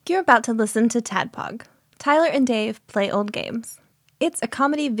You're about to listen to Tadpog. Tyler and Dave play old games. It's a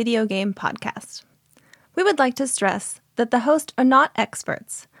comedy video game podcast. We would like to stress that the hosts are not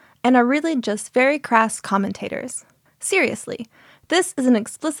experts and are really just very crass commentators. Seriously, this is an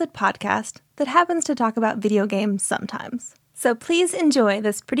explicit podcast that happens to talk about video games sometimes. So please enjoy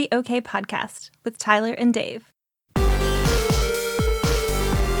this pretty okay podcast with Tyler and Dave.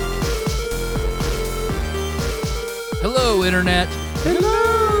 Hello, Internet. Hello!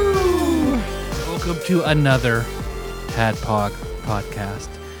 Welcome to another Tadpog podcast.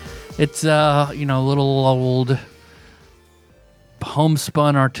 It's a little old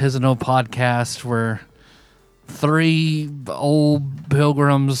homespun artisanal podcast where three old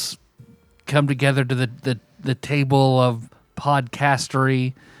pilgrims come together to the table of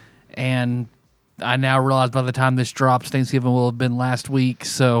podcastery, and I now realize by the time this drops, Thanksgiving will have been last week,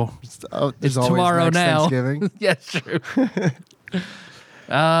 so it's tomorrow now. Yeah, true.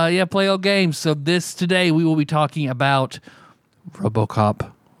 Play old games. So today we will be talking about Robocop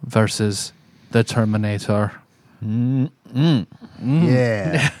versus the Terminator.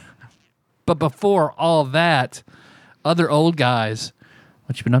 Yeah. But before all that, other old guys,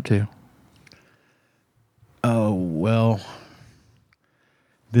 what you been up to? Oh, well,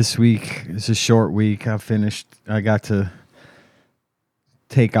 this week is a short week. I got to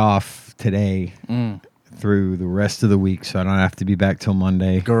take off today through the rest of the week, so I don't have to be back till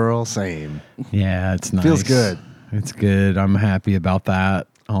Monday. Girl, same. Yeah, it's nice. Feels good. It's good. I'm happy about that,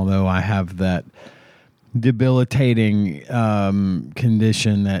 although I have that debilitating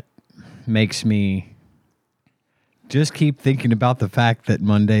condition that makes me just keep thinking about the fact that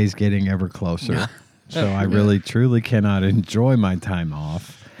Monday's getting ever closer. So I really, truly cannot enjoy my time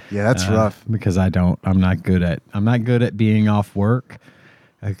off. Yeah, that's rough. Because I'm not good at being off work,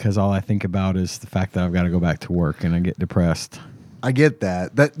 because all I think about is the fact that I've got to go back to work, and I get depressed. I get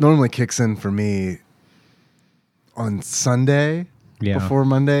that. That normally kicks in for me on Sunday before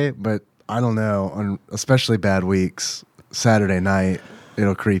Monday, but I don't know. On especially bad weeks, Saturday night,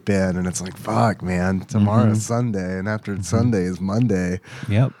 it'll creep in, and it's like, fuck, man, tomorrow's Sunday, and after Sunday is Monday.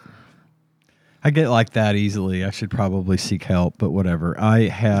 Yep. I get like that easily. I should probably seek help, but whatever. I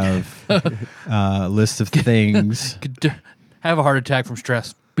have a list of things. Have a heart attack from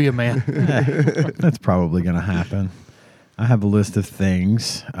stress. Be a man. That's probably going to happen. I have a list of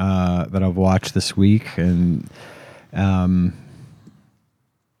things that I've watched this week, and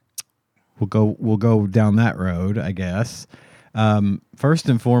we'll go down that road, I guess. First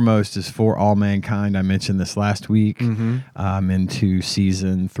and foremost is For All Mankind. I mentioned this last week. I'm into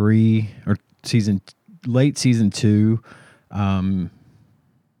season 3 or late season 2.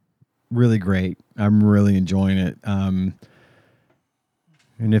 Really great. I'm really enjoying it. And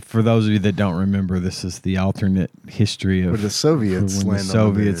if for those of you that don't remember, this is the alternate history of Where the Soviets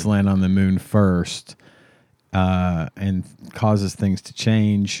land on the moon first, and causes things to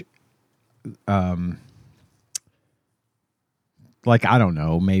change. Like, I don't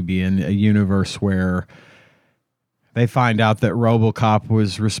know, maybe in a universe where they find out that Robocop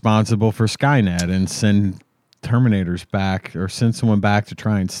was responsible for Skynet and send Terminators back, or send someone back to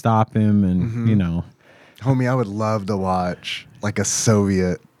try and stop him, and Homie, I would love to watch like a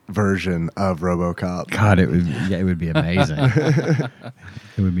Soviet version of Robocop. God, it would be amazing.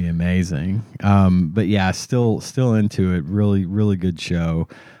 It would be amazing. But yeah, still into it. Really, really good show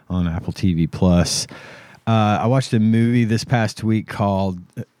on Apple TV Plus. I watched a movie this past week called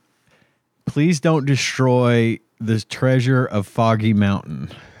Please Don't Destroy the Treasure of Foggy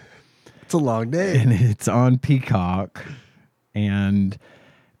Mountain. It's a long name. And it's on Peacock, and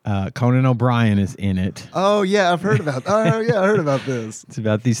Conan O'Brien is in it. Oh yeah, I've heard about. I heard about this. It's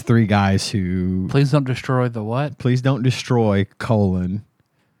about these three guys who Please don't destroy the what? Please don't destroy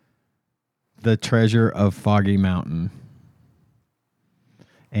the treasure of Foggy Mountain.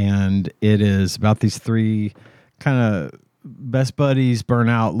 And it is about these three kind of best buddies,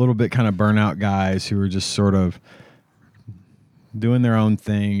 burnout guys who are just sort of doing their own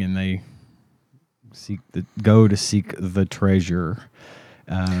thing, and they go to seek the treasure.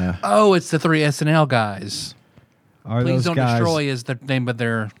 It's the three SNL guys. Please Don't guys... Destroy is the name of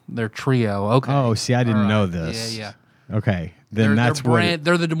their trio. Okay. Oh, see, I didn't know this. Yeah. Okay, then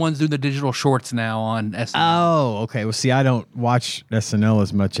they're the ones doing the digital shorts now on SNL. Oh, okay. Well, see, I don't watch SNL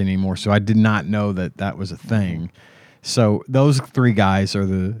as much anymore, so I did not know that was a thing. So those three guys are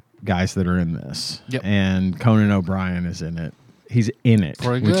the guys that are in this. Yep. And Conan O'Brien is in it. He's in it,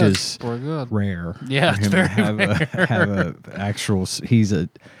 Pretty which good. is Pretty good. rare. Yeah, it's very rare. Have a actual. He's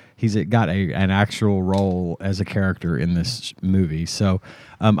he's got an actual role as a character in this movie. So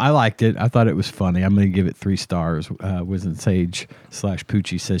I liked it. I thought it was funny. I'm going to give it 3 stars. Wizen Sage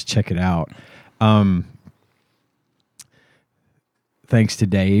 /Poochie says check it out. Thanks to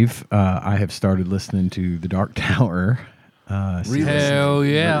Dave, I have started listening to The Dark Tower. Really? Hell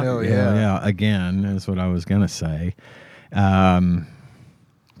yeah. Hell yeah. Yeah, again, is what I was going to say.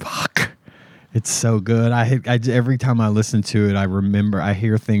 Fuck. It's so good. I every time I listen to it, I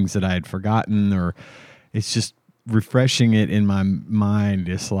hear things that I had forgotten, or it's just refreshing it in my mind.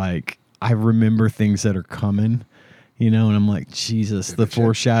 It's like I remember things that are coming, and I'm like, Jesus, the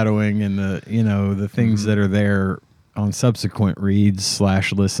foreshadowing and the things that are there on subsequent reads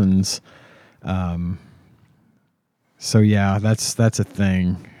 / listens. So yeah, that's a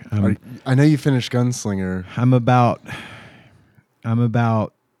thing. I know you finished Gunslinger.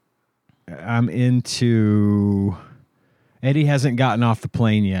 I'm into. Eddie hasn't gotten off the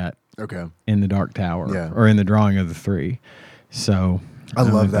plane yet. Okay. In the Dark Tower, or in the Drawing of the Three. So I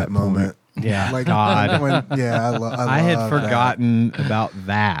love that moment. Yeah, like God. I had forgotten about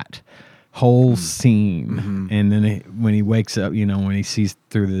that whole scene, and then when he wakes up, when he sees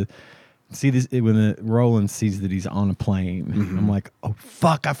through when Roland sees that he's on a plane, I'm like, oh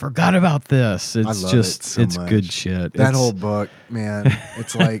fuck, I forgot about this. It's just it's good shit. That whole book, man.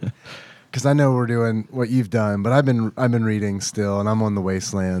 It's like, because I know we're doing what you've done, but I've been reading still, and I'm on the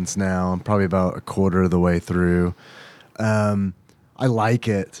Wastelands now. I'm probably about a quarter of the way through. I like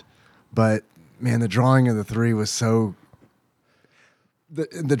it, but man, the Drawing of the Three was so.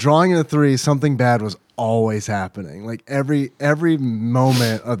 The Drawing of the Three, something bad was always happening. Like every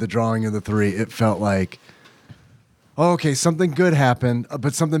moment of the Drawing of the Three, it felt like, oh, okay, something good happened,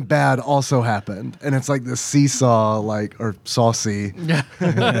 but something bad also happened, and it's like the seesaw, or saucy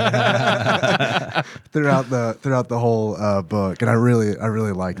throughout the whole book, and I really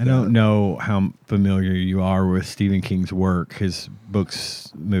like that. I don't know how familiar you are with Stephen King's work, his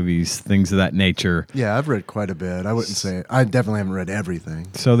books, movies, things of that nature. Yeah, I've read quite a bit. I wouldn't say I definitely haven't read everything.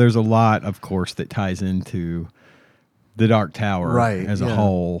 So there's a lot, of course, that ties into the Dark Tower as a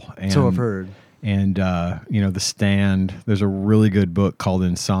whole. And, so I've heard. And, The Stand. There's a really good book called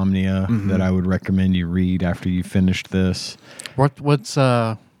Insomnia that I would recommend you read after you finished this. What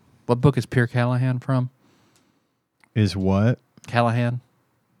book is Pierre Callahan from? Is what? Callahan.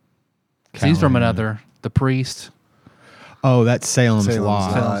 He's from another, The Priest. Oh, that's Salem's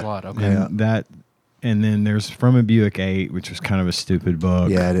Lot. Salem's Lot, okay. And and then there's From a Buick 8, which was kind of a stupid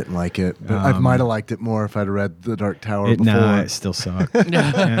book. Yeah, I didn't like it. But I might have liked it more if I'd read The Dark Tower before. Nah, it still sucked.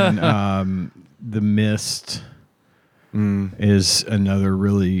 And The Mist is another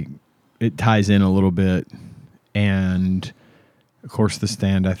really... It ties in a little bit. And, of course, The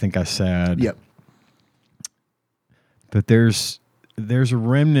Stand, I think I said. Yep. But there's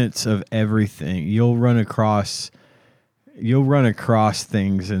remnants of everything. You'll run across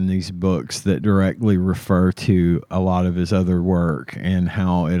things in these books that directly refer to a lot of his other work, and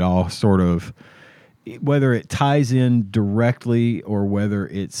how it all sort of, whether it ties in directly or whether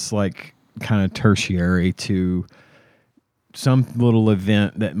it's like kind of tertiary to some little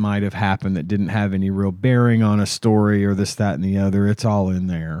event that might have happened that didn't have any real bearing on a story or this, that, and the other. It's all in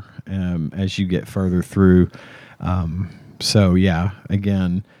there as you get further through. So yeah,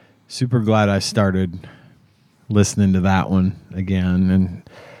 again, super glad I started listening to that one again,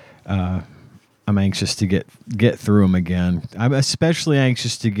 and I'm anxious to get through them again. I'm especially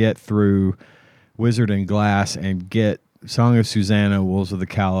anxious to get through Wizard and Glass and get Song of Susanna, Wolves of the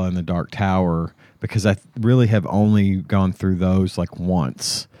Calla, and The Dark Tower, because I really have only gone through those like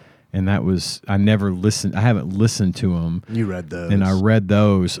once, and that was I haven't listened to them. You read those, and I read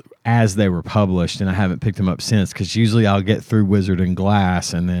those as they were published, and I haven't picked them up since, because usually I'll get through Wizard and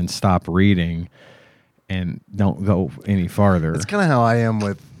Glass and then stop reading and don't go any farther. It's kind of how I am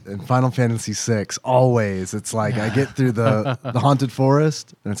in Final Fantasy VI. Always, it's like I get through the Haunted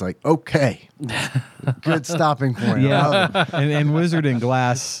Forest, and it's like, okay, good stopping point. Yeah, and Wizard and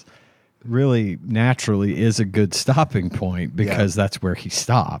Glass really naturally is a good stopping point, because that's where he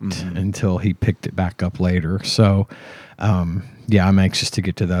stopped until he picked it back up later. So, yeah, I'm anxious to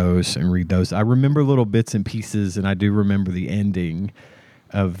get to those and read those. I remember little bits and pieces, and I do remember the ending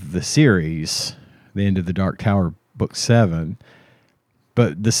of the series, the end of the Dark Tower, Book 7.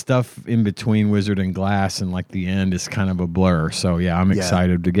 But the stuff in between Wizard and Glass and like the end is kind of a blur. So yeah, I'm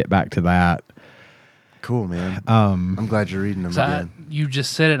excited to get back to that. Cool, man. I'm glad you're reading them again. You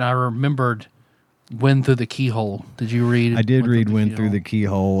just said it, and I remembered Wind Through the Keyhole. Did you read? I did read Wind Through the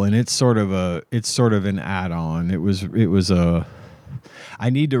Keyhole, and it's sort of an add-on. It was a. I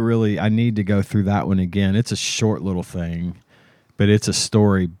need to go through that one again. It's a short little thing, but it's a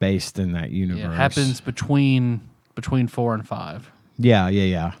story based in that universe. Yeah, it happens between 4 and 5.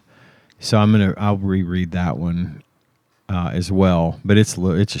 Yeah. So I'll reread that one as well. But it's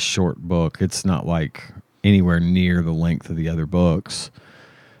a short book. It's not like anywhere near the length of the other books.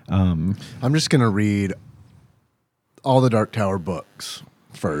 I'm just gonna read all the Dark Tower books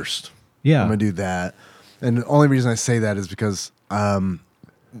first. Yeah, I'm gonna do that. And the only reason I say that is because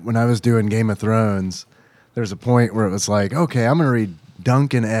when I was doing Game of Thrones, there's a point where it was like, okay, I'm gonna read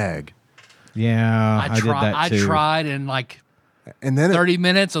Dunk and Egg. Yeah, I did that too. I tried in like and then 30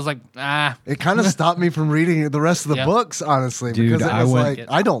 minutes. I was like, It kind of stopped me from reading the rest of the books, honestly, dude, because it was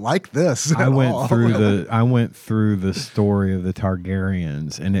I don't like this. I went through the story of the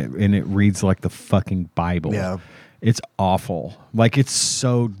Targaryens, and it reads like the fucking Bible. Yeah. It's awful. Like, it's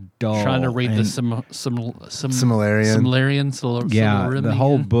so dull. Trying to read the Similarian. Yeah, the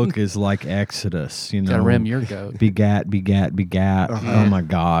whole book is like Exodus, you know. Gotta rim your goat. Begat. Oh my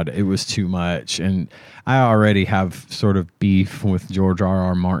God, it was too much. And I already have sort of beef with George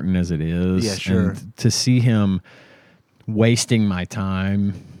R.R. Martin as it is. Yeah, sure. And to see him wasting my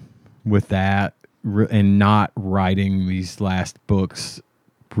time with that and not writing these last books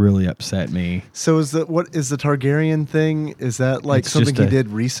really upset me. So what is the Targaryen thing? Is that like something he did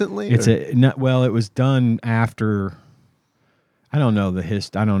recently? It was done after. I don't know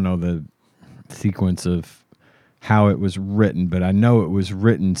the sequence of how it was written, but I know it was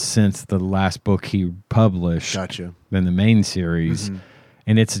written since the last book he published. Gotcha. Than the main series. Mm-hmm.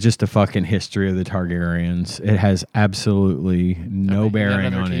 And it's just a fucking history of the Targaryens. It has absolutely no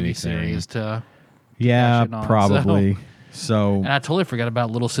bearing on anything. Series to probably. So, and I totally forgot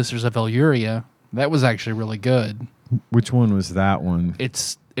about Little Sisters of Eluria. That was actually really good. Which one was that one?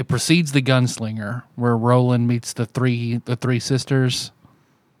 It precedes the Gunslinger, where Roland meets the three sisters.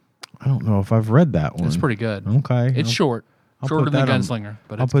 I don't know if I've read that one. It's pretty good. Okay, it's shorter than the Gunslinger,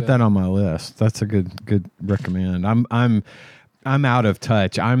 but I'll put that on my list. That's a good recommend. I'm out of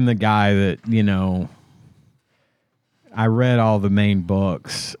touch. I'm the guy that I read all the main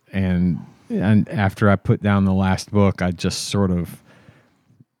books and after I put down the last book, I just sort of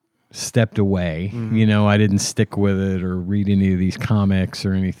stepped away. Mm-hmm. I didn't stick with it or read any of these comics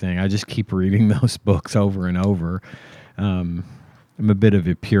or anything. I just keep reading those books over and over. I'm a bit of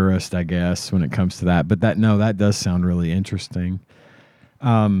a purist, I guess, when it comes to that. But that does sound really interesting. But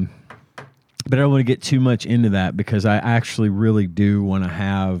I don't want to get too much into that because I actually really do want to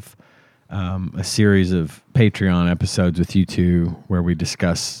have a series of Patreon episodes with you two where we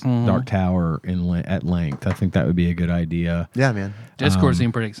discuss Dark Tower at length. I think that would be a good idea. Yeah, man. Discord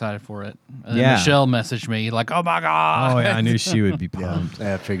seemed pretty excited for it. And then Michelle messaged me like, "Oh my God!" Oh yeah, I knew she would be pumped.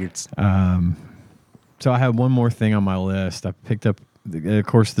 Yeah, I figured. So I have one more thing on my list. I picked up, of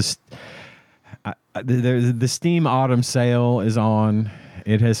course, the Steam Autumn Sale is on.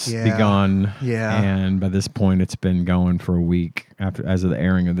 It has begun, and by this point, it's been going for a week as of the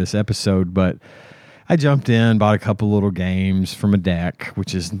airing of this episode. But I jumped in, bought a couple little games from a deck,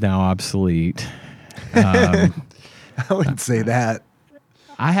 which is now obsolete. I wouldn't say that.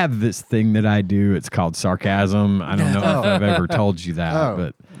 I have this thing that I do. It's called sarcasm. I don't know if I've ever told you that,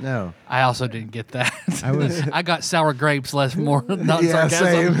 but no. I also didn't get that. I got sour grapes, not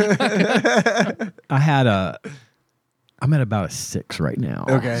sarcasm. Same. I'm at about a 6 right now.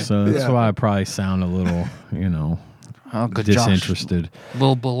 Okay. So that's why I probably sound a little, disinterested. A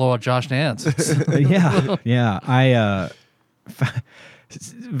little below Josh Nance. Yeah.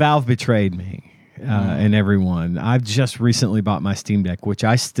 Valve betrayed me and everyone. I've just recently bought my Steam Deck, which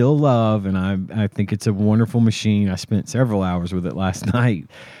I still love, and I think it's a wonderful machine. I spent several hours with it last night.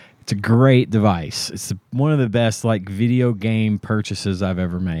 It's a great device. It's one of the best video game purchases I've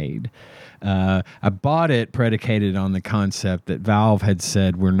ever made. I bought it predicated on the concept that Valve had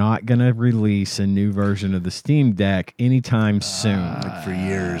said we're not going to release a new version of the Steam Deck anytime soon. For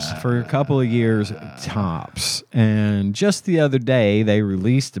years. For a couple of years tops. And just the other day, they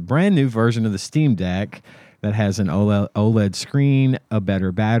released a brand new version of the Steam Deck that has an OLED screen, a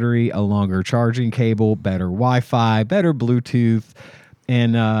better battery, a longer charging cable, better Wi-Fi, better Bluetooth,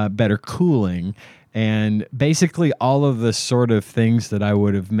 and better cooling. And basically all of the sort of things that I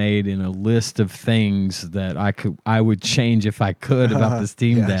would have made in a list of things that I would change if I could about the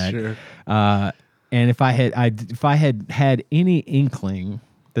Steam Deck. Sure. And if I had any inkling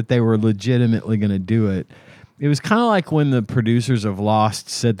that they were legitimately going to do it, it was kind of like when the producers of Lost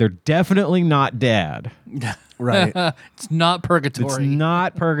said they're definitely not dead. Right. It's not purgatory. It's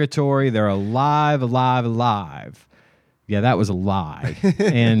not purgatory. They're alive. Yeah, that was a lie.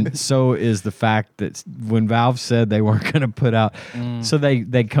 And so is the fact that when Valve said they weren't going to put out... So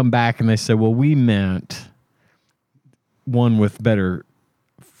they come back and they said, well, we meant one with better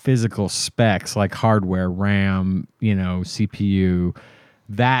physical specs like hardware, RAM, CPU.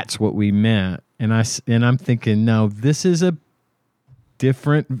 That's what we meant. And I'm thinking, no, this is a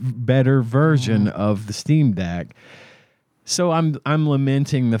different, better version of the Steam Deck. So I'm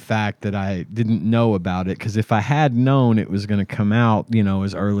lamenting the fact that I didn't know about it, because if I had known it was going to come out,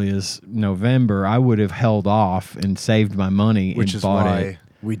 as early as November, I would have held off and saved my money Which and is bought why it.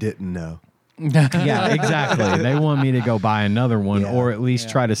 we didn't know. Yeah, exactly. They want me to go buy another one, or at least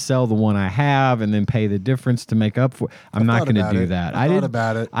try to sell the one I have and then pay the difference to make up for it. I'm not going to do that. I thought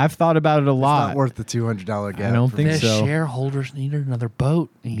about it. I've thought about it a lot. It's not worth the $200 gap. I don't think The so. shareholders need another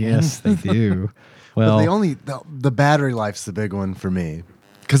boat. Ian. Yes, they do. Well, the battery life's the big one for me,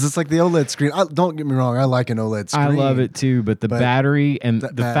 because it's like the OLED screen. Don't get me wrong, I like an OLED screen. I love it too, but the battery and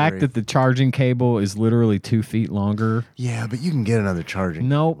the fact that the charging cable is literally 2 feet longer. Yeah, but you can get another charging.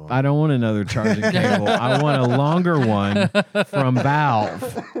 Nope, cable. I don't want another charging cable. I want a longer one from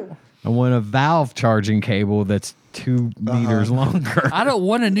Valve. I want a Valve charging cable that's 2 meters longer. I don't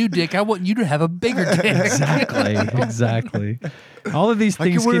want a new dick. I want you to have a bigger dick. Exactly. All of these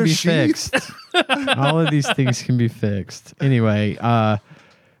things can be fixed. All of these things can be fixed. Anyway,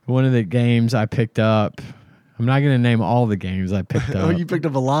 one of the games I picked up, I'm not going to name all the games I picked up. Oh, you picked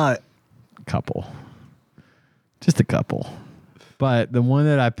up a lot. Just a couple. But the one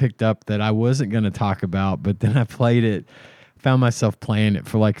that I picked up that I wasn't going to talk about, but then I played it, found myself playing it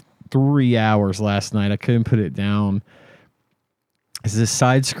for like 3 hours last night. I couldn't put it down. It's this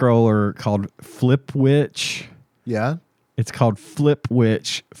side scroller called Flip Witch. Yeah. It's called Flip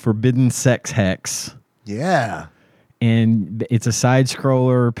Witch Forbidden Sex Hex. Yeah. And it's a side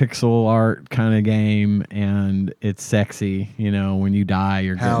scroller pixel art kind of game, and it's sexy. When you die,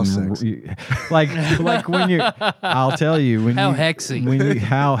 you're getting like when you. I'll tell you when how you hexy.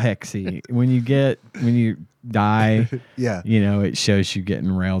 How hexy when you die. Yeah. It shows you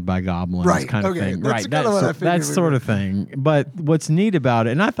getting railed by goblins, right. kind of thing. That's right. kind of what I figured. That sort of thing. But what's neat about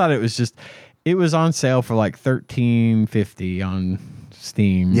it, and I thought it was on sale for like $13.50 on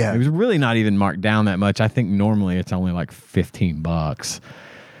Steam. Yeah. It was really not even marked down that much. I think normally it's only like $15.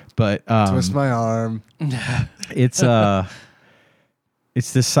 But twist my arm. It's a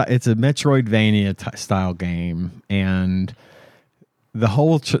Metroidvania style game, and the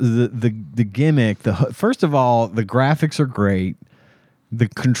whole the gimmick. First of all, the graphics are great. The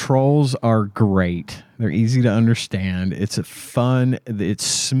controls are great. They're easy to understand. It's fun. It's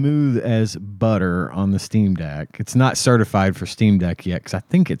smooth as butter on the Steam Deck. It's not certified for Steam Deck yet, because I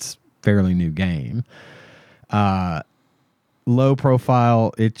think it's a fairly new game. Low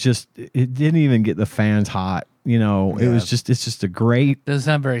profile. It didn't even get the fans hot. It's just a great. Doesn't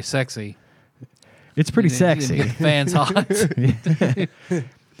sound very sexy. It's pretty You sexy. didn't get the fans hot.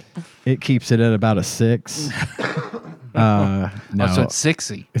 It keeps it at about a 6. No, so it's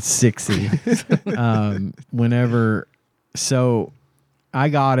 60. It's 60. So I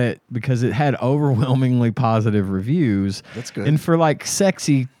got it because it had overwhelmingly positive reviews. That's good. And for like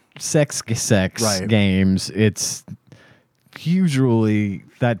sexy sex Right. games, it's usually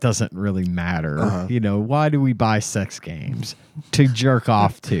that doesn't really matter. Why do we buy sex games? To jerk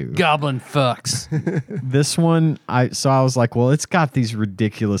off to. Goblin fucks. This one, I was like, well, it's got these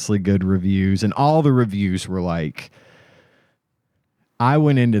ridiculously good reviews, and all the reviews were like, I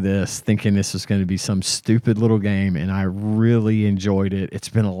went into this thinking this was going to be some stupid little game, and I really enjoyed it. It's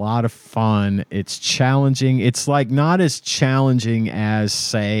been a lot of fun. It's challenging. It's like not as challenging as,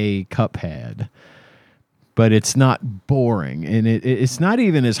 say, Cuphead, but it's not boring, and it's not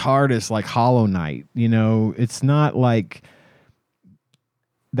even as hard as like Hollow Knight. It's not like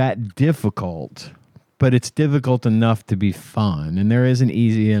that difficult, but it's difficult enough to be fun. And there is an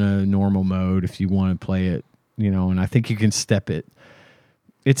easy and a normal mode if you want to play it, and I think you can step it.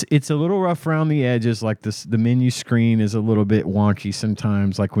 It's a little rough around the edges, like this. The menu screen is a little bit wonky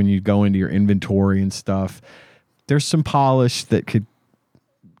sometimes, like when you go into your inventory and stuff. There's some polish that could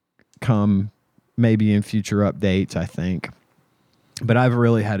come maybe in future updates, I think. But I've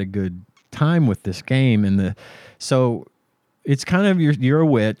really had a good time with this game, so it's kind of you're a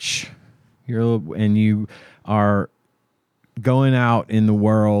witch, and you are going out in the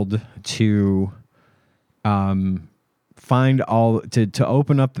world to find to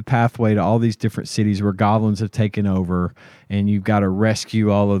open up the pathway to all these different cities where goblins have taken over, and you've got to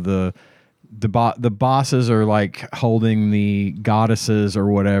rescue all of the bosses are like holding the goddesses or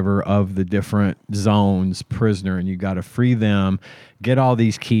whatever of the different zones prisoner, and you got to free them, get all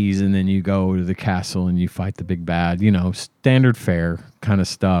these keys, and then you go to the castle and you fight the big bad, standard fare kind of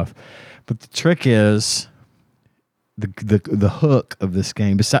stuff. But the trick is the hook of this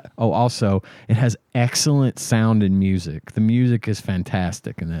game. Also, it has excellent sound and music. The music is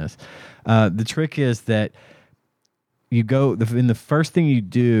fantastic in this. The trick is that you go, the first thing you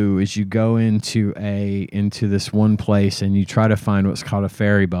do is you go into this one place and you try to find what's called a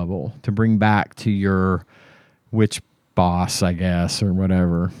fairy bubble to bring back to your witch boss, I guess, or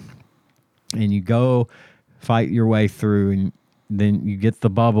whatever. And you go fight your way through, and then you get the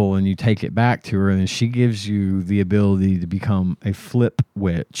bubble and you take it back to her, and then she gives you the ability to become a flip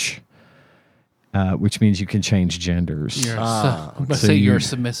witch, which means you can change genders. You're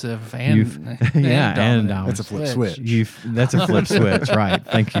submissive and and dominant. That's a flip switch. That's a flip switch, right?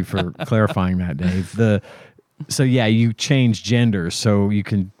 Thank you for clarifying that, Dave. So you change genders, so you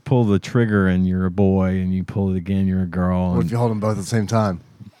can pull the trigger and you're a boy, and you pull it again, you're a girl. What if you hold them both at the same time?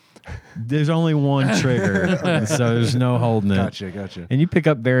 There's only one trigger, so there's no holding it. Gotcha. And you pick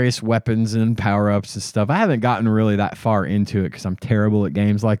up various weapons and power-ups and stuff. I haven't gotten really that far into it because I'm terrible at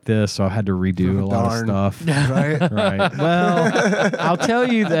games like this, so I had to redo a lot of stuff. Right. Well, I'll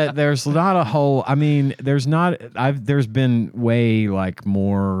tell you that there's not a whole... I mean, there's been way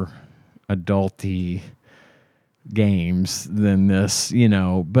more adulty games than this,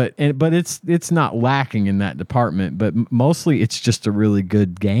 but it's not lacking in that department, but mostly it's just a really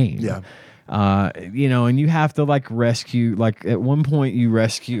good game. And you have to rescue, at one point you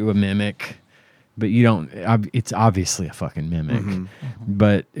rescue a mimic, but you don't, it's obviously a fucking mimic.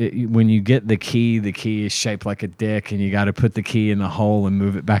 But when you get the key is shaped like a dick, and you got to put the key in the hole and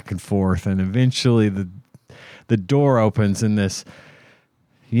move it back and forth, and eventually the door opens and this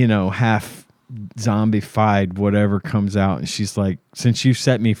half zombified whatever comes out, and she's like, since you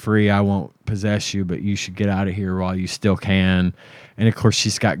set me free, I won't possess you, but you should get out of here while you still can. And of course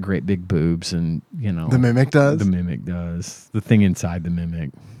she's got great big boobs, and the mimic does the thing inside the mimic.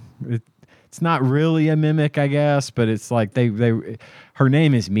 It's not really a mimic, I guess, but it's like her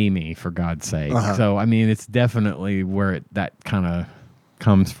name is Mimi, for God's sake. So I mean, it's definitely where that kind of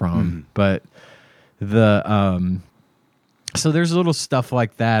comes from. But so there's little stuff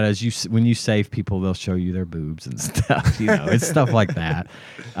like that. When you save people, they'll show you their boobs and stuff. It's stuff like that.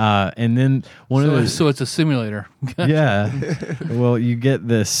 And then so it's a simulator. Yeah. Well, you get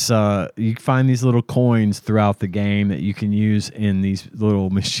this. You find these little coins throughout the game that you can use in these little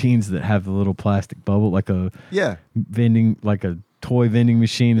machines that have the little plastic bubble, like a toy vending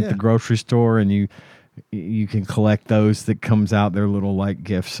machine at the grocery store, and you can collect those. That comes out. They're little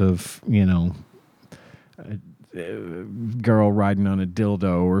gifts of girl riding on a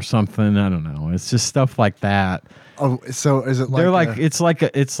dildo or something. I don't know. It's just stuff like that. Oh, so is it like it's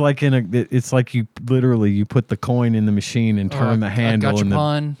like you literally you put the coin in the machine and turn the handle, and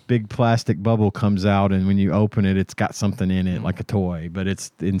the big plastic bubble comes out, and when you open it, it's got something in it like a toy, but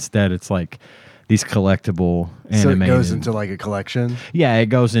it's like these collectible animated. So it goes into a collection? Yeah, it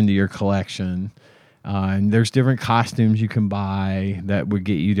goes into your collection. And there's different costumes you can buy that would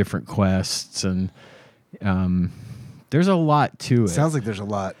get you different quests, and there's a lot to it. Sounds like there's a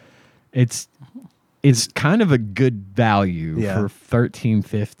lot. It's kind of a good value for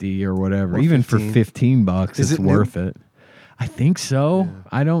 $13.50 or whatever. Or even 15. For $15, it's worth it. I think so. Yeah.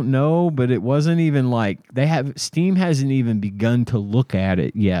 I don't know, but it wasn't even Steam hasn't even begun to look at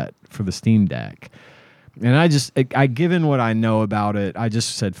it yet for the Steam Deck. And given what I know about it, I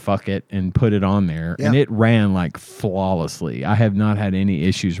just said fuck it and put it on there, and it ran flawlessly. I have not had any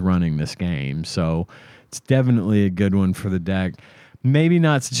issues running this game, so it's definitely a good one for the deck. Maybe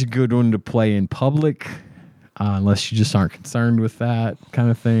not such a good one to play in public, unless you just aren't concerned with that kind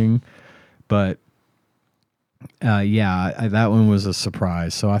of thing. But that one was a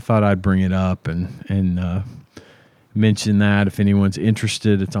surprise, so I thought I'd bring it up and mention that if anyone's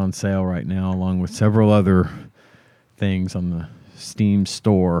interested. It's on sale right now, along with several other things on the Steam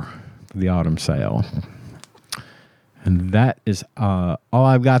store for the autumn sale. And that is all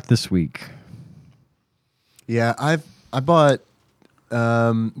I've got this week. Yeah, I bought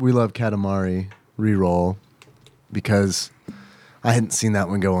We Love Katamari reroll because I hadn't seen that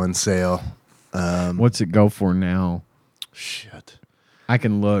one go on sale. What's it go for now? Shit, I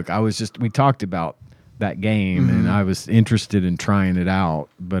can look. We talked about that game, and I was interested in trying it out,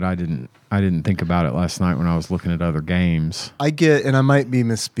 but I didn't think about it last night when I was looking at other games. And I might be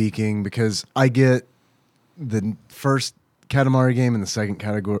misspeaking because I get the first Katamari game and the second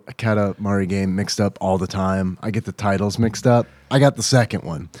Katamari game mixed up all the time. I get the titles mixed up. I got the second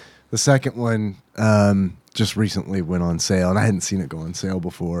one. The second one just recently went on sale, and I hadn't seen it go on sale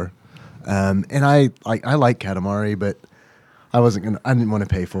before. And I like Katamari, but I didn't want to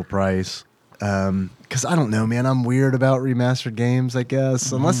pay full price. Because I don't know, man. I'm weird about remastered games, I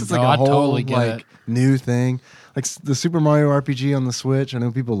guess. Unless it's a whole totally new thing. like the Super Mario RPG on the Switch. I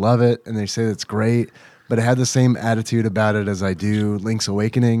know people love it and they say it's great, but it had the same attitude about it as I do Link's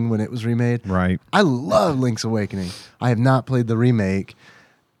Awakening when it was remade. Right. I love Link's Awakening. I have not played the remake,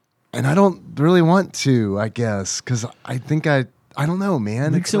 and I don't really want to, I guess, because I think I don't know,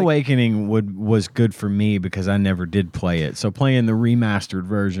 man. Link's Awakening was good for me because I never did play it. So playing the remastered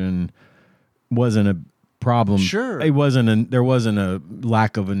version wasn't a problem. Sure. There wasn't a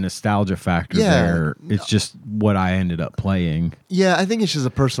lack of a nostalgia factor there. It's just what I ended up playing. Yeah, I think it's just a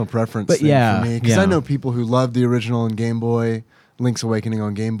personal preference thing for me. Because I know people who love the original on Game Boy, Link's Awakening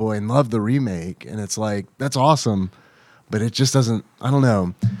on Game Boy, and love the remake. And it's like, that's awesome. But it just doesn't, I don't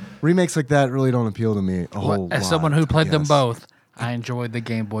know. Remakes like that really don't appeal to me a whole lot. As someone who played them both, I enjoyed the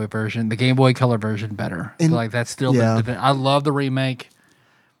Game Boy version, the Game Boy Color version better. I feel like that's still I love the remake.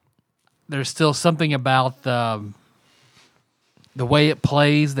 There's still something about the way it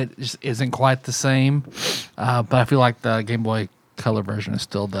plays that just isn't quite the same. But I feel like the Game Boy Color version is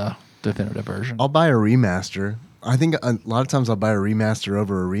still the definitive version. I'll buy a remaster. I think a lot of times I'll buy a remaster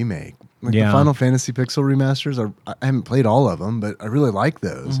over a remake. Like the Final Fantasy Pixel remasters, I haven't played all of them, but I really like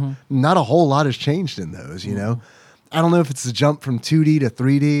those. Not a whole lot has changed in those, you know? I don't know if it's the jump from 2D to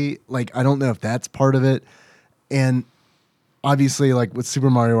 3D. Like, I don't know if that's part of it. And obviously, like with Super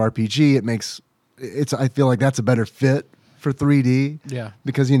Mario RPG, I feel like that's a better fit for 3D. Yeah.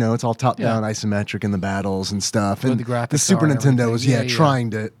 Because, you know, it's all top-down isometric in the battles and stuff. And the Super Nintendo was, trying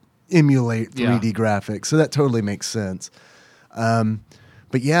to emulate 3D graphics. So that totally makes sense.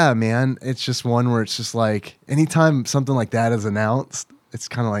 But yeah, man, it's just one where it's just like anytime something like that is announced, it's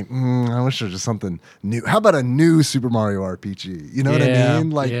kind of like, I wish there was just something new. How about a new Super Mario RPG? You know what I mean?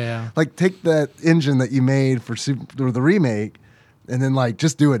 Like take that engine that you made for the remake and then like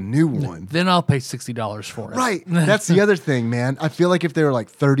just do a new one. Then I'll pay $60 for it. Right. That's the other thing, man. I feel like if they were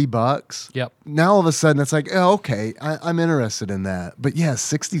like $30, yep. Now all of a sudden it's like, oh, okay, I'm interested in that. But yeah,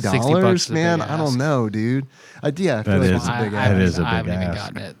 $60, man, I don't know, dude. I feel like it's a big ask. That is a big I haven't even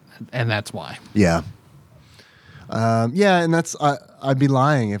ask. gotten it, and that's why. Yeah. And that's I'd be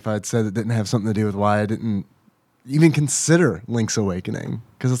lying if I'd said it didn't have something to do with why I didn't even consider Link's Awakening.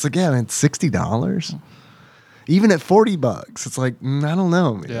 Because it's like, yeah, man, $60? Even at $40, it's like, I don't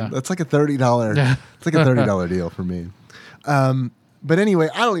know, man. Yeah. That's like a $30. It's like a $30 deal for me. But anyway,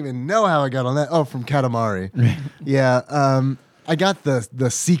 I don't even know how I got on that. Oh, from Katamari. Yeah. I got the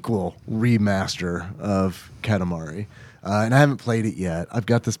sequel remaster of Katamari. And I haven't played it yet. I've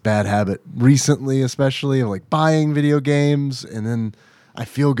got this bad habit recently, especially of like buying video games, and then I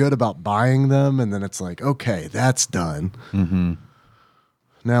feel good about buying them, and then it's like, okay, that's done. Mm-hmm.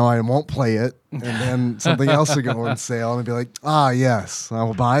 Now I won't play it, and then something else will go on sale, and I'll be like, yes, I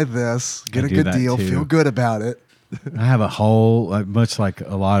will buy this, get a good deal, feel good about it. I have a whole, much like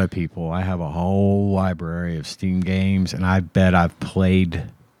a lot of people, I have a whole library of Steam games, and I bet I've played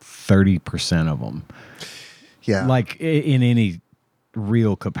 30% of them. Yeah. Like in any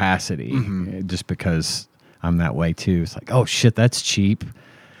real capacity, just because I'm that way too. It's like, oh shit, that's cheap.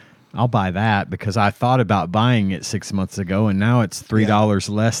 I'll buy that because I thought about buying it 6 months ago, and now it's $3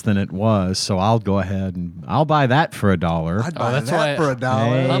 less than it was. So I'll go ahead and I'll buy that for $1. I'd buy that for $1.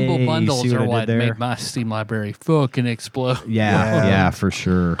 Hey, Humble bundles are what there? made my Steam library fucking explode. Yeah, for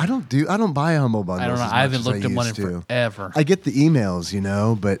sure. I don't buy humble bundles. I don't know. I haven't looked at one in forever. I get the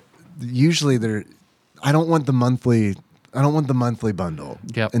emails, but usually I don't want the monthly bundle.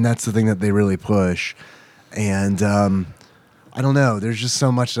 Yep. And that's the thing that they really push. And I don't know. There's just so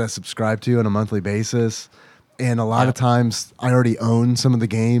much that I subscribe to on a monthly basis. And a lot of times I already own some of the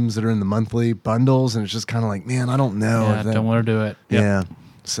games that are in the monthly bundles. And it's just kind of like, man, I don't know. Yeah, don't want to do it. Yep. Yeah.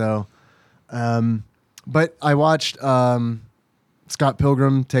 So, but I watched Scott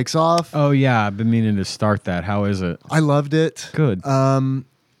Pilgrim Takes Off. Oh, yeah. I've been meaning to start that. How is it? I loved it. Good.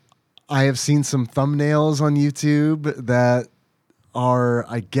 I have seen some thumbnails on YouTube that are,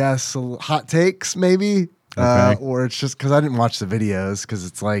 I guess, hot takes, maybe. Okay. Or it's just because I didn't watch the videos because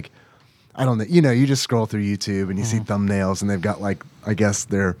it's like, I don't know. You just scroll through YouTube and you see thumbnails and they've got like, I guess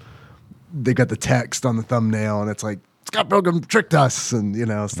they've got the text on the thumbnail and it's like, Scott Pilgrim tricked us and,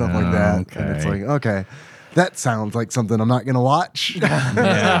 stuff like that. Okay. And it's like, okay, that sounds like something I'm not going to watch. Yeah.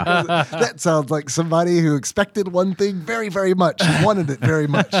 That sounds like somebody who expected one thing very, very much and wanted it very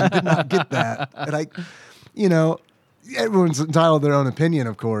much and did not get that. And everyone's entitled to their own opinion,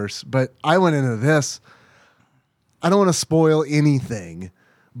 of course, but I went into this. I don't want to spoil anything,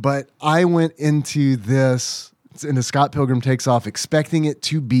 but I went into Scott Pilgrim Takes Off expecting it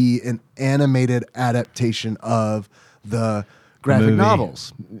to be an animated adaptation of the graphic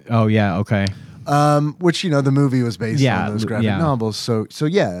novels. Oh, yeah, okay. Which, the movie was based on those graphic yeah. novels. So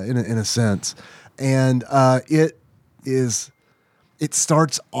yeah, in a sense. and it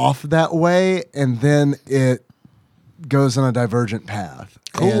starts off that way, and then it goes on a divergent path.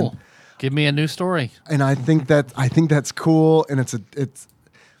 Cool. Give me a new story. And I think that's cool. And it's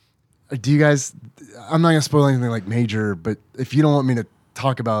do you guys? I'm not gonna spoil anything like major, but if you don't want me to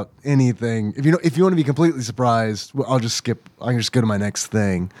talk about anything, if you want to be completely surprised, I'll just skip. I can just go to my next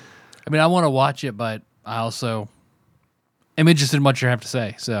thing. I mean, I want to watch it, but I also am interested in what you have to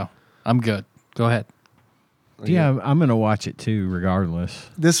say. So I'm good. Go ahead. Yeah, I'm going to watch it too, regardless.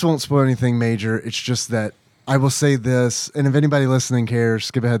 This won't spoil anything major. It's just that I will say this, and if anybody listening cares,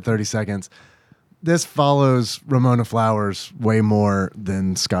 skip ahead 30 seconds. This follows Ramona Flowers way more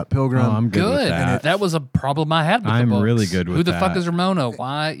than Scott Pilgrim. Oh, I'm good with that. That was a problem I had with the books. I'm really good with Who the that. fuck is Ramona?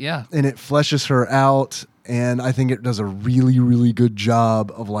 Why? Yeah. And it fleshes her out, and I think it does a really, really good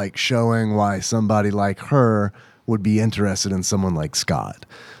job of like showing why somebody like her would be interested in someone like Scott.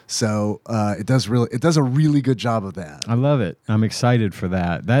 So it does a really good job of that. I love it. I'm excited for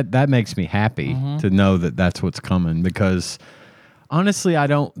that. That makes me happy to know that that's what's coming, because honestly,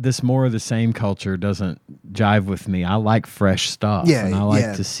 this more of the same culture doesn't jive with me. I like fresh stuff. Yeah, and I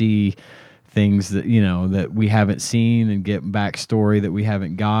like to see things that, that we haven't seen and get backstory that we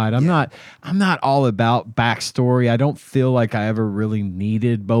haven't got. I'm not all about backstory. I don't feel like I ever really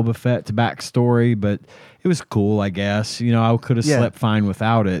needed Boba Fett's backstory, but it was cool, I guess. I could have slept fine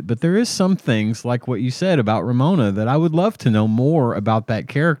without it. But there is some things, like what you said about Ramona, that I would love to know more about that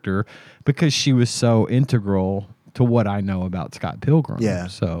character, because she was so integral to what I know about Scott Pilgrim. Yeah.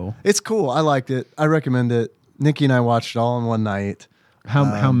 So it's cool. I liked it. I recommend it. Nikki and I watched it all in one night.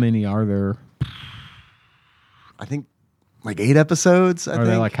 how many are there? I think like 8 episodes. Are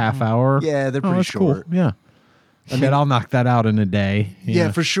they like half hour? Yeah, they're pretty that's short. Cool. Yeah. I'll knock that out in a day.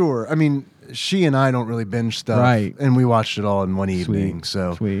 Yeah, for sure. I mean, she and I don't really binge stuff, Right? And we watched it all in one evening.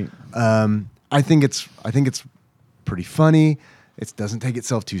 So sweet. I think it's pretty funny. It doesn't take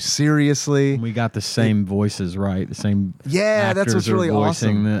itself too seriously. We got the same voices, right? The same. Yeah, that's what's really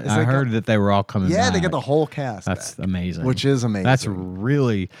awesome. I heard that they were all coming. Yeah, back. they got the whole cast. That's back, amazing. Which is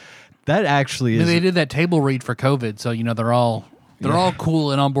amazing. That actually is. They did that table read for COVID, so they're all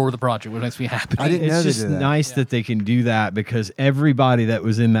cool and on board with the project, which makes me happy. It's just nice that they can do that, because everybody that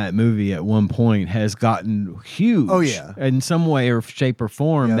was in that movie at one point has gotten huge. Oh yeah, in some way or shape or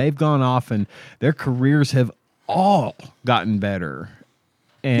form. Yep. They've gone off and their careers have all gotten better.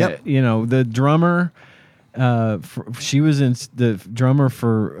 And the drummer, she was in the drummer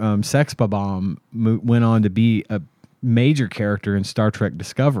for Sex Bomb, went on to be a major character in Star Trek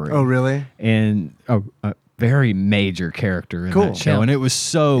Discovery. Oh really? And a very major character in that show. Yeah. And it was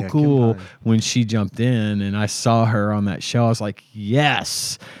so cool when she jumped in and I saw her on that show. I was like,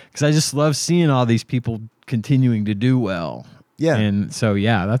 yes, because I just love seeing all these people continuing to do well. Yeah. And so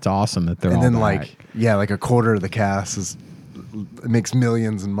that's awesome that they're all back. like a quarter of the cast makes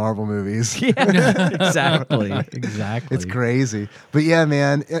millions in Marvel movies. Yeah, exactly. It's crazy. But yeah,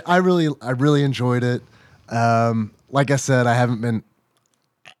 man, I really enjoyed it. Like I said, I haven't been,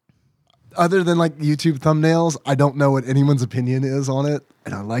 other than like YouTube thumbnails, I don't know what anyone's opinion is on it.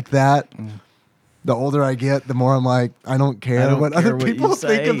 And I like that. The older I get, the more I'm like, I don't care what other people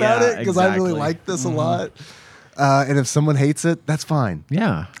think about it, because I really like this a lot. And if someone hates it, that's fine.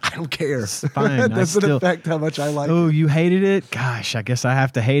 Yeah. I don't care. It's fine. It doesn't affect how much I like it. Oh, you hated it? Gosh, I guess I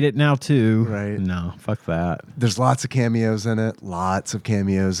have to hate it now too. Right. No, fuck that. There's lots of cameos in it. So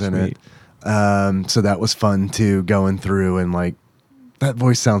that was fun too, going through and like, that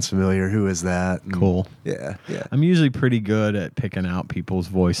voice sounds familiar. Who is that? And cool. Yeah. I'm usually pretty good at picking out people's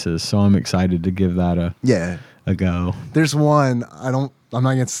voices, so I'm excited to give that a go. There's one, I'm not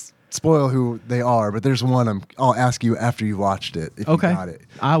going to spoil who they are, but there's one I'll ask you after you watched it if you got it.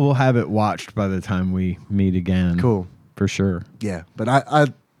 I will have it watched by the time we meet again. Cool. For sure. Yeah, but I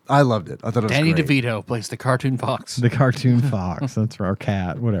loved it. I thought it was Danny great. DeVito plays the cartoon fox. The cartoon fox. That's our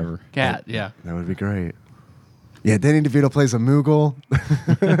cat, whatever. Cat, yeah. That would be great. Yeah, Danny DeVito plays a Moogle.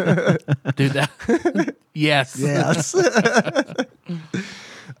 Dude, that. Yes. Yes.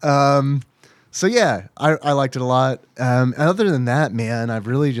 So yeah, I liked it a lot. And other than that, man, I've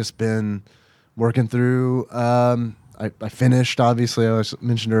really just been working through. I finished, obviously, I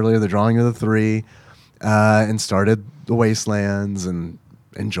mentioned earlier, the Drawing of the Three, and started The Wastelands and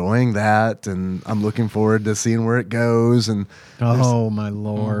enjoying that. And I'm looking forward to seeing where it goes. And oh my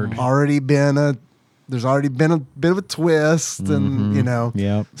Lord, there's already been a bit of a twist,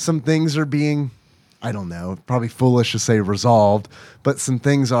 and some things are being, I don't know, probably foolish to say resolved, but some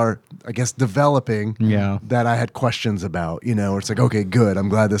things are, I guess, developing that I had questions about, where it's like, okay, good. I'm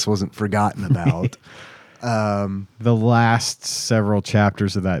glad this wasn't forgotten about. The last several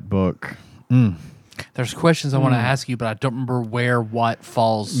chapters of that book There's questions I want to ask you, but I don't remember where what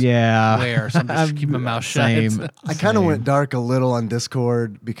falls where. So I'm just keeping my mouth shut. I kind of went dark a little on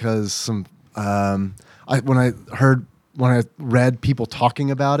Discord because some when I read people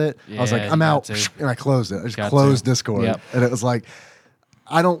talking about it, I was like, I'm out, and I closed it. I just closed Discord, and it was like,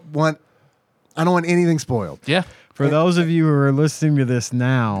 I don't want anything spoiled. Yeah. For those of you who are listening to this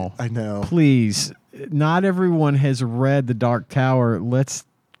now, I know. Please, not everyone has read The Dark Tower. Let's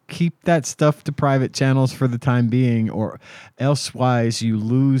keep that stuff to private channels for the time being, or elsewise you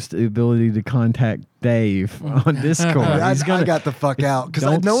lose the ability to contact Dave on Discord. I got the fuck out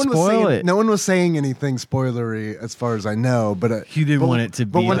because no one was saying anything spoilery as far as I know. But you didn't want it to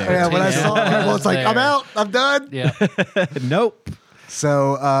be there. When I saw people, it's like, I'm out, I'm done. Yeah. Nope.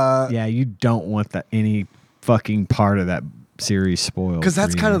 So you don't want that any fucking part of that series spoiled, because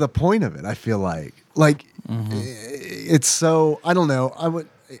that's kind of the point of it. I feel like it's so, I don't know,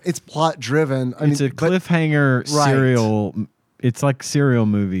 it's plot driven. It's a cliffhanger serial. It's like serial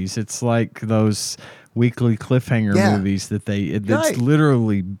movies. It's like those weekly cliffhanger movies that's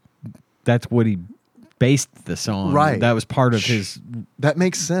literally, that's what he based this on. Right. That was part of his that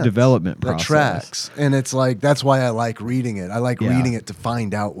makes sense development process. That tracks. And it's like, that's why I like reading it. I like reading it to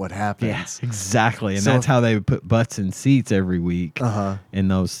find out what happens. Yeah, exactly. And that's how they would put butts in seats every week in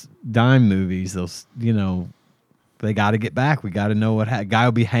those dime movies. Those, they got to get back. We got to know what guy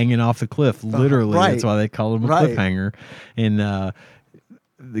will be hanging off the cliff. Literally, that's why they call him a cliffhanger. And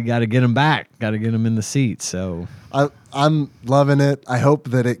they got to get him back. Got to get him in the seat. So I'm loving it. I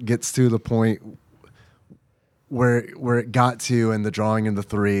hope that it gets to the point where it got to in the drawing in the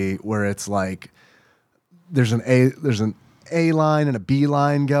 3, where it's like there's an A line and a B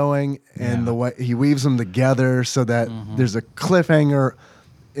line going, and the way he weaves them together so that there's a cliffhanger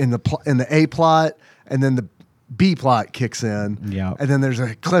in the A plot, and then the B plot kicks in, and then there's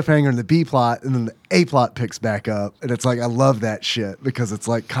a cliffhanger in the B plot, and then the A plot picks back up, and it's like, I love that shit because it's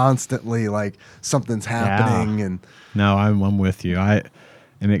like constantly like something's happening. And no, I'm with you.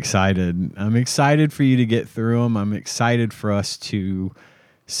 I'm excited. I'm excited for you to get through them. I'm excited for us to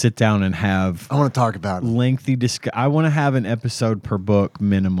sit down and have. I want to talk about lengthy discussion. I want to have an episode per book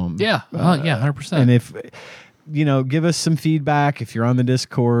minimum. Yeah. 100%. And if give us some feedback. If you're on the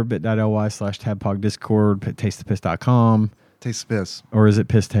Discord, bit.ly/tabpog Discord, tastethepiss.com. Taste the piss. Or is it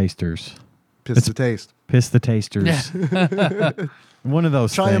Piss Tasters? Piss the taste. Piss the Tasters. Yeah. One of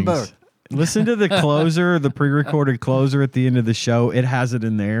those Try things. them both. Listen to the closer, the pre-recorded closer at the end of the show. It has it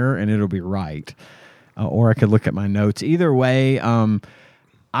in there, and it'll be right. Or I could look at my notes. Either way, I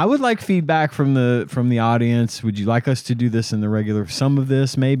would like feedback from the audience. Would you like us to do this in the regular? Some of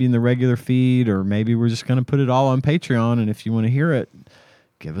this maybe in the regular feed, or maybe we're just going to put it all on Patreon. And if you want to hear it,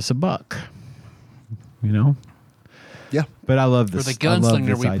 give us $1. Yeah. But I love this. For the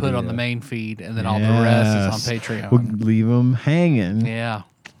gunslinger we put on the main feed, and then all the rest is on Patreon. We'll leave them hanging. Yeah.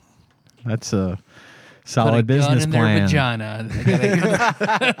 That's a solid business plan. Their vagina.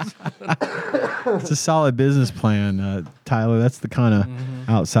 It's a solid business plan, Tyler. That's the kind of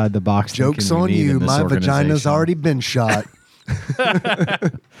outside the box. Joke's on you. My vagina's already been shot.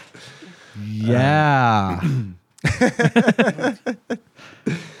 Yeah. And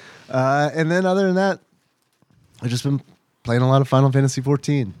then other than that, I've just been playing a lot of Final Fantasy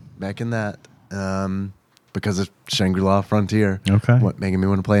 14. Back in that. Because of Shangri-La Frontier. Okay. Making me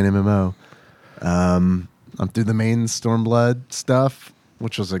want to play an MMO. I'm through the main Stormblood stuff,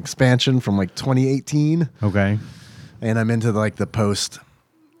 which was an expansion from like 2018. Okay. And I'm into like the post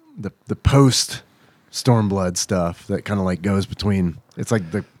Stormblood stuff that kind of like goes between, it's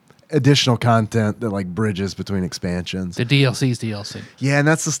like the additional content that like bridges between expansions. The DLC's DLC. Yeah, and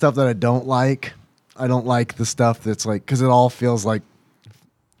that's the stuff that I don't like. I don't like the stuff that's like, because it all feels like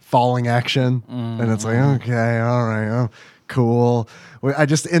falling action, and it's like, okay, all right, oh, cool. I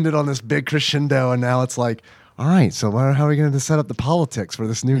just ended on this big crescendo, and now it's like, all right, so how are we going to set up the politics for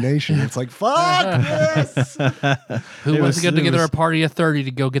this new nation? It's like, fuck this. Who wants to get together a party of 30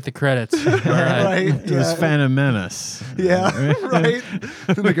 to go get the credits? Right. It was Phantom Menace. Yeah, right.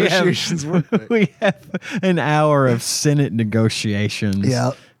 The negotiations were. We have an hour of Senate negotiations.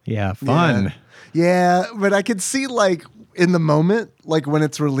 Yeah. Yeah, fun. Yeah, but I could see like in the moment, like when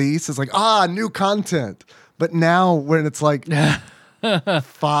it's released, it's like, new content. But now when it's like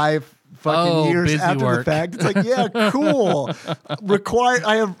 5 fucking years after the fact, it's like, yeah, cool.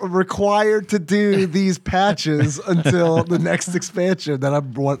 I am required to do these patches until the next expansion that I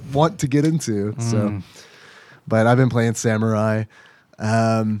want to get into. So, but I've been playing Samurai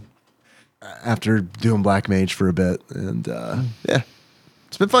after doing Black Mage for a bit, and yeah,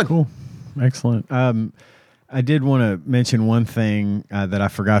 it's been fun. Cool, excellent. I did want to mention one thing that I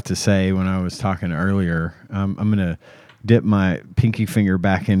forgot to say when I was talking earlier. I'm going to dip my pinky finger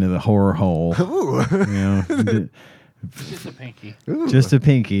back into the horror hole. Ooh. You know, Just a pinky. Ooh. just a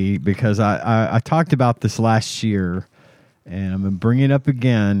pinky, because I talked about this last year, and I'm going to bring it up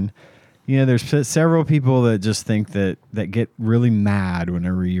again. You know, there's several people that just think that get really mad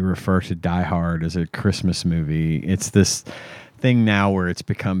whenever you refer to Die Hard as a Christmas movie. It's this thing now where it's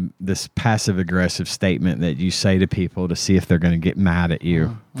become this passive-aggressive statement that you say to people to see if they're going to get mad at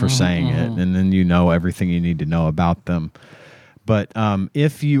you for saying it, and then you know everything you need to know about them. But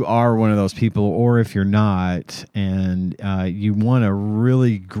if you are one of those people, or if you're not, and you want a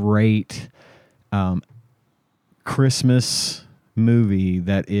really great Christmas movie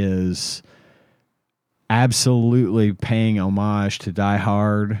that is absolutely paying homage to Die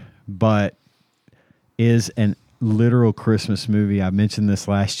Hard, but is an literal Christmas movie. I mentioned this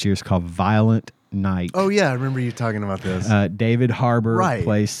last year. It's called Violent Night. Oh yeah, I remember you talking about this. David Harbour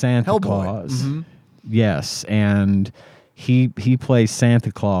plays Santa Hellboy. Claus. Mm-hmm. Yes, and he plays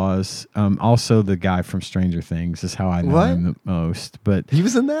Santa Claus. Also, the guy from Stranger Things is how I know him the most. But he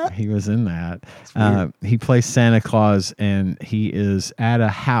was in that. He was in that. He plays Santa Claus, and he is at a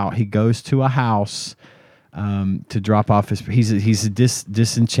house. He goes to a house to drop off his. He's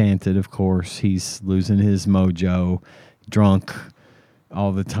disenchanted, of course. He's losing his mojo, drunk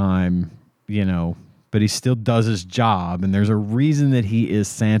all the time, you know. But he still does his job, and there's a reason that he is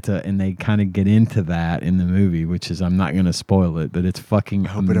Santa, and they kind of get into that in the movie, which is, I'm not going to spoil it, but it's fucking I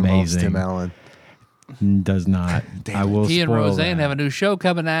hope amazing. it involves Tim Allen. Does not. I will. He and spoil Roseanne that. have a new show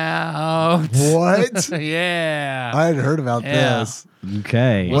coming out. What? Yeah. I hadn't heard about this.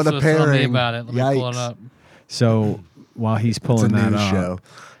 Okay. What a What's telling me pairing. about it? Let me pull it Yikes. up. So while he's It's a pulling that news up, show.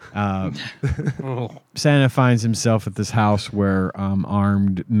 Santa finds himself at this house where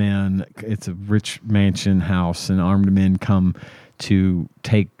armed men, it's a rich mansion house, and armed men come to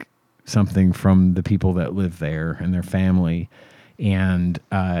take something from the people that live there and their family. And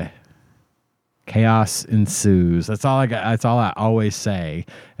chaos ensues. That's all I got. That's all I always say,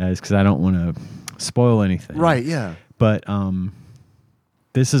 is because I don't want to spoil anything. Right, yeah. But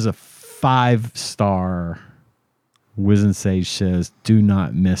this is a 5-star. Wiz and Sage says, do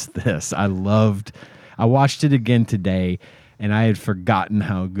not miss this. I watched it again today, and I had forgotten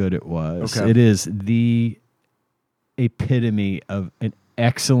how good it was. Okay. It is the epitome of an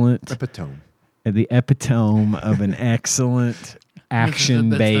excellent, the epitome of an excellent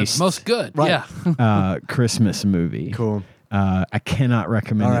action-based, the most good. Right. Yeah. Christmas movie. Cool. I cannot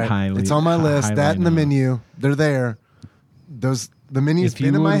recommend it highly. It's on my list. highly That and the enough. menu, they're there. The menu's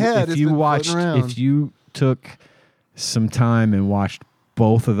been in my head. If you took some time and watched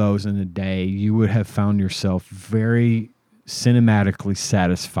both of those in a day, you would have found yourself very cinematically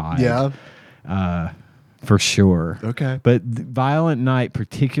satisfied. Yeah. For sure. Okay. But Violent Night,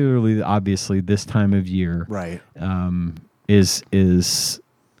 particularly obviously this time of year, Right. is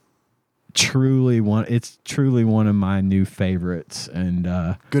truly one of my new favorites.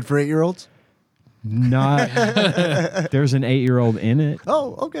 And Good for 8-year-olds? not there's an 8-year-old in it.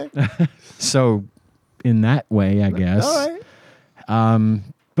 Oh, okay. So in that way, I guess. All right.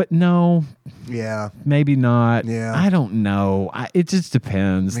 But no, Yeah. maybe not. Yeah. I don't know. It just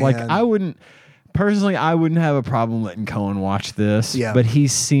depends. Man. Like I wouldn't have a problem letting Cohen watch this. Yeah. But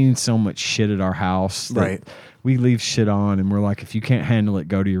he's seen so much shit at our house that Right. we leave shit on, and we're like, if you can't handle it,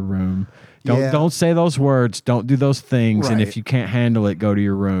 go to your room. Yeah. Don't say those words. Don't do those things. And Right. if you can't handle it, go to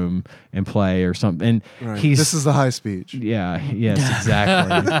your room and play or something. And Right. he's This is the high speech. yeah, yes,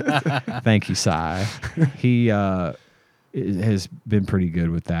 exactly. Thank you, Cy. He has been pretty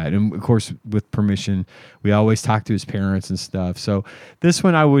good with that. And, of course, with permission, we always talk to his parents and stuff. So this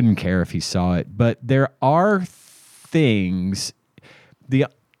one, I wouldn't care if he saw it. But there are things,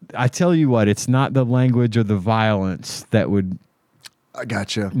 I tell you what, it's not the language or the violence that would I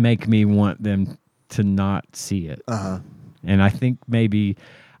gotcha. make me want them to not see it. Uh-huh. And I think maybe,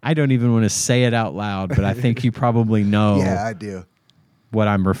 I don't even want to say it out loud, but I think you probably know Yeah, I do. what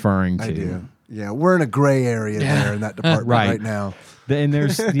I'm referring to. I do. Yeah, we're in a gray area there in that department right now. And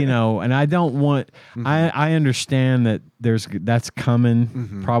there's, and I don't want, I understand that that's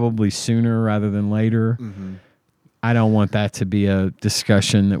coming probably sooner rather than later. Mm-hmm. I don't want that to be a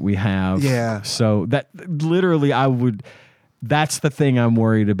discussion that we have. Yeah. So that literally that's the thing I'm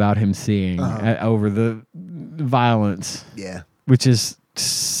worried about him seeing over the violence. Yeah. Which is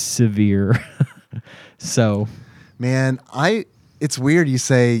severe. So. Man, it's weird you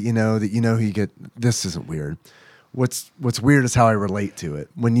say, that who you get. This isn't weird. What's weird is how I relate to it.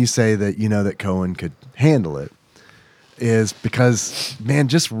 When you say that that Cohen could handle it, is because, man,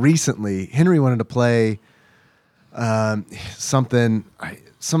 just recently Henry wanted to play some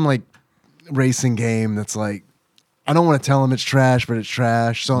like racing game that's like, I don't want to tell him it's trash, but it's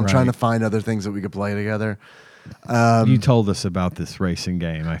trash. So I'm trying to find other things that we could play together. You told us about this racing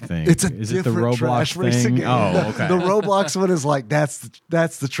game, I think. Is it the Roblox thing? Game. Oh, okay. The Roblox one is like, that's the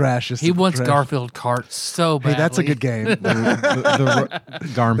trashest. He wants trash. Garfield Kart so badly. Hey, that's a good game.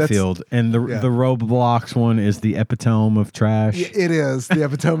 Garfield. And the Roblox one is the epitome of trash. Yeah, it is the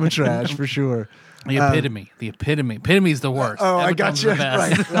epitome of trash for sure. The epitome. Epitome is the worst. I got you.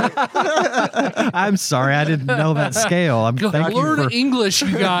 Right. I'm sorry, I didn't know that scale. Learn English,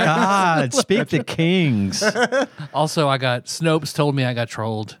 you guys. God, speak to kings. Also, Snopes told me I got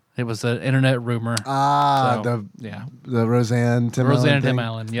trolled. It was an internet rumor. The Roseanne Tim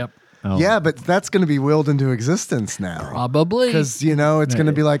Allen. Yep. Oh. Yeah, but that's going to be willed into existence now. Probably. Because, it's going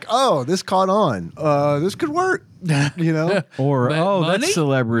to be like, oh, this caught on. This could work. Or, money? that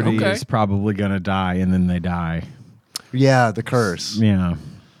celebrity is probably going to die, and then they die. Yeah, the curse. Yeah.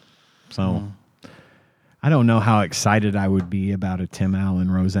 So, I don't know how excited I would be about a Tim Allen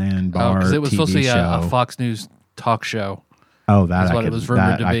Roseanne Barr because it was TV supposed to be show. a Fox News talk show. Oh, That's what it was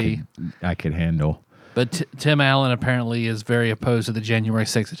rumored to be. I could handle. But Tim Allen apparently is very opposed to the January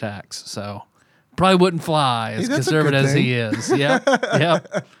 6th attacks, so probably wouldn't fly as conservative as he is. Yep.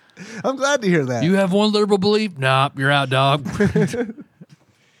 I'm glad to hear that. You have one liberal belief? Nah, you're out, dog.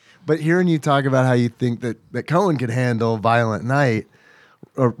 But hearing you talk about how you think that Cohen could handle Violent Night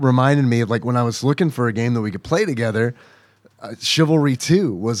reminded me of like when I was looking for a game that we could play together. Chivalry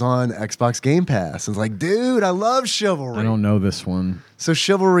 2 was on Xbox Game Pass. It's like, dude, I love Chivalry. I don't know this one. So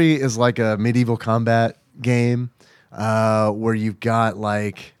Chivalry is like a medieval combat game where you've got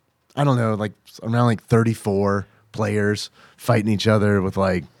like, I don't know, like around like 34 players fighting each other with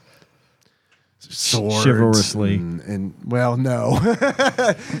like swords. Chivalrously. And well, no.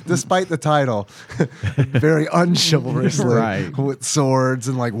 Despite the title. Very unchivalrously. Right. With swords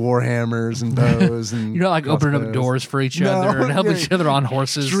and like war hammers and bows and You're not like opening up doors for each other and helping each other on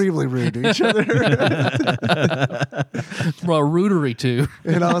horses. Extremely rude to each other. Well, rudery too.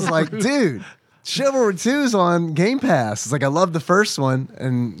 And I was like, dude, Chivalry 2 is on Game Pass. It's like, I love the first one.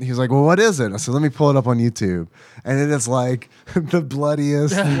 And he was like, well, what is it? I said, let me pull it up on YouTube. And it is like the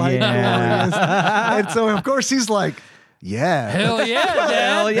bloodiest, like, glorious. And so, of course, he's like, yeah. Hell yeah, Dad.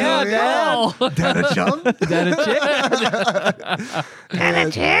 Hell yeah, Dad. Dad a jump? Dad a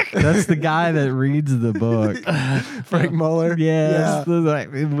chick? That's the guy that reads the book. Frank Muller? Yes. Yeah.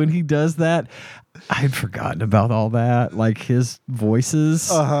 When he does that, I had forgotten about all that, like his voices.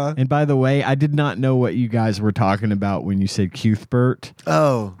 Uh-huh. And by the way, I did not know what you guys were talking about when you said Cuthbert.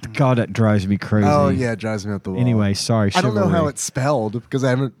 Oh. God, that drives me crazy. Oh, yeah, it drives me up the wall. Anyway, sorry, Chivalry. I don't know how it's it's spelled because I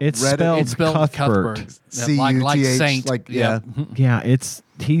haven't read it. It's spelled Cuthbert. C-U-T-H. Like saint. Like, Yeah,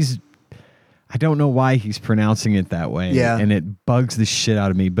 I don't know why he's pronouncing it that way. Yeah. And it bugs the shit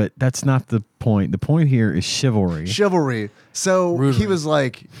out of me, but that's not the point. The point here is chivalry. Chivalry. So he was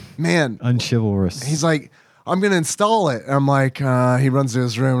like, man. Unchivalrous. He's like, I'm going to install it. And I'm like, he runs to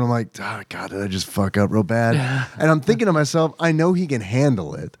his room and I'm like, oh, God, did I just fuck up real bad? And I'm thinking to myself, I know he can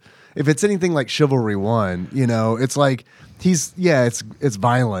handle it. If it's anything like Chivalry 1, it's like, it's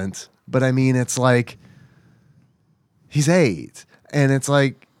violent, but I mean, it's like, he's 8. And it's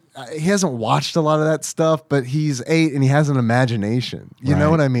like, he hasn't watched a lot of that stuff, but he's 8 and he has an imagination. You know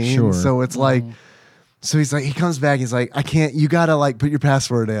what I mean? Sure. So it's like, so he's like, he comes back, he's like, I can't, you gotta like put your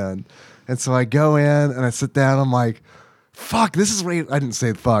password in. And so I go in and I sit down, I'm like, fuck, this is I didn't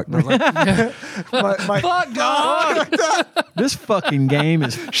say fuck. But I was like, fuck God. This fucking game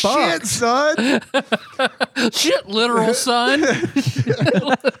is fucked. Shit, son. Shit, literal son.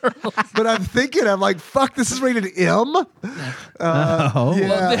 But I'm like, fuck, this is rated M. Yeah.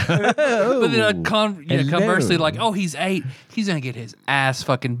 But then conversely, like, oh, he's 8. He's gonna get his ass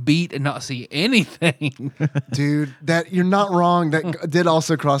fucking beat and not see anything. Dude, that you're not wrong. That did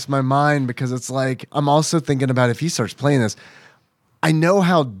also cross my mind because it's like I'm also thinking about if he starts playing this. I know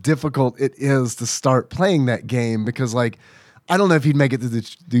how difficult it is to start playing that game because, like, I don't know if he'd make it to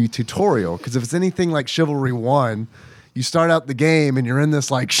the tutorial because if it's anything like Chivalry 1, you start out the game and you're in this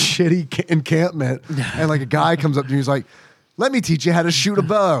like shitty encampment and like a guy comes up to you and he's like, let me teach you how to shoot a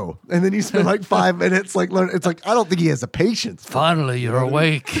bow. And then you spend like 5 minutes like learning. It's like, I don't think he has the patience. Finally, you're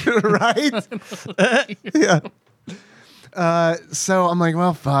awake. Right? Yeah. So I'm like,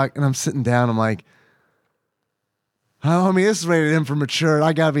 well, fuck. And I'm sitting down. I'm like, oh, I mean, this is rated M for mature.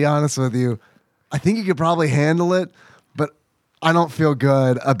 I got to be honest with you. I think you could probably handle it, but I don't feel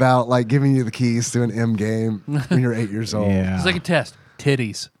good about like giving you the keys to an M game when you're 8 years old. Yeah. It's like a test.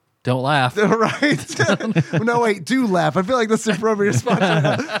 Titties. Don't laugh. Right? No, wait, do laugh. I feel like that's the appropriate response right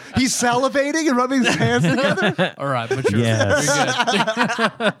now. He's salivating and rubbing his hands together. All right, but you're good.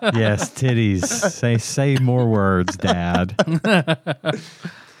 Yes, titties. Say more words, Dad.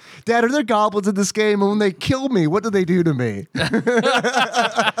 Dad, are there goblins in this game? And when they kill me, what do they do to me?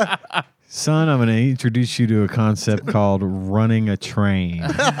 Son, I'm going to introduce you to a concept called running a train.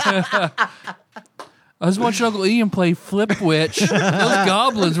 I was watching Uncle Ian play Flip Witch. Those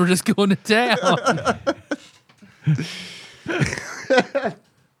goblins were just going to town.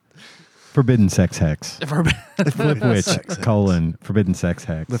 Forbidden sex hex. Flip Witch, Sex hex. Forbidden sex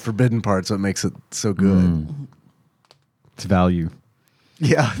hex. The forbidden part's what makes it so good. It's value.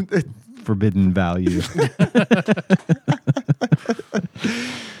 Yeah. Forbidden value.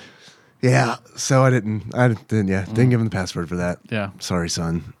 Yeah. So I didn't give him the password for that. Yeah. Sorry,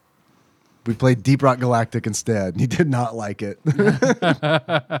 son. We played Deep Rock Galactic instead. He did not like it.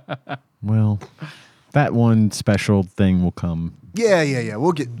 Well, that one special thing will come. Yeah.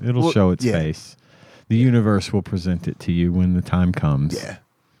 We'll Show its face. The universe will present it to you when the time comes. Yeah.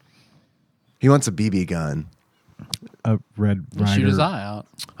 He wants a BB gun. A Red Rider. Shoot his eye out.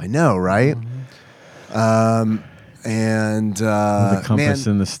 I know, right? And with the compass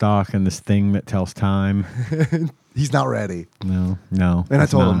and the stock and this thing that tells time. He's not ready. No. And I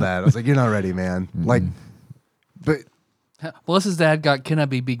told him that. I was like, "You're not ready, man." Like, but Melissa's dad got Can I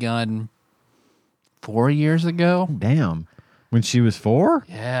BB gun 4 years ago. Damn. When she was 4?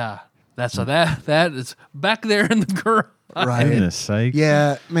 Yeah, that is back there in the garage. right. Goodness sake.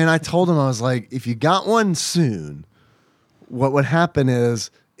 Yeah, man. I told him, I was like, if you got one soon, what would happen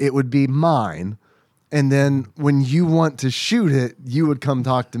is it would be mine. And then when you want to shoot it, you would come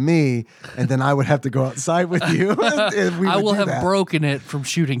talk to me, and then I would have to go outside with you. And we I would will do have that. broken it from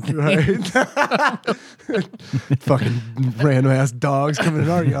shooting. Right? Fucking random ass dogs coming in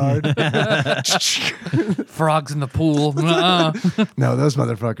our yard. Frogs in the pool. Uh-uh. No, those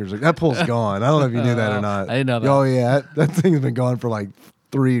motherfuckers. That pool's gone. I don't know if you knew that or not. I didn't know that. Oh yeah, that thing's been gone for like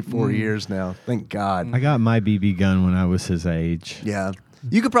 3-4 years now. Thank God. I got my BB gun when I was his age. Yeah,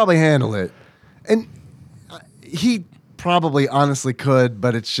 you could probably handle it, and he probably honestly could.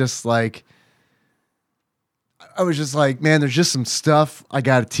 But it's just like, I was just like, man, there's just some stuff I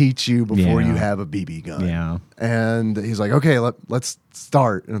got to teach you before Yeah. you have a BB gun. Yeah. And he's like, okay, let's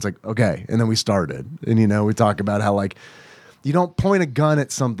start. And it's like, okay. And then we started. And, we talk about how, like, you don't point a gun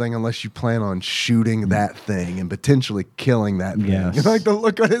at something unless you plan on shooting that thing and potentially killing that thing. Yes. And, like, the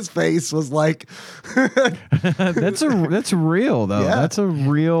look on his face was like, That's real though. Yeah. That's a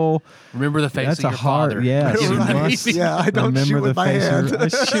real. Remember the face That's of a your hard. father. Yes, Give you him a must BB. yeah, I don't remember shoot the with my face hand. I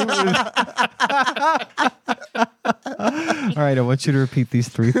shoot with. All right, I want you to repeat these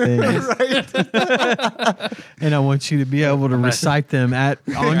 3 things, Right? and I want you to be able to recite them on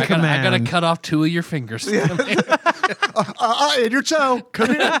I command. gotta cut off 2 of your fingers. And your toe. Come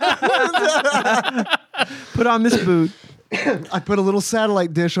here. Put on this boot. I put a little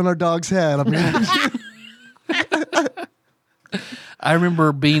satellite dish on our dog's head. I mean, I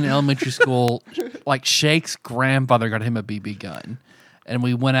remember being in elementary school, like Shake's grandfather got him a BB gun. And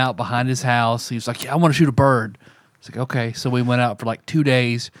we went out behind his house. He was like, yeah, I want to shoot a bird. I was like, okay. So we went out for like 2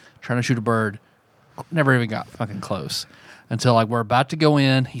 days trying to shoot a bird. Never even got fucking close. Until like we're about to go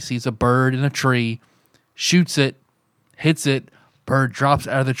in. He sees a bird in a tree, shoots it, hits it. Bird drops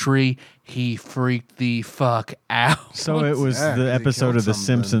out of the tree. He freaked the fuck out. So it was Yeah, the he episode killed of The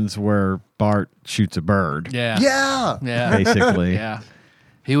something. Simpsons where Bart shoots a bird. Yeah. yeah. Yeah. Basically. Yeah.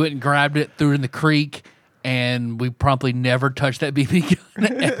 He went and grabbed it, threw it in the creek, and we promptly never touched that BB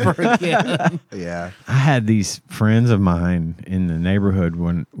gun ever again. Yeah. I had these friends of mine in the neighborhood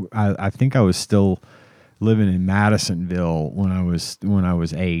when I think I was still living in Madisonville when I was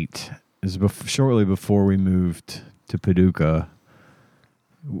 8. It was shortly before we moved to Paducah,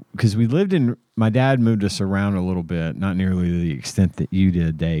 because my dad moved us around a little bit, not nearly to the extent that you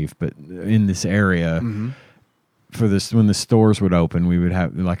did, Dave, but in this area. For this, when the stores would open, we would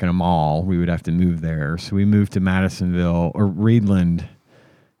have, like in a mall, we would have to move there. So we moved to Madisonville or Reedland,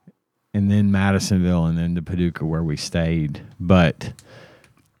 and then Madisonville, and then to Paducah where we stayed. But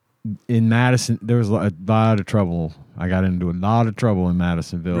in Madison, there was a lot of trouble. I got into a lot of trouble in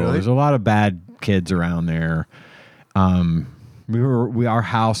Madisonville. Really? There's a lot of bad kids around there. Our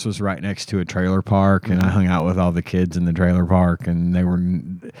house was right next to a trailer park, and I hung out with all the kids in the trailer park, and they were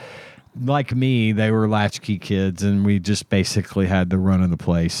like me. They were latchkey kids, and we just basically had the run of the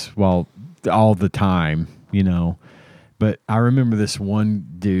place all the time, But I remember this one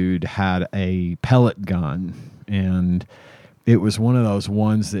dude had a pellet gun, and it was one of those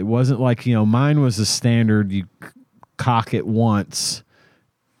ones that wasn't like, mine was a standard, you cock it once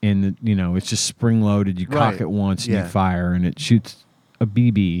and it's just spring loaded. You cock Right. it once and Yeah. you fire, and it shoots a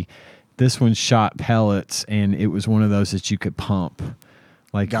BB. This one shot pellets, and it was one of those that you could pump.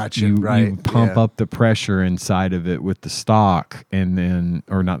 Like Gotcha, you right, pump yeah. up the pressure inside of it with the stock, and then,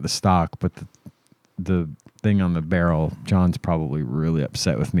 or not the stock, but the thing on the barrel. John's probably really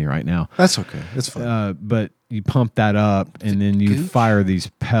upset with me right now. That's okay. It's fine. But you pump that up, and then you gooch? fire these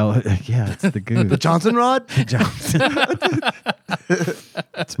pellets. Yeah, it's the gooch. The Johnson rod?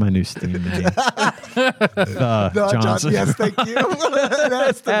 That's my new Steam name. The Johnson. Yes, thank you. It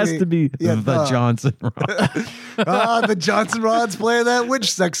has to be Yeah, the Johnson rod. the Johnson rod's playing that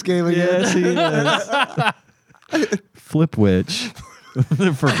witch sex game again. Yes, he is. Flip witch.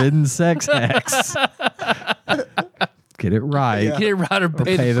 The forbidden sex hex. Get it right. Get it right or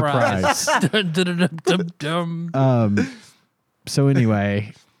pay, the price. Dun, dun, dun, dun, dun, dun. So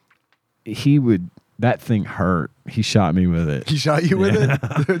anyway, that thing hurt. He shot me with it. He shot you with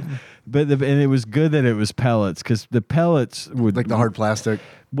it? And it was good that it was pellets, because the pellets would, Like the hard plastic?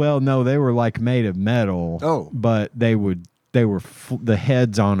 well, no, they were like made of metal. Oh. But they were the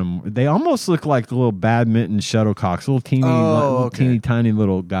heads on them. They almost look like little badminton shuttlecocks, little teeny tiny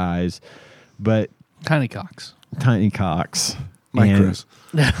little guys, but Tiny cocks. tiny cocks. Micros.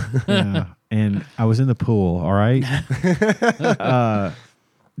 Yeah. And I was in the pool. All right.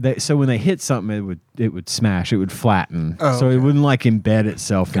 So when they hit something, it would smash. It would flatten. Oh, so it okay. wouldn't like embed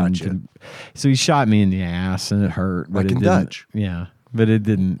itself. Gotcha. So he shot me in the ass, and it hurt. But Like it in didn't, Dutch. Yeah, but it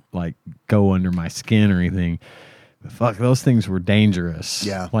didn't like go under my skin or anything. But fuck, those things were dangerous.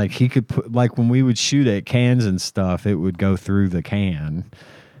 Yeah. Like he could put, like when we would shoot at cans and stuff, it would go through the can,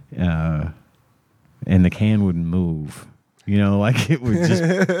 and the can wouldn't move. Like it would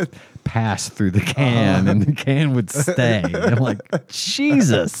just pass through the can, and the can would stay. I'm like,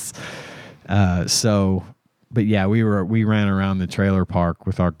 Jesus. But yeah, we ran around the trailer park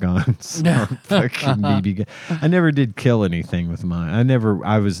with our guns, our fucking BB gun. I never did kill anything with mine.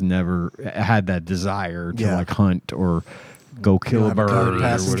 I was never had that desire to like hunt or go kill a have a gun bird or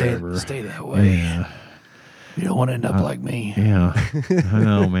past the whatever. Stay that way. Yeah. You don't want to end up like me. Yeah, I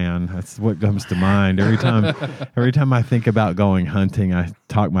know, man. That's what comes to mind every time I think about going hunting. I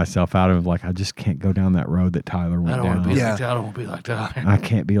talk myself out of like, I just can't go down that road that Tyler went I don't want to down. be Yeah. like that. I don't want to be like that. I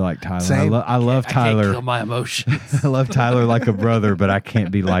can't be like Tyler. Same. I love I can't Tyler. kill my emotions. I love Tyler like a brother, but I can't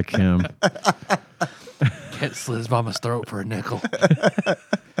be like him. Can't slit his mama's throat for a nickel.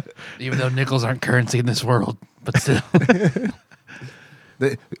 Even though nickels aren't currency in this world, but still.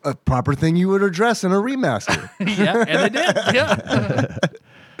 A proper thing you would address in a remaster. Yeah, and they did. Yeah.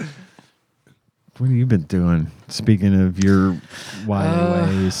 What have you been doing? Speaking of your wily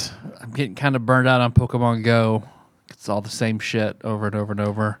ways. I'm getting kind of burned out on Pokemon Go. It's all the same shit over and over and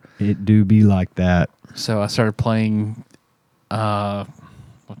over. It do be like that. So I started playing,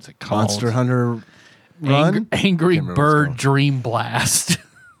 what's it called? Monster Hunter Run? Angry Can't remember what it's Bird called. Dream Blast.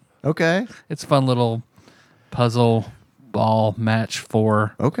 Okay. It's a fun little puzzle ball match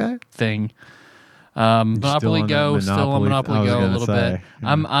 4 Okay. thing. still Monopoly on Go, that still on Monopoly- Monopoly I was Go a gonna little say, bit.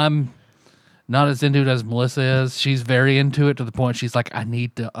 yeah. I'm not as into it as Melissa is. She's very into it to the point she's like, I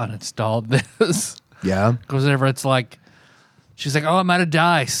need to uninstall this. Yeah. Because whenever it's like, she's like, oh, I'm out of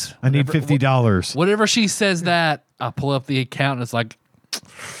dice. I need $50. Whatever she says that, I pull up the account and it's like, I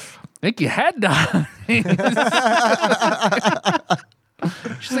think you had dice.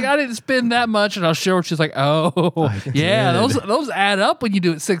 She's like, I didn't spend that much, and I'll show her. She's like, oh, yeah, those add up when you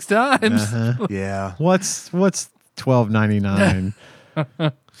do it 6 times. Yeah. What's $12.99?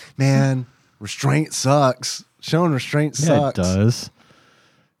 Man, restraint sucks. Showing restraint Yeah, sucks. it does.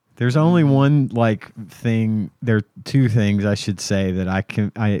 There's only one thing. There are 2 things I should say that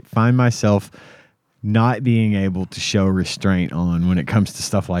I find myself not being able to show restraint on when it comes to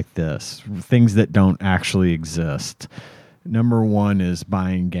stuff like this. Things that don't actually exist. Number 1 is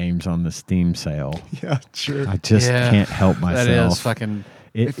buying games on the Steam sale. Yeah, sure. I just Yeah, can't help myself. That is fucking.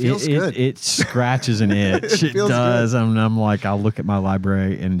 It feels good. It scratches an itch. It feels does. good. I'm like, I'll look at my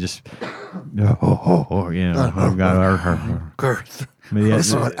library and just, I've got Girth.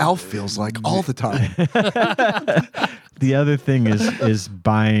 That's what Alf feels like all the time. The other thing is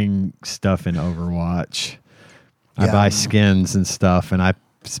buying stuff in Overwatch. I Yeah. buy skins and stuff, and I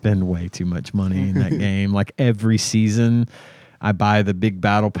spend way too much money in that game. Like every season, I buy the big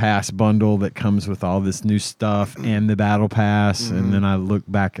Battle Pass bundle that comes with all this new stuff and the Battle Pass, and then I look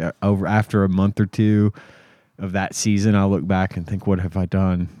back over after a month or 2 of that season. I look back and think, what have I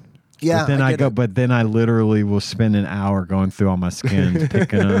done? Yeah, but then I get it. But then I literally will spend an hour going through all my skins,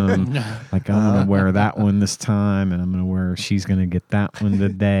 picking them. Like I'm gonna wear that one this time, and I'm gonna wear. She's gonna get that one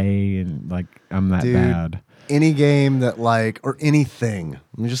today, and like I'm that Dude, bad. any game that or anything.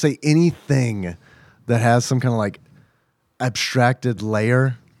 Let me just say anything that has some kind of abstracted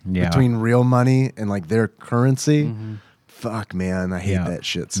layer between real money and their currency. Mm-hmm. Fuck, man, I hate that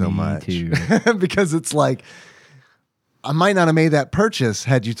shit so much. Too. Because it's I might not have made that purchase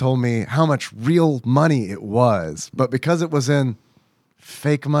had you told me how much real money it was, but because it was in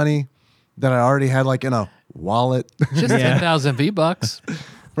fake money that I already had in a wallet, just 10,000 V-bucks,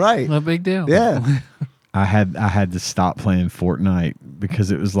 right? No big deal. Yeah, I had to stop playing Fortnite because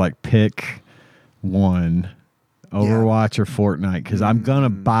it was pick one. Overwatch or Fortnite, because I'm gonna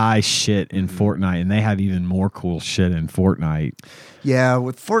buy shit in Fortnite, and they have even more cool shit in Fortnite. Yeah,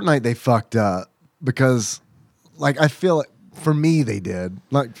 with Fortnite they fucked up because, I feel for me they did.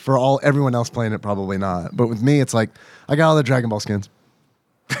 For everyone else playing it, probably not. But with me, it's I got all the Dragon Ball skins,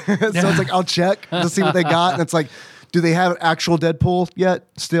 so it's I'll check to see what they got, and it's do they have actual Deadpool yet?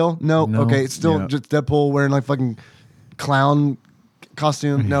 Still, no. Okay, it's still just Deadpool wearing fucking clown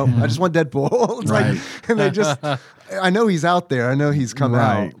costume. No, I just want Deadpool. It's right. And they just, I know he's out there. I know he's come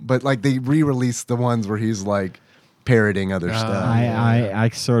out, but they re-released the ones where he's parroting other stuff. I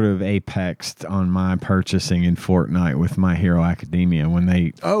sort of apexed on my purchasing in Fortnite with My Hero Academia when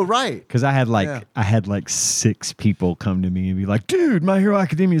they. Oh right, because I had 6 people come to me and be like, "Dude, My Hero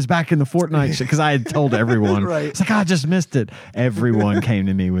Academia is back in the Fortnite shit." Because I had told everyone, right. It's I just missed it. Everyone came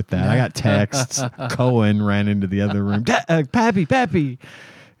to me with that. I got texts. Cohen ran into the other room. Pappy.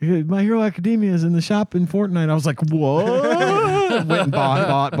 My Hero Academia is in the shop in Fortnite. I was like, what? Went and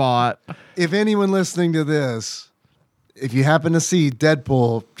bought. If anyone listening to this, if you happen to see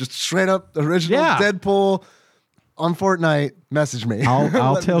Deadpool, just straight up original Deadpool on Fortnite, message me.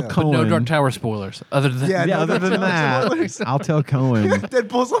 I'll tell Cohen. But no Dark Tower spoilers. Other than that, I'll tell Cohen.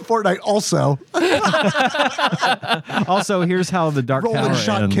 Deadpool's on Fortnite also. Also, here's how the Dark Roland Tower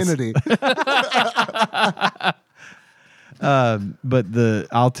shot ends. Kennedy. But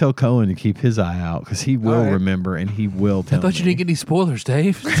I'll tell Cohen to keep his eye out because he will remember and he will tell me. I thought you didn't get any spoilers,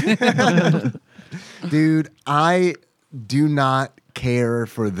 Dave. Dude, I do not care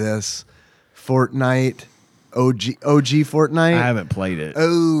for this Fortnite, OG Fortnite. I haven't played it.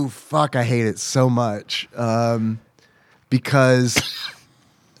 Oh, fuck, I hate it so much. Because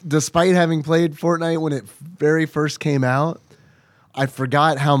despite having played Fortnite when it very first came out, I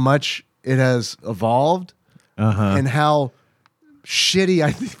forgot how much it has evolved and how shitty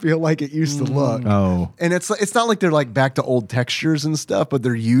I feel like it used to look. Oh. And it's not like they're back to old textures and stuff, but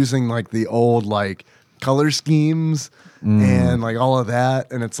they're using the old color schemes and all of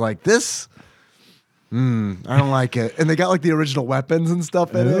that. And it's this, I don't like it. And they got the original weapons and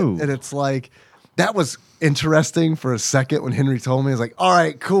stuff in it. And it's that was interesting for a second when Henry told me. I was like, all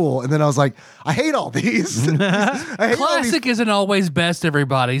right, cool. And then I was like, I hate all these. Classic isn't always best,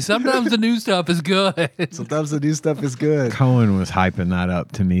 everybody. Sometimes the new stuff is good. Sometimes the new stuff is good. Cohen was hyping that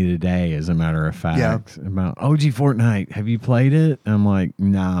up to me today, as a matter of fact. About OG Fortnite. Have you played it? I'm like,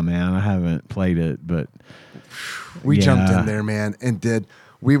 nah, man, I haven't played it. But we jumped in there, man, and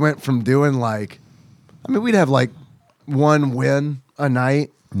we went from doing we'd have one win a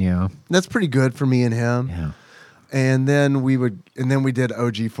night. Yeah. That's pretty good for me and him. Yeah. And then we did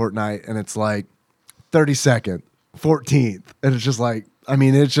OG Fortnite, and it's 32nd, 14th. And it's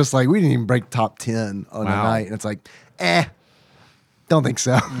just we didn't even break top 10 on a night. And it's don't think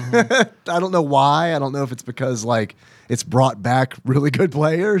so. Mm-hmm. I don't know why. I don't know if it's because it's brought back really good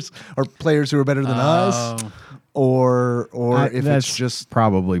players or players who are better than us, or if it's just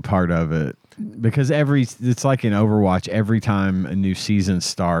probably part of it. Because it's like in Overwatch, every time a new season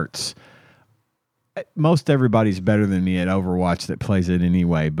starts, most everybody's better than me at Overwatch that plays it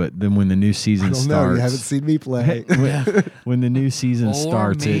anyway. But then when the new season starts, you haven't seen me play. when the new season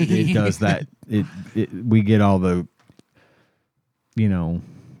starts, it does that. We get all the,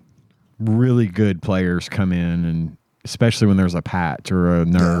 really good players come in, and especially when there's a patch or a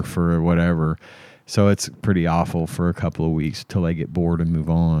nerf or whatever. So it's pretty awful for a couple of weeks till they get bored and move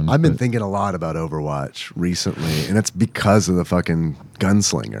on. I've been thinking a lot about Overwatch recently, and it's because of the fucking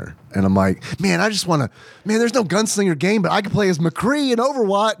gunslinger. And I'm like, man, I just want to, there's no gunslinger game, but I can play as McCree in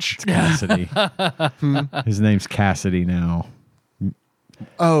Overwatch. Cassidy. His name's Cassidy now.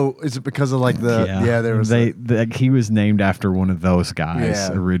 Oh, is it because of there was he was named after one of those guys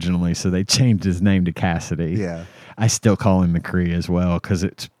originally, so they changed his name to Cassidy. Yeah. I still call him McCree as well because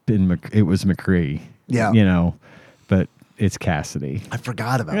it was McCree. Yeah. But it's Cassidy. I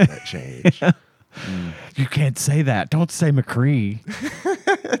forgot about that change. You can't say that. Don't say McCree.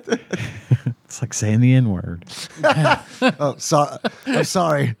 It's like saying the N-word. I'm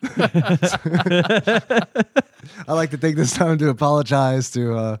sorry. I like to take this time to apologize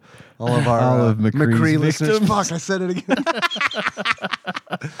to All of our all of McCree's listeners. victims. Fuck, I said it again.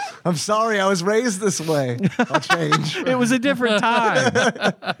 I'm sorry, I was raised this way. I'll change. It was a different time.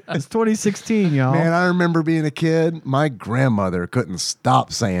 It's 2016, y'all. Man, I remember being a kid. My grandmother couldn't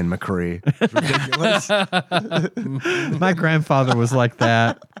stop saying McCree. It's ridiculous. My grandfather was like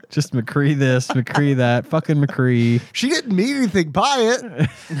that. Just McCree this, McCree that, fucking McCree. She didn't mean anything by it.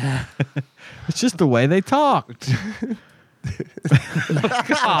 It's just the way they talked.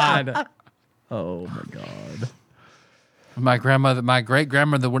 God. Oh my God. My great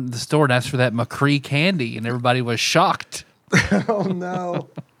grandmother went to the store and asked for that McCree candy, and everybody was shocked. Oh no.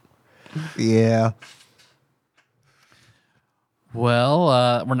 Yeah.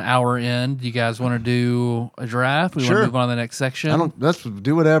 Well, we're an hour in. Do you guys want to do a draft? We want Sure. to move on to the next section. Let's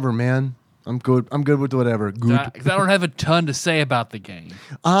do whatever, man. I'm good. I'm good with whatever. Good. Because I don't have a ton to say about the game.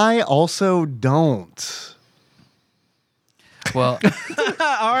 I also don't. Well,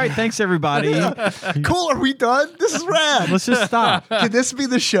 All right, thanks everybody. Cool. Are we done? This is rad. Let's just stop. Can this be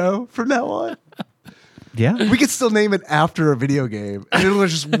the show from now on? Yeah. We could still name it after a video game, and it'll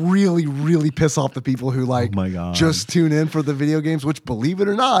just really, really piss off the people who Oh my God. just tune in for the video games. Which, believe it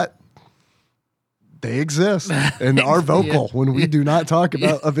or not, they exist and are vocal when we do not talk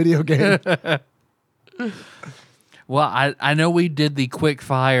about a video game. well, I know we did the quick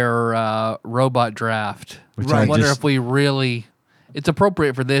fire robot draft. Which I I wonder just- if we really, it's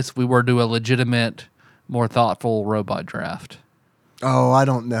appropriate for this if we were to do a legitimate, more thoughtful robot draft. Oh, I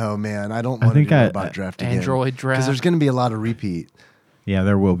don't know, man. I don't want to think do I- robot draft again. Android draft? Because there's going to be a lot of repeat. Yeah,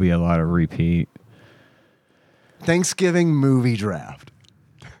 there will be a lot of repeat. Thanksgiving movie draft.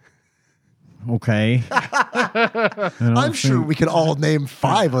 Okay. I'm sure we could all name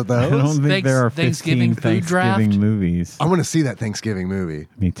 5 of I those. don't think there are 15 Thanksgiving food draft? Thanksgiving movies. I want to see that Thanksgiving movie.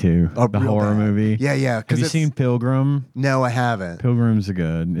 Me too. Oh, The real horror bad. movie. Yeah. Have you seen Pilgrim? No, I haven't. Pilgrim's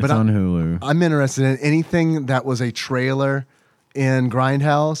good. It's But on Hulu. I'm interested in anything that was a trailer in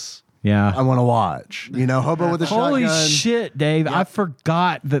Grindhouse. Yeah. I want to watch. You know, Hobo with a Holy Shotgun. shit, Dave. I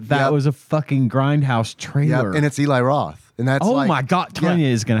forgot that Yep. was a fucking Grindhouse Yep, trailer. and it's Eli Roth. And that's oh like, my God. Tanya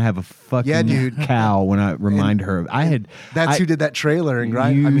is going to have a fucking Yeah, dude. cow when I remind her. That's who did that trailer in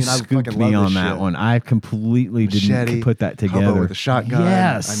Grind. You I mean, I scooped fucking me love on this that shit. one. I completely Machete, didn't put that together. Hobo with a shotgun.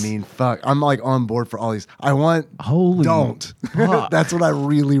 Yes. I mean, fuck. I'm like on board for all these. I want. Holy Don't. fuck. That's what I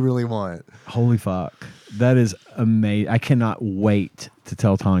really, really want. Holy fuck. That is amazing. I cannot wait to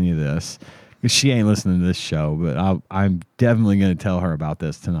tell Tanya this. 'Cause she ain't listening to this show, but I'm definitely going to tell her about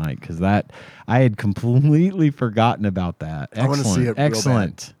this tonight because I had completely forgotten about that. I wanna see it real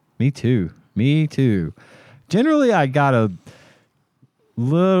Excellent. Me too. Generally, I got a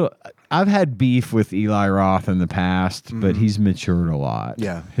little. I've had beef with Eli Roth in the past, but he's matured a lot.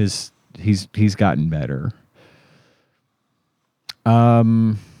 Yeah. He's gotten better.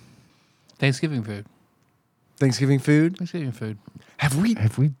 Thanksgiving food. Thanksgiving food. Thanksgiving food. Have we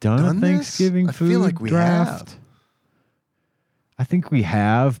done a done this? Thanksgiving I food feel like we draft? have. I think we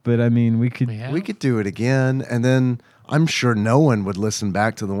have, but I mean, we could. We could do it again, and then I'm sure no one would listen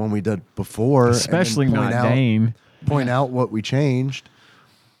back to the one we did before, and then Especially not Dane. Point out what we changed.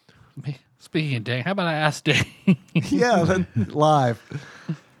 Speaking of Dane, how about I ask Dane? Yeah, then live.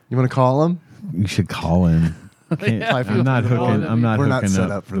 You want to call him? You should call him. I'm not hooking. I'm not We're hooking not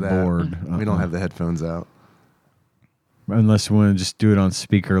set up for the that. board. We don't have the headphones out. Unless we want to just do it on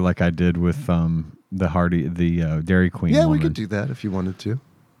speaker, like I did with the Dairy Queen. Yeah, we woman. could do that if you wanted to.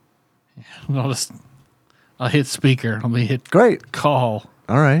 I'll hit speaker. Let me hit Great. call.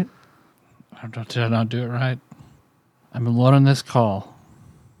 All right. Did I not do it right? I've been loading this call.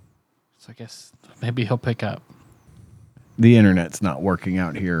 So I guess maybe he'll pick up. The internet's not working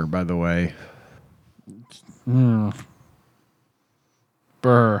out here, by the way.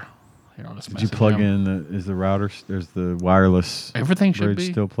 Burr. Here, I'll just Did you message plug him. in? Is the router? There's the wireless Everything should bridge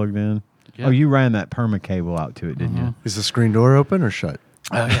be. still plugged in. Yeah. Oh, you ran that perma cable out to it, didn't you? Is the screen door open or shut?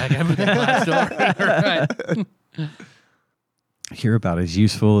 Oh, yeah, I got everything glass door. Right. You're about as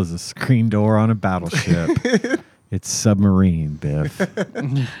useful as a screen door on a battleship. It's submarine, Biff.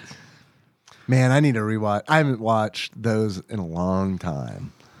 Man, I need to rewatch. I haven't watched those in a long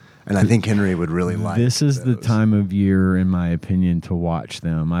time. And I think Henry would really like This is the those. time of year, in my opinion, to watch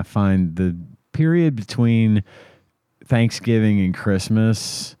them. I find the period between Thanksgiving and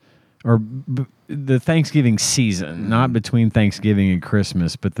Christmas, or the Thanksgiving season, not between Thanksgiving and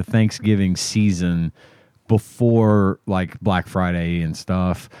Christmas, but the Thanksgiving season before like Black Friday and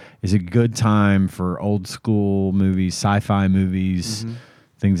stuff, is a good time for old school movies, sci-fi movies,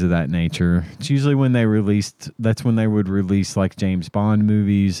 things of that nature. It's usually when they released, that's when they would release like James Bond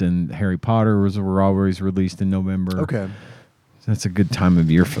movies, and Harry Potter were always released in November. Okay. That's a good time of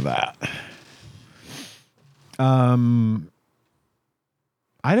year for that. I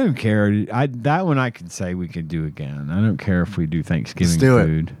don't care. That one I could say we could do again. I don't care if we do Thanksgiving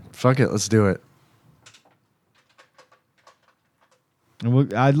food. It. Fuck it, let's do it.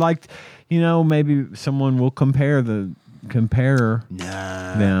 I'd like, maybe someone will compare them,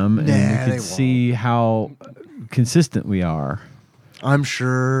 and we can see how consistent we are. I'm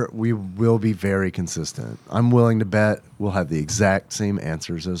sure we will be very consistent. I'm willing to bet we'll have the exact same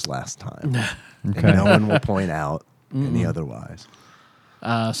answers as last time. Okay. And no one will point out any otherwise.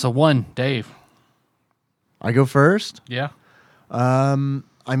 So one, Dave. I go first? Yeah. I'm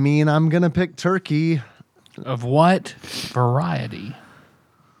going to pick turkey. Of what variety?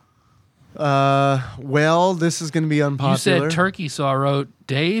 Well, this is going to be unpopular. You said turkey, so I wrote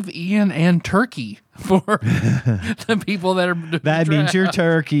Dave, Ian, and turkey for the people that are. That means you're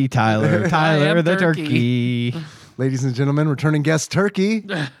turkey, Tyler. Tyler the turkey. Ladies and gentlemen, returning guest turkey.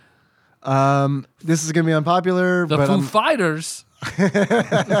 This is going to be unpopular. The Foo Fighters.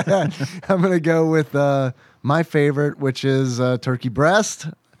 I'm going to go with my favorite, which is turkey breast.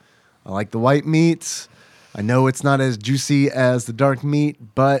 I like the white meats. I know it's not as juicy as the dark meat,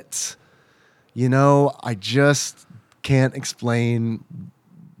 but, I just can't explain.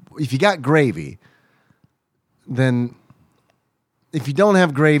 If you got gravy, then if you don't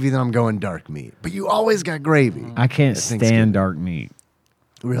have gravy, then I'm going dark meat. But you always got gravy. I can't stand dark meat.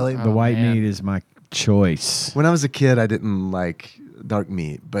 Really? The white meat is my choice. When I was a kid, I didn't like dark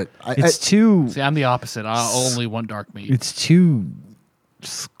meat, but it's too. See, I'm the opposite. I only want dark meat. It's too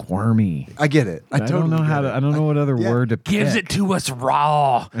squirmy. I get it. I don't know how to. I don't know what other word to pick. Gives it to us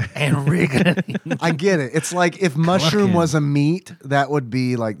raw and wriggling. I get it. It's like if mushroom was a meat, that would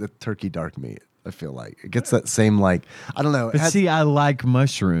be like the turkey dark meat. I feel like it gets that same I don't know. But see, I like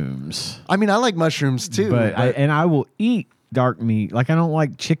mushrooms. I mean, I like mushrooms too. But I will eat dark meat. Like I don't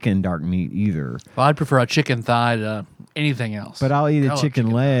like chicken dark meat either. Well, I'd prefer a chicken thigh to anything else. But I'll eat a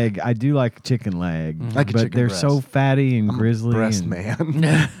chicken leg. I do like a chicken leg. But they're so fatty and grizzly. Breast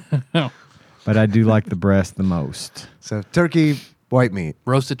man. But I do like the breast the most. So turkey, white meat.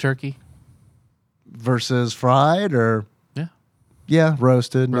 Roasted turkey versus fried, or yeah,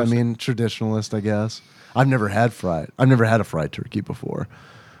 roasted. I mean, traditionalist, I guess. I've never had fried. I've never had a fried turkey before.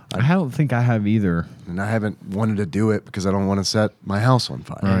 I don't think I have either. And I haven't wanted to do it because I don't want to set my house on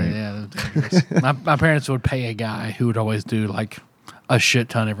fire. Right. Yeah. my parents would pay a guy who would always do a shit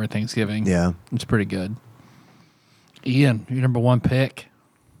ton every Thanksgiving. Yeah. It's pretty good. Ian, your number one pick?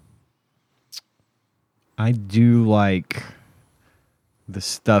 I do like the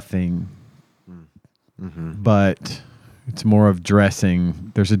stuffing, but it's more of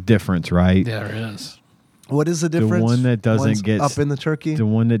dressing. There's a difference, right? Yeah, there is. What is the difference? The one that doesn't One's get up in the turkey. The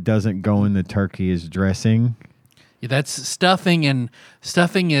one that doesn't go in the turkey is dressing. Yeah, that's stuffing, and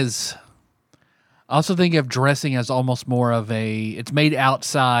stuffing is. I also think of dressing as almost more of it's made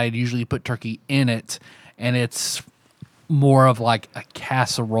outside. Usually, you put turkey in it, and it's more of like a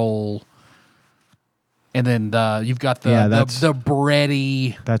casserole. And then you've got the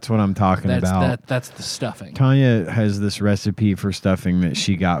bready. That's what I'm talking about. That's the stuffing. Tanya has this recipe for stuffing that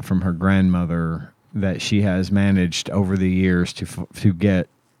she got from her grandmother that she has managed over the years to get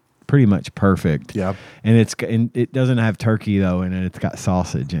pretty much perfect. Yeah, and it doesn't have turkey though in it. It's got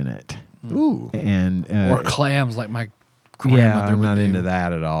sausage in it. Ooh, and or clams like my grandmother. Yeah, I'm not do. into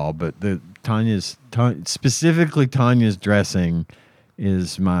that at all. But specifically Tanya's dressing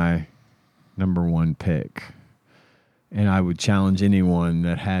is my number one pick. And I would challenge anyone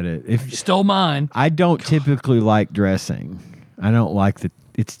that had it. If you stole mine. I don't typically like dressing. I don't like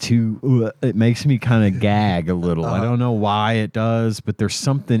it's too, it makes me kind of gag a little. I don't know why it does, but there's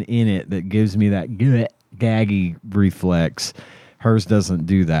something in it that gives me that gaggy reflex. Hers doesn't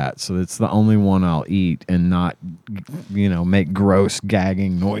do that. So it's the only one I'll eat and not, make gross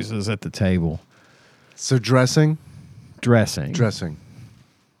gagging noises at the table. So dressing? Dressing.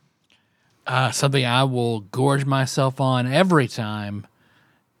 Something I will gorge myself on every time,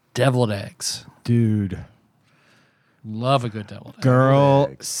 deviled eggs. Dude. Love a good deviled egg.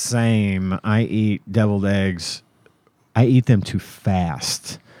 Girl, same. I eat deviled eggs. I eat them too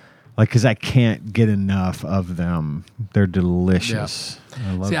fast. Because I can't get enough of them. They're delicious.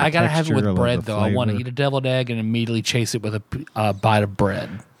 Yeah. I got to have it with bread, though. I want to eat a deviled egg and immediately chase it with a bite of bread.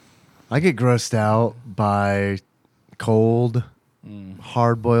 I get grossed out by cold,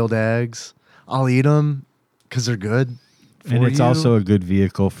 hard-boiled eggs. I'll eat them because they're good. And it's also a good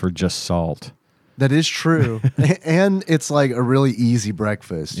vehicle for just salt. That is true. And it's like a really easy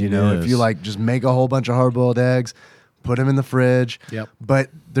breakfast. If you just make a whole bunch of hard-boiled eggs, put them in the fridge. Yep. But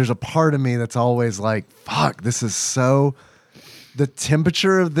there's a part of me that's always like, fuck, this is so the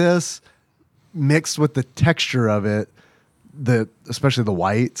temperature of this mixed with the texture of it, especially the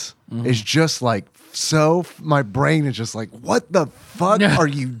whites, is just like so. My brain is just like, what the fuck are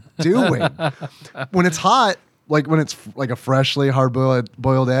you doing? When it's hot, like when it's like a freshly hard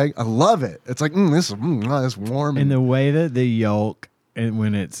boiled egg, I love it. It's like this is warm. And the way that the yolk, and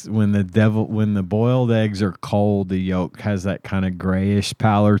when the boiled eggs are cold, the yolk has that kind of grayish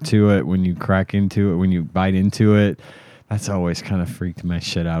pallor to it. When you crack into it, when you bite into it, that's always kind of freaked my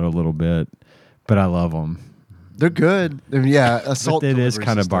shit out a little bit. But I love them. They're good. Yeah, a salt. It is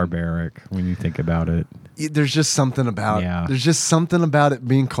kind of barbaric when you think about it. There's just something about there's just something about it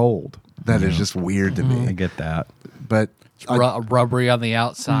being cold that is just weird to me. I get that, but rubbery on the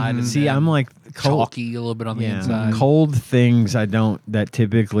outside. And see, I'm like chalky a little bit on the inside. Cold things that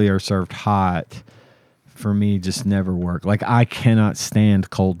typically are served hot, for me, just never work. Like, I cannot stand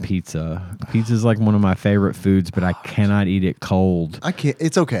cold pizza. Pizza is like one of my favorite foods, but I cannot eat it cold. I can't.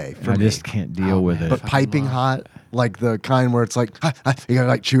 It's okay for me. I just can't deal with it. But piping hot, like the kind where it's like you gotta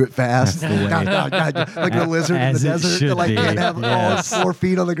like chew it fast, like the lizard in the desert that like can't have all 4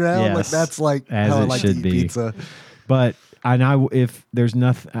 feet on the ground. Like that's like how I like to eat pizza. But if there's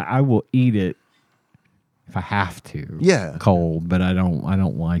nothing, I will eat it if I have to. Yeah, cold, but I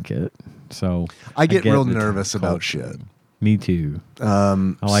don't like it. So I get real nervous about shit. Me too.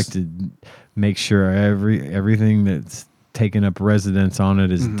 I like to make sure everything that's taken up residence on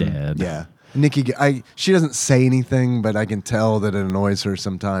it is dead. Yeah. Nikki, she doesn't say anything, but I can tell that it annoys her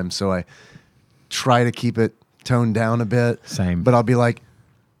sometimes. So I try to keep it toned down a bit. Same. But I'll be like,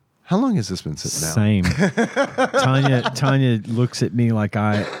 how long has this been sitting out? Same. Tanya looks at me like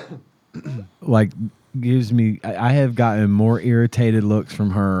gives me. I have gotten more irritated looks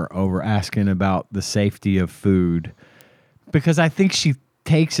from her over asking about the safety of food, because I think she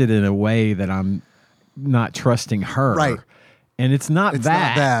takes it in a way that I'm not trusting her. Right. And it's not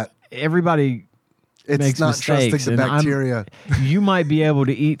that. Everybody makes not mistakes. Trusting the bacteria. You might be able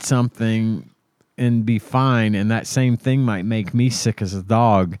to eat something and be fine, and that same thing might make me sick as a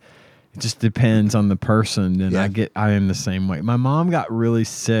dog. It just depends on the person, and I am the same way. My mom got really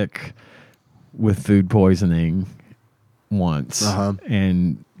sick with food poisoning once,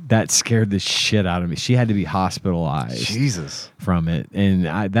 and that scared the shit out of me. She had to be hospitalized from it,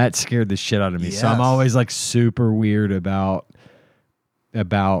 and that scared the shit out of me. Yes. So I'm always like super weird about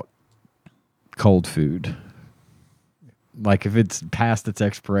cold food. Like, if it's past its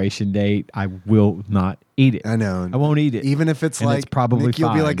expiration date, I will not eat it. I know. I won't eat it. Even if it's it's probably Nick, you'll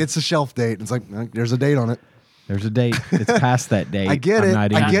fine. be like, it's a shelf date. It's like, there's a date on it. There's a date. It's past that date. I get it. I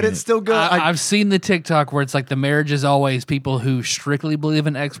get it. Still good. I've seen the TikTok where it's like the marriage is always people who strictly believe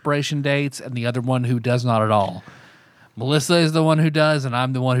in expiration dates and the other one who does not at all. Melissa is the one who does, and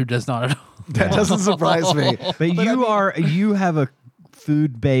I'm the one who does not at all. That doesn't surprise me. But you have a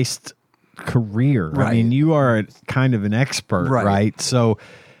food-based career. Right. I mean, you are kind of an expert, right? So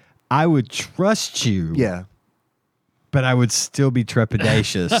I would trust you. Yeah. But I would still be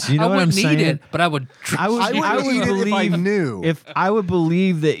trepidatious. You know what I'm saying? I wouldn't eat it, but I would. I would eat it if I knew. If I would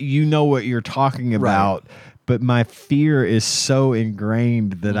believe that you know what you're talking about, but my fear is so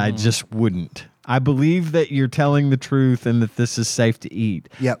ingrained that I just wouldn't. I believe that you're telling the truth and that this is safe to eat.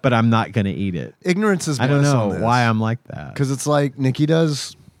 Yep. But I'm not going to eat it. Ignorance is bliss. I don't know on this. why I'm like that. Because it's like Nikki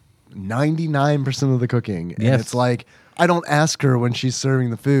does 99% of the cooking. And it's like, I don't ask her when she's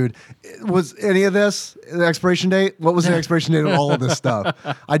serving the food, was any of this the expiration date? What was the expiration date of all of this stuff?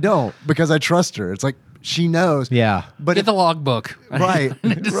 I don't, because I trust her. It's like, she knows. Yeah. But get the logbook. Right.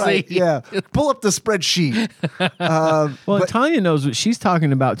 Right. See. Yeah. Pull up the spreadsheet. Well, Tanya knows what she's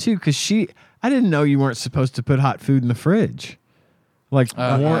talking about too, because I didn't know you weren't supposed to put hot food in the fridge. Like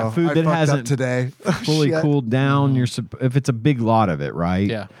warm food that hasn't today fully cooled down. If it's a big lot of it, right?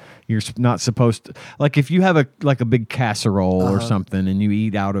 Yeah. You're not supposed to, like, if you have a big casserole or something and you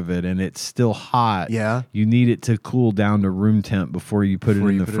eat out of it and it's still hot, you need it to cool down to room temp before you put it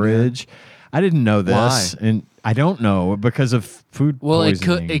in the fridge. I didn't know this, and I don't know because of food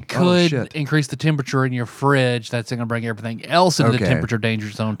poisoning. It could increase the temperature in your fridge. That's going to bring everything else into the temperature danger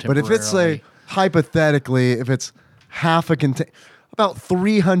zone temporarily. But if it's like, hypothetically, if it's half a container, about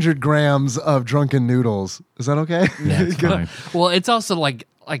 300 grams of drunken noodles, is that okay? Yeah, it's fine. Well, it's also like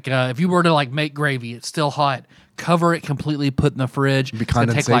if you were to like make gravy, it's still hot. Cover it completely, put in the fridge. It's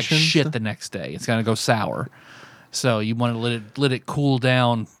gonna take like shit the next day. It's gonna go sour. So you want to let it cool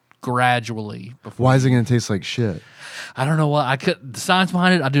down gradually. Why is it gonna taste like shit? I don't know what the science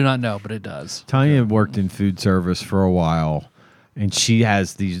behind it. I do not know, but it does. Tanya worked in food service for a while, And she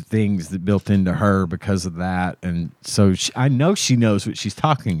has these things that built into her because of that. And so I know she knows what she's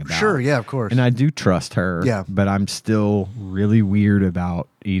talking about. Sure, yeah, of course. And I do trust her. Yeah. But I'm still really weird about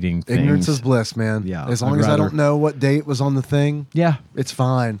eating things. Ignorance is bliss, man. Yeah, As long as I don't know what date was on the thing, Yeah. it's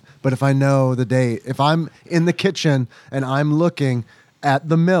fine. But if I know the date, if I'm in the kitchen and I'm looking at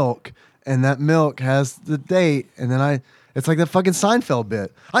the milk and that milk has the date, and then it's like that fucking Seinfeld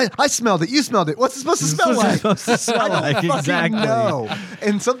bit. I smelled it. You smelled it. What's it supposed to smell like? Supposed to smell I don't like, fucking exactly. know.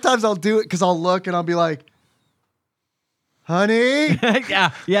 And sometimes I'll do it because I'll look and I'll be like, honey.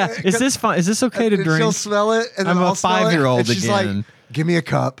 yeah. Is this fun? Is this okay to And drink? she'll smell it, and then I'm a I'll smell it, 5-year-old and she's again. like, give me a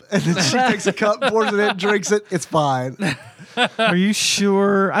cup. And then she takes a cup, pours it in, drinks it. It's fine. Are you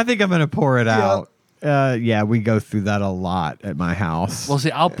sure? I think I'm going to pour it out. Yeah, we go through that a lot at my house. Well,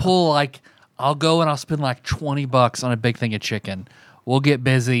 see, I'll go and I'll spend like $20 on a big thing of chicken. We'll get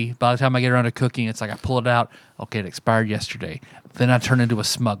busy. By the time I get around to cooking, it's like I pull it out. Okay, it expired yesterday. Then I turn into a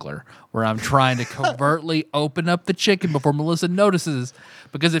smuggler where I'm trying to covertly open up the chicken before Melissa notices.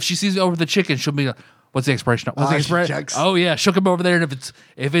 Because if she sees me over the chicken, she'll be like, what's the expiration? What's the she expiration? checks. Oh yeah, she'll come over there, and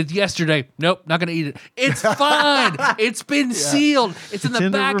if it's yesterday, nope, not gonna eat it. It's fine. It's been sealed. It's in the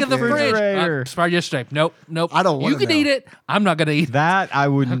back of the fridge. refrigerator. Expired yesterday. Nope. I don't wanna You can know. eat it. I'm not gonna eat it. That I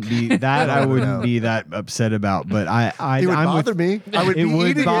wouldn't be. That I wouldn't know. be that upset about. But It would bother me. I would It be would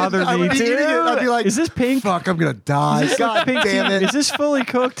eating bother it. I would me be too. eating it. I'd be like, Is this pink? fuck, I'm going to die. God Pink damn tea- it. Is this fully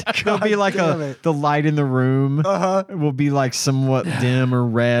cooked? There'll be like damn it. the light in the room will be like somewhat dim or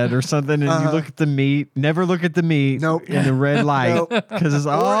red or something, and you look at the meat. Never look at the meat Nope. in the red light because it's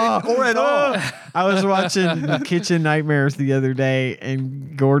or at all. I was watching Kitchen Nightmares the other day,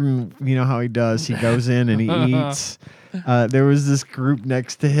 and Gordon, you know how he does. He goes in and he eats. There was this group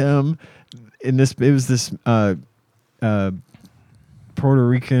next to him. It was this Puerto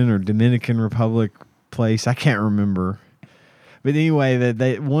Rican or Dominican Republic place. I can't remember. But anyway,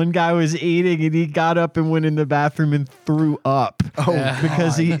 that one guy was eating and he got up and went in the bathroom and threw up. Oh,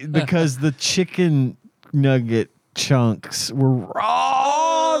 because the chicken nugget chunks were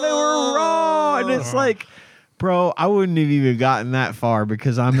raw. They were raw. And it's like, bro, I wouldn't have even gotten that far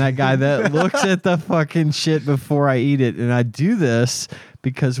because I'm that guy that looks at the fucking shit before I eat it. And I do this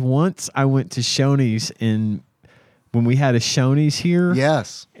because once I went to Shoney's when we had a Shoney's here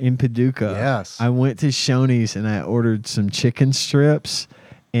Yes. in Paducah, Yes. I went to Shoney's and I ordered some chicken strips,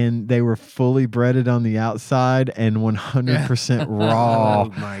 and they were fully breaded on the outside and 100% raw.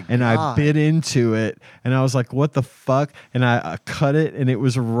 Oh my and I God. bit into it, and I was like, "What the fuck?" And I cut it, and it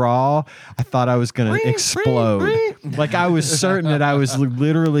was raw. I thought I was gonna explode. Like I was certain that I was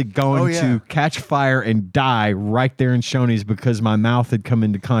literally going to catch fire and die right there in Shoney's because my mouth had come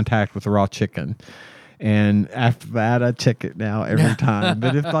into contact with raw chicken. And after that, I check it now every time.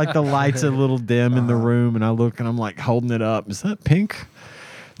 But if like the light's a little dim in the room and I look and I'm like holding it up, is that pink?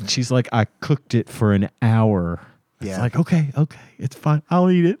 And she's like, I cooked it for an hour. It's Yeah. like, okay, it's fine. I'll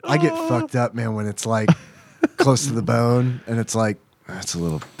eat it. I get fucked up, man, when it's like close to the bone and it's like, that's a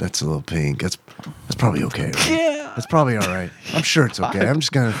little pink. That's probably okay. Right? Yeah. That's probably all right. I'm sure it's okay. I'm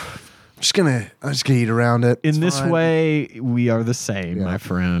just gonna eat around it. It's In this fine. way, we are the same, Yeah. my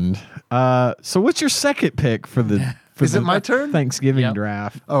friend. So what's your second pick for the Is it my turn? Thanksgiving Yep.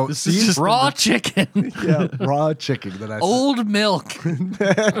 draft? Oh, This see, is just Raw chicken. yeah, raw chicken that I Old milk.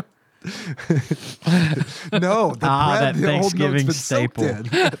 No, the that bread, the old Thanksgiving milk's been soaked staple.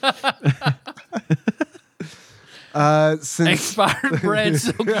 in. Since Expired bread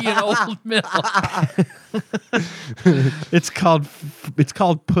soaking in old milk. It's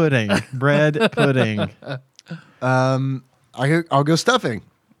called pudding, bread pudding. I'll go stuffing.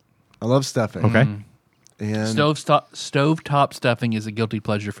 I love stuffing. Okay. And Stovetop stuffing is a guilty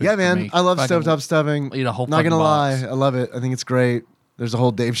pleasure for yeah, for man, me. I love Fucking stovetop stuffing. eat a whole Not fucking gonna box. lie, I love it. I think it's great. There's a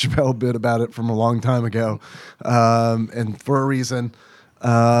whole Dave Chappelle bit about it from a long time ago, and for a reason.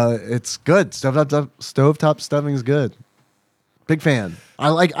 It's good. Stovetop stuffing is good. Big fan.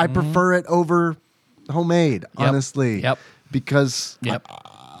 I prefer it over homemade, Yep. honestly. Yep. Because Yep.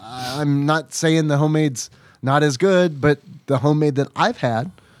 I'm not saying the homemade's not as good, but the homemade that I've had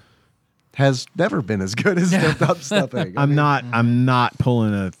has never been as good as stovetop stuffing. I'm not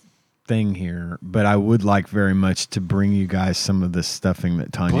pulling a thing here, but I would like very much to bring you guys some of the stuffing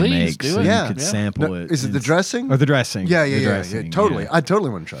that Tanya Please, makes, do so it. Yeah. you could Yeah. sample No, it. is it the and- dressing? or the dressing? Yeah, The dressing, totally. yeah. I totally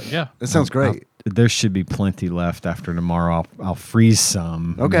want to try it. Yeah. It sounds great. There should be plenty left after tomorrow. I'll freeze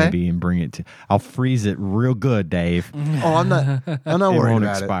some, Okay. maybe, and bring it to. I'll freeze it real good, Dave. Oh, I'm not It worried won't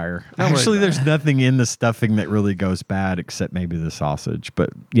about expire. Not worried Actually, about there's nothing in the stuffing that really goes bad except maybe the sausage.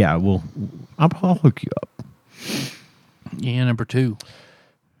 But yeah, I'll hook you up. Yeah, number 2.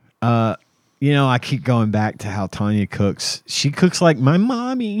 I keep going back to how Tanya cooks. She cooks like my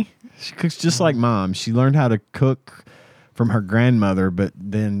mommy. She cooks just like Mom. She learned how to cook from her grandmother, but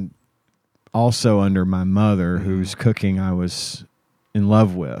then also under my mother, whose cooking I was in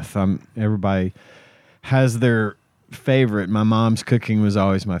love with. Everybody has their favorite. My mom's cooking was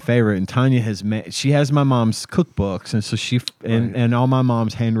always my favorite, and Tanya she has my mom's cookbooks, and so and all my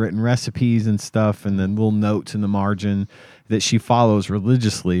mom's handwritten recipes and stuff, and then little notes in the margin that she follows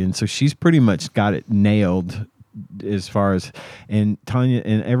religiously, and so she's pretty much got it nailed as far as. And Tanya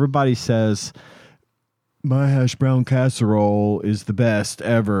and everybody says my hash brown casserole is the best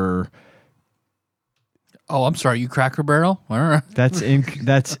ever. Oh, I'm sorry. You Cracker Barrel?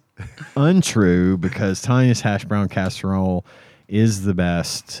 That's untrue, because Tanya's hash brown casserole is the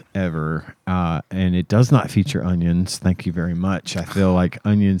best ever, and it does not feature onions. Thank you very much. I feel like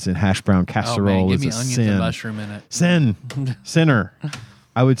onions in hash brown casserole give me is a onions sin. and mushroom in it. Sinner.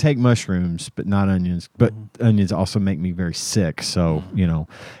 I would take mushrooms, but not onions. But onions also make me very sick. So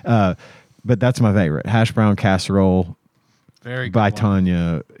but that's my favorite. Hash brown casserole Very good by one.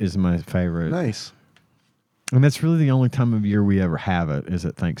 Tanya is my favorite. Nice. And that's really the only time of year we ever have it, is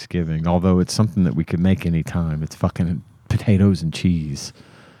at Thanksgiving. Although it's something that we could make any time. It's fucking potatoes and cheese.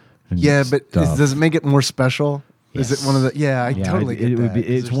 And Yeah, but stuff. does it make it more special? Yes. Is it one of the? Yeah, I totally get it would that. be.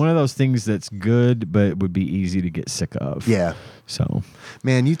 It's one of those things that's good, but it would be easy to get sick of. Yeah, So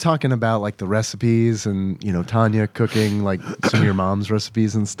man, you talking about like the recipes and Tanya cooking like some of your mom's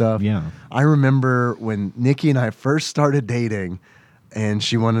recipes and stuff. Yeah. I remember when Nikki and I first started dating, and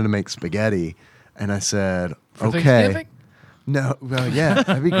she wanted to make spaghetti, and I said, For "Okay, Thanksgiving? no, well, yeah,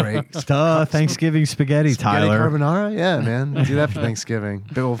 that'd be great." Thanksgiving spaghetti, Spaghetti Tyler. carbonara, yeah, man, do that for Thanksgiving.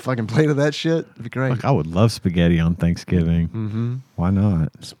 Big old fucking plate of that shit, it'd be great. Look, I would love spaghetti on Thanksgiving. Mm-hmm. Why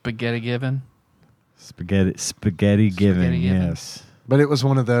not? Spaghetti given. Spaghetti giving. giving. Yes. But it was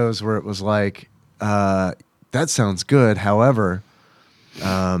one of those where it was like, that sounds good. However,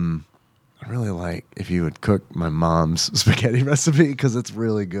 I really like if you would cook my mom's spaghetti recipe, because it's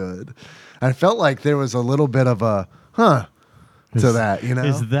really good. I felt like there was a little bit of a to that,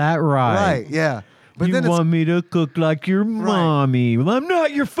 Is that right? Right, yeah. But you then want me to cook like your mommy? Well, I'm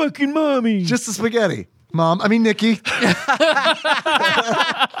not your fucking mommy. it's just the spaghetti. Nikki.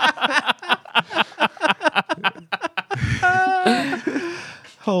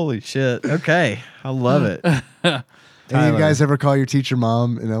 Holy shit. Okay. I love it. Any of you guys ever call your teacher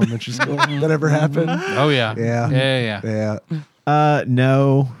mom in elementary school? That ever happened? Oh, yeah. Yeah. Yeah.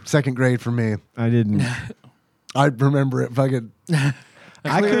 No, Second grade for me. I didn't. I remember it fucking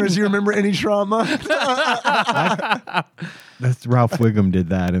clear as you remember any trauma. That's Ralph Wiggum did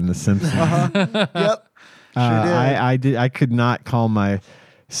that in The Simpsons. Yep. Sure did. I did. I could not call my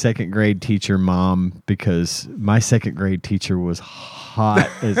second grade teacher mom, because my second grade teacher was hot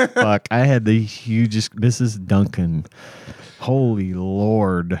as fuck. I had the hugest Mrs. Duncan. Holy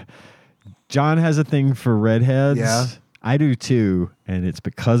Lord. John has a thing for redheads. Yeah. I do too, and it's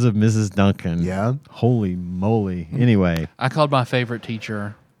because of Mrs. Duncan. Yeah. Holy moly. Anyway, I called my favorite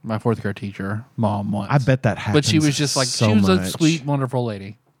teacher, my fourth grade teacher, Mom once. I bet that happens. But she was just like, so she was much. a sweet, wonderful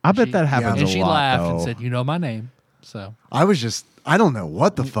lady. I bet that happens And a she lot, laughed though. and said, "You know my name." So I don't know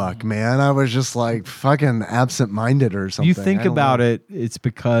what the fuck, man. I was just like fucking absent-minded or something. You think about it, it's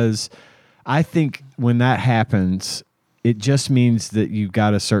because I think when that happens, it just means that you've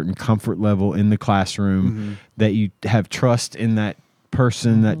got a certain comfort level in the classroom, that you have trust in that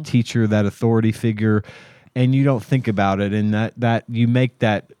person, that teacher, that authority figure, and you don't think about it, and that you make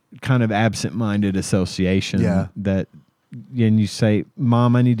that kind of absent-minded association. Yeah. And you say,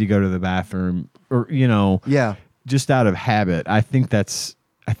 "Mom, I need to go to the bathroom," or Yeah. just out of habit. I think that's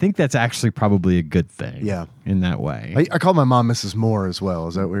actually probably a good thing. Yeah. In that way. I call my mom Mrs. Moore as well.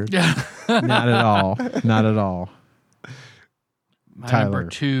 Is that weird? Not at all. Not at all. my Tyler. number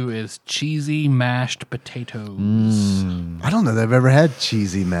 2 is cheesy mashed potatoes. I don't know that I've ever had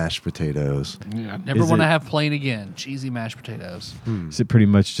cheesy mashed potatoes. Yeah, never Is want to it- have plain again. Cheesy mashed potatoes. Is it pretty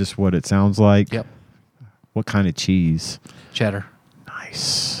much just what it sounds like? Yep. What kind of cheese? Cheddar.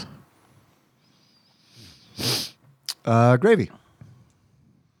 Nice. Gravy.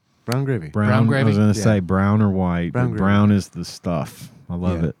 Brown gravy. Brown gravy? I was going to Yeah. say brown or white. Brown but gravy. brown is the stuff. I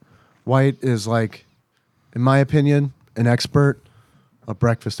love Yeah. it. White is like, in my opinion, an expert, a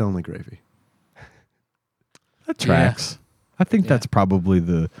breakfast-only gravy. That tracks. I think that's probably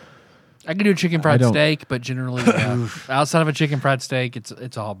the. I can do a chicken fried don't- steak, but generally, outside of a chicken fried steak,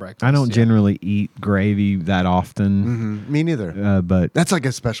 it's all breakfast. I don't generally eat gravy that often, Me neither. but That's like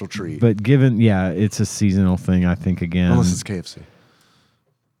a special treat. given, it's a seasonal thing. I think again, Unless it's KFC.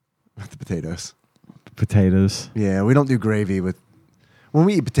 With the potatoes. potatoes. Yeah, we don't do gravy with. when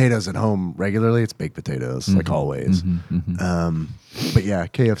we eat potatoes at home regularly, it's baked potatoes, like always. But yeah,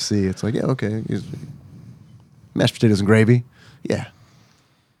 KFC, it's like, yeah, okay. Mashed potatoes and gravy. Yeah.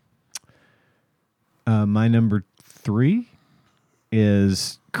 My number 3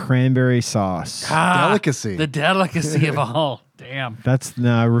 is cranberry sauce. Delicacy. The delicacy of all. Damn. That's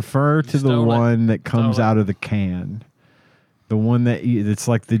now I refer to the one that comes out of the can. The one that it's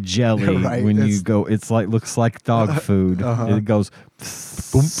like the jelly Right, when you go. It's like looks like dog food. It goes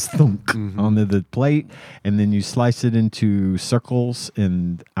thunk onto the plate, and then you slice it into circles,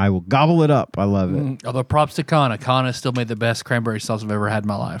 and I will gobble it up. I love it. Although props to Kana. Kana still made the best cranberry sauce I've ever had in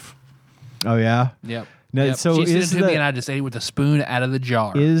my life. Oh yeah. Yep. No, Yep. so she sent it is to me, and I just ate it with a spoon out of the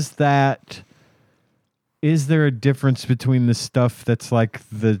jar. Is there a difference between the stuff that's like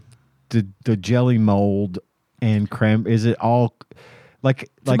the jelly mold and creme? Is it all like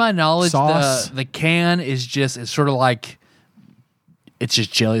to my knowledge, sauce? the can is just it's sort of like it's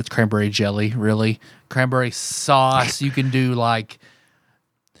just jelly. It's cranberry jelly, really. Cranberry sauce. You can do like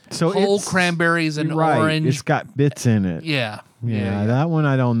whole cranberries and orange. It's got bits in it. Yeah. Yeah, that one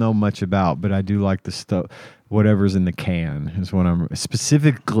I don't know much about, but I do like the stuff. Whatever's in the can is what I'm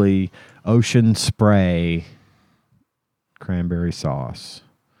specifically Ocean Spray cranberry sauce.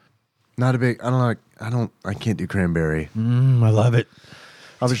 Not a big. I can't do cranberry. I love it.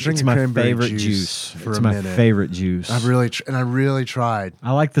 I was drinking my cranberry favorite juice for it's a my minute. favorite juice. I really tried.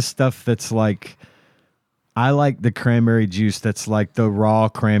 I like the stuff that's like. I like the cranberry juice that's like the raw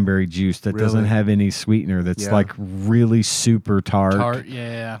cranberry juice that doesn't have any sweetener. That's like really super tart.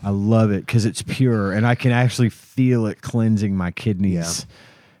 Yeah. I love it because it's pure, and I can actually feel it cleansing my kidneys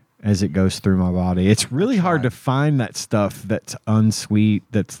as it goes through my body. It's really hard to find that stuff that's unsweet.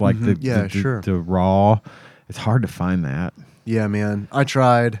 That's like the raw. It's hard to find that. Yeah, man. I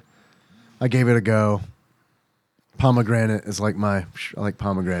tried. I gave it a go. Pomegranate is like I like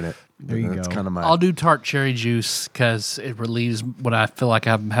pomegranate. There you That's go. kind of my. I'll do tart cherry juice because it relieves when I feel like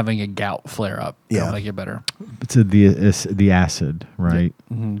I'm having a gout flare up. Yeah. It'll make it better. It's the acid, right?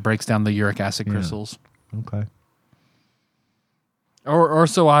 Breaks down the uric acid crystals. Okay. Or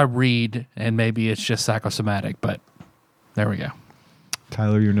so I read, and maybe it's just psychosomatic, but there we go.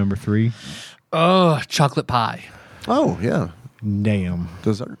 Tyler, you're number 3. Oh, chocolate pie. Oh yeah, Damn,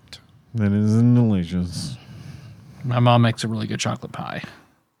 dessert. that is delicious. My mom makes a really good chocolate pie.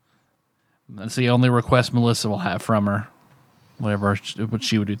 That's the only request Melissa will have from her. What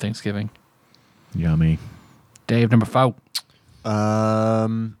she would do Thanksgiving. Yummy. Dave, number 4.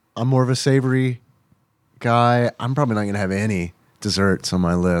 I'm more of a savory guy. I'm probably not gonna have any desserts on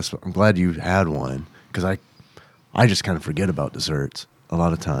my list, but I'm glad you had one because I just kind of forget about desserts a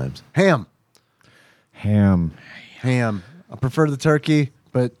lot of times. Ham. I prefer the turkey,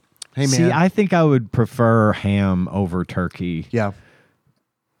 but hey, man. See, I think I would prefer ham over turkey. Yeah.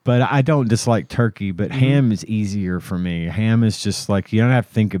 But I don't dislike turkey, but ham is easier for me. Ham is just like, you don't have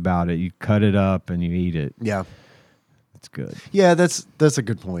to think about it. You cut it up and you eat it. Yeah. It's good. Yeah, that's a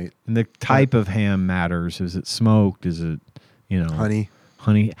good point. And the type of ham matters. Is it smoked? Is it, Honey.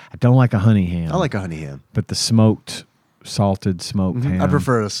 Honey. I don't like a honey ham. I like a honey ham. But the salted smoked ham. I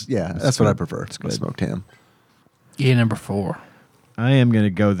prefer that's what I prefer. It's good. Smoked ham. Yeah, number 4. I am going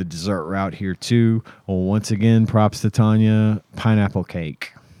to go the dessert route here too. Well, once again, props to Tanya. Pineapple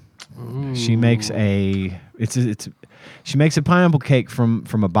cake. Ooh. She makes she makes a pineapple cake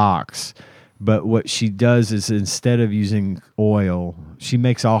from a box, but what she does is instead of using oil, she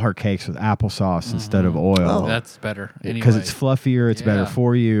makes all her cakes with applesauce instead of oil. Oh, that's better because it's fluffier. It's better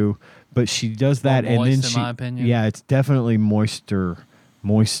for you. But she does that, more and moist, then in my opinion. it's definitely moistest.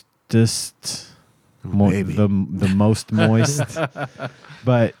 The most moist.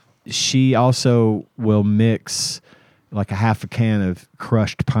 But she also will mix like a half a can of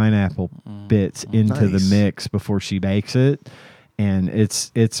crushed pineapple bits into the mix before she bakes it. And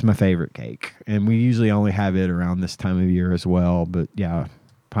it's my favorite cake. And we usually only have it around this time of year as well. But yeah,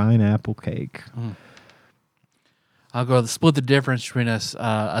 pineapple cake. I'll go split the difference between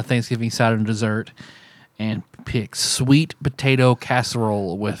a Thanksgiving side and dessert and pick sweet potato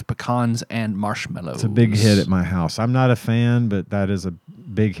casserole with pecans and marshmallows. It's a big hit at my house. I'm not a fan, but that is a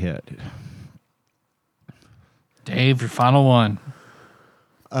big hit. Dave, your final one.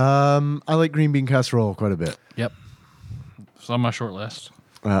 I like green bean casserole quite a bit. Yep. It's on my short list.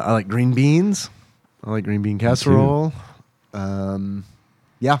 I like green beans. I like green bean casserole.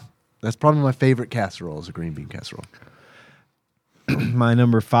 Yeah, that's probably my favorite casserole is a green bean casserole. My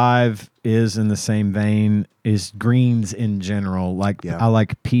number 5 is in the same vein, is greens in general. I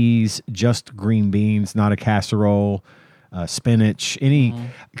like peas, just green beans, not a casserole, spinach,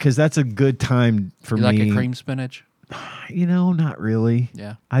 because that's a good time for you me. like a cream spinach? Not really.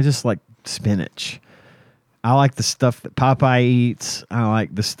 Yeah. I just like spinach. I like the stuff that Popeye eats. I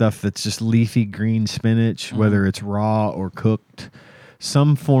like the stuff that's just leafy green spinach, whether it's raw or cooked.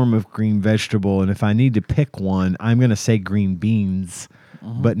 Some form of green vegetable. And if I need to pick one, I'm going to say green beans,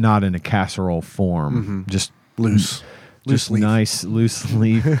 but not in a casserole form. Just loose leaf. Nice loose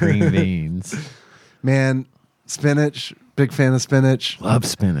leaf green beans. Man, spinach. Big fan of spinach. Love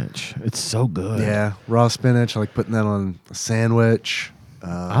spinach. It's so good. Yeah, raw spinach. I like putting that on a sandwich.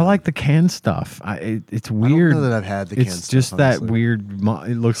 I like the canned stuff. It's weird. I don't know that I've had the canned It's stuff, just that honestly. weird.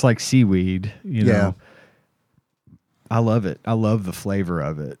 It looks like seaweed. Yeah. I love it. I love the flavor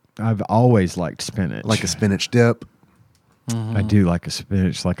of it. I've always liked spinach. Like a spinach dip. I do like a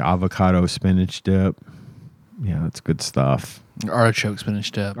spinach, like avocado spinach dip. Yeah, it's good stuff. Artichoke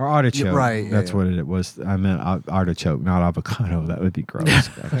spinach dip. Or artichoke. Yeah, right, yeah, That's yeah. what it was. I meant artichoke, not avocado. That would be gross.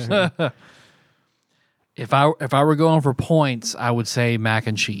 actually. If I were going for points, I would say mac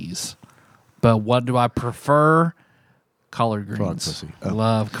and cheese. But what do I prefer? Collard greens. Frog pussy. Oh.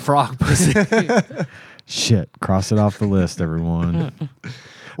 Love frog pussy. Shit. Cross it off the list, everyone.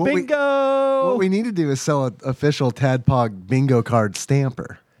 Bingo! What we need to do is sell an official Tadpog bingo card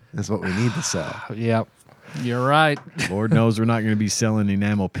stamper. That's what we need to sell. Yep. You're right. Lord knows we're not going to be selling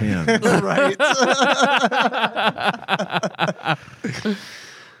enamel pins. Right.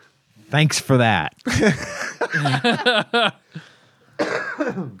 Thanks for that.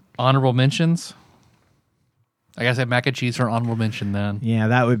 Honorable mentions. I guess I have mac and cheese for an honorable mention then. Yeah,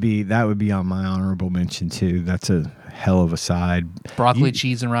 that would be on my honorable mention too. That's a hell of a side. Broccoli,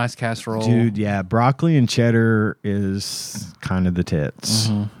 cheese, and rice casserole. Dude, yeah, broccoli and cheddar is kind of the tits.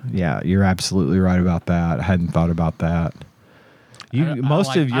 Yeah, you're absolutely right about that. I hadn't thought about that. I don't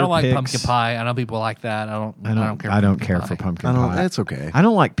Most of your I don't like picks, pumpkin pie. I know people like that. I don't care for pumpkin for pie. pumpkin pie. It's okay. I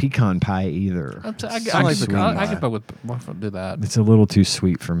don't like pecan pie either. I like can pecan pie. do that. It's a little too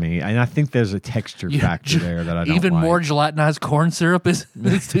sweet for me, and I think there's a texture factor there that I don't Even like. more gelatinized corn syrup is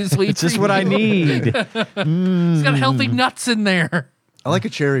too sweet. It's just what I need. It's got healthy nuts in there. I like a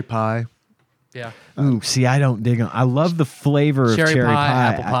cherry pie. Yeah. Ooh, see, I don't dig them. I love the flavor Cherry of cherry pie, pie.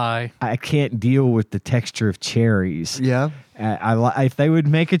 apple pie. I can't deal with the texture of cherries. Yeah. If they would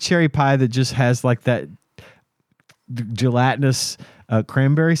make a cherry pie that just has like that gelatinous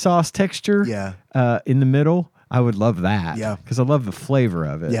cranberry sauce texture Yeah. In the middle, I would love that. Yeah. Because I love the flavor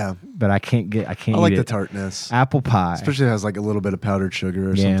of it. Yeah. But I can't I eat like the it. tartness. Apple pie. Especially if it has like a little bit of powdered sugar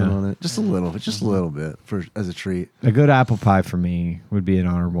or Yeah. something on it. Just a little bit as a treat. A good apple pie for me would be an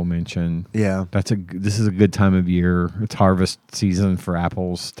honorable mention. Yeah. This is a good time of year. It's harvest season for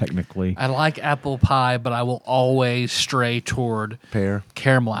apples, technically. I like apple pie, but I will always stray toward Pear.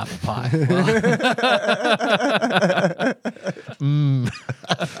 caramel apple pie.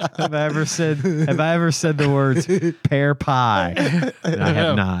 Have I ever said the words pear pie? And I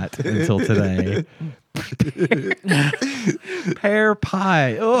have not until today. Pear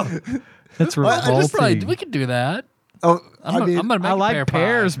pie. Oh, that's revolting. We could do that. Oh, I'm gonna make I a like pear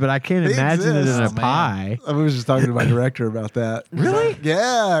pears, pie. but I can't They imagine it exist. in a Oh, man. pie. I was just talking to my director about that. Really?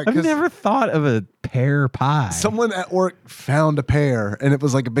 Yeah. I've 'cause never thought of a pear pie. someone at work found a pear, and it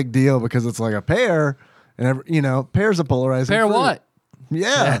was like a big deal because it's like a pear, and pear's a polarizing Pear fruit. what?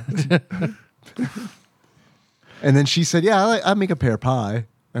 Yeah. And then she said, "Yeah, I make a pear pie,"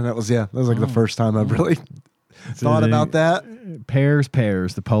 and that was like the first time I've really thought about that. Pears,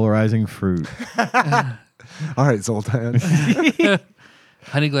 the polarizing fruit. All right, Zoltan.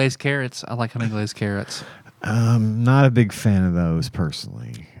 Honey glazed carrots. I like honey glazed carrots. Not a big fan of those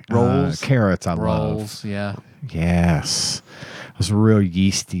personally. Rolls? Carrots, I love. Rolls, yeah. Yes. Those real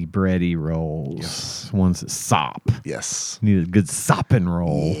yeasty, bready rolls. Yes. Ones that sop. Yes. Need a good sopping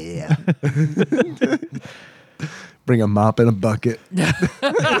roll. Yeah. Bring a mop and a bucket.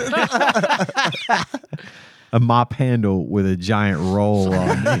 A mop handle with a giant roll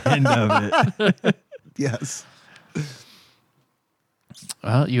on the end of it. Yes.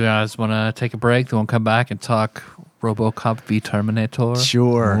 Well, you guys want to take a break? Then we'll come back and talk Robocop v Terminator.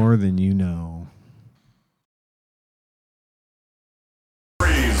 Sure. More than you know.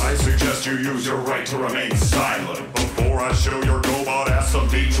 I suggest you use your right to remain silent before I show your GoBot ass some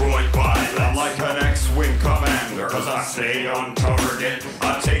Detroit violence. I'm like an X-Wing commander, cause I stay on target.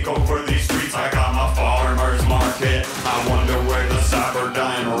 I take over these streets, I got my farmer's market. I wonder where the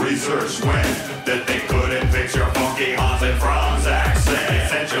Cyberdyne research went, that they couldn't fix your funky Haunted Franz accent. They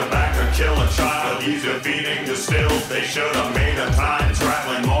sent you back to kill a child, he's defeating distilled. They should have made a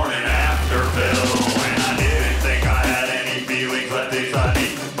time-traveling morning after pill. And I didn't think I had any feelings left inside me,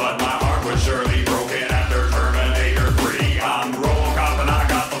 but my heart was surely broken after Terminator 3. I'm Robocop and I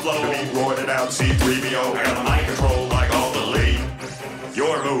got the flow. Be roided out C-3PO. I got the mind control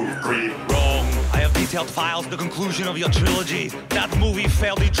X-Files, the conclusion of your trilogy. That movie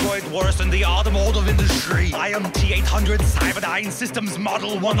failed Detroit worse than the automotive industry. I am T-800 Cyberdyne Systems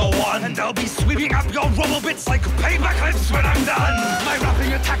Model 101, and I'll be sweeping up your robobits like paper clips when I'm done. My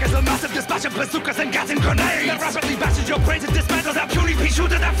rapping attack is a massive dispatch of bazookas and gas and grenades that rapidly bashes your brains and dismantles that puny pea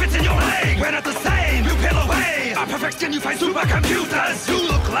shooter that fits in your leg. We're not the same, you peel away. A perfect skin, you find supercomputers. You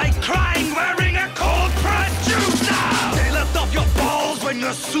look like crying wearing a cold pressed juice now. They left off your balls when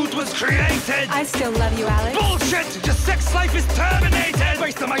your suit was created. I still love you, Alex. Bullshit! Your sex life is terminated.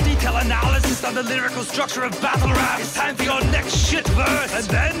 Based on my detailed analysis on the lyrical structure of battle rap, it's time for your next shit verse, and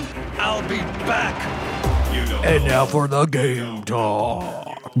then I'll be back. And now for the game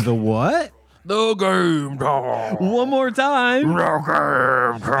talk. The what? The game talk. One more time. The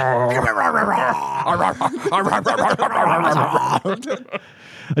game talk.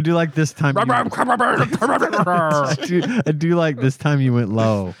 I do like this time. I do like this time you went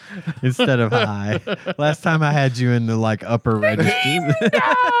low instead of high. Last time I had you in the like upper register.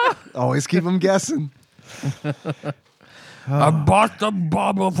 Always keep them guessing. I bought the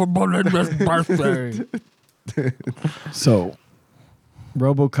bubble for Melinda's birthday. So,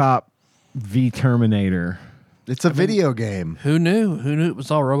 RoboCop v Terminator. It's a video game. Who knew? Who knew it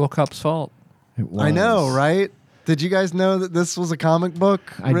was all RoboCop's fault? It was. I know, right? Did you guys know that this was a comic book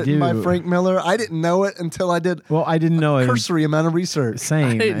written by Frank Miller? I didn't know it until I did. Well, I didn't know a it. Cursory amount of research. Same.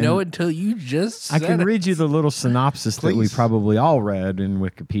 I didn't know it until you just said I can it. read you the little synopsis that we Please. probably all read in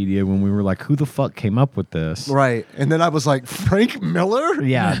Wikipedia when we were like, who the fuck came up with this? Right. And then I was like, Frank Miller?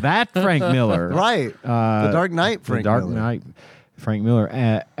 Yeah, that Frank Miller. Right. The Dark Knight Frank The Dark Miller. Knight Frank Miller.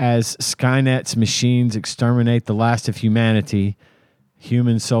 As Skynet's machines exterminate the last of humanity,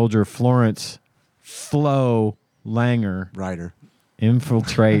 human soldier Florence Flo Langer Writer.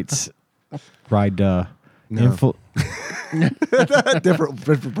 infiltrates Ryda. No.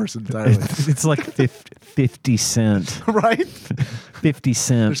 different person entirely. It's like 50 cent. Right? 50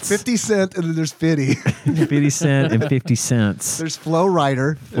 cents. There's 50 Cent and then there's 50. 50 cent and 50 cents. There's Flo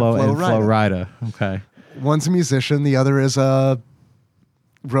Rida. Flo Rida. Okay. One's a musician, the other is a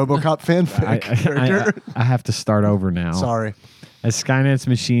RoboCop fanfic character. I have to start over now. Sorry. As Skynet's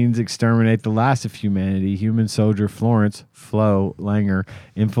machines exterminate the last of humanity, human soldier Florence Flo Langer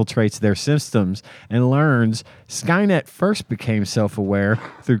infiltrates their systems and learns Skynet first became self-aware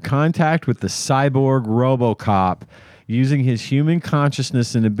through contact with the cyborg RoboCop, using his human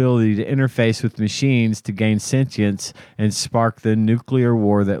consciousness and ability to interface with machines to gain sentience and spark the nuclear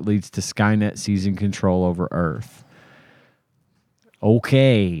war that leads to Skynet seizing control over Earth.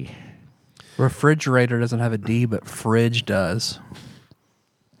 Okay. Refrigerator doesn't have a D, but fridge does.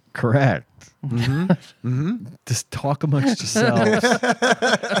 Correct. Just talk amongst yourselves.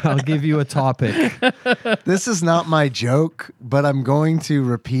 I'll give you a topic. This is not my joke, but I'm going to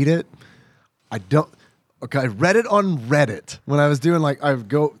repeat it. I read it on Reddit when I was doing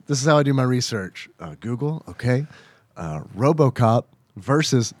this is how I do my research. Google, okay. RoboCop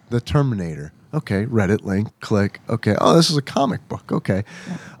versus the Terminator. Okay, Reddit link, click. Okay, oh, this is a comic book. Okay.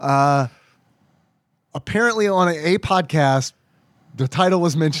 Apparently on a podcast, the title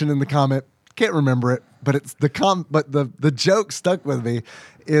was mentioned in the comment. Can't remember it, but it's the joke stuck with me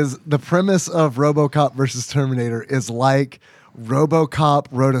is the premise of RoboCop versus Terminator is like RoboCop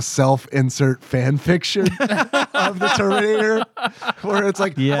wrote a self-insert fan fiction of the Terminator where it's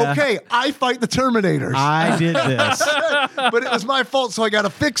like, okay, I fight the Terminators. I did this. But it was my fault, so I got to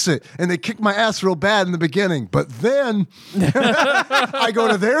fix it. And they kicked my ass real bad in the beginning. But then I go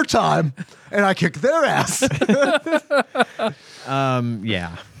to their time and I kick their ass.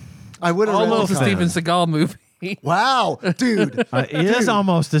 Yeah. I would have Almost a Steven Seagal movie. Wow, dude. It is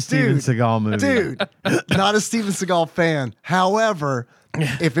almost a Steven Seagal movie. Dude, not a Steven Seagal fan. However,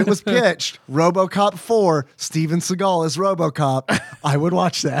 if it was pitched RoboCop 4, Steven Seagal is RoboCop, I would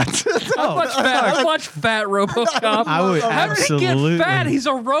watch that. I'd watch Fat RoboCop. I would How did he absolutely. get fat? He's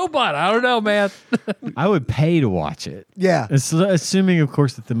a robot. I don't know, man. I would pay to watch it. Yeah. Assuming, of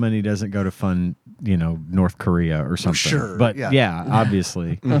course, that the money doesn't go to fund, North Korea or something. Sure, But yeah.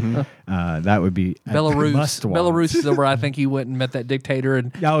 obviously, that would be a Belarus. must-watch. Belarus is where I think he went and met that dictator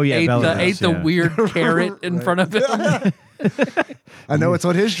and Belarus, ate the weird carrot in front of him. I know it's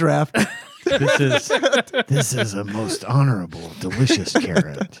on his draft. This is a most honorable, delicious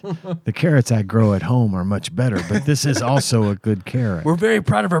carrot. The carrots I grow at home are much better, but this is also a good carrot. We're very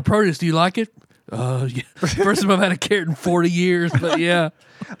proud of our produce. Do you like it? Yeah. First time I've had a carrot in 40 years, but yeah.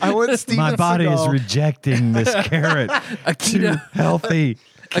 I want Steven My body Seagal. is rejecting this carrot. A Too keto, healthy.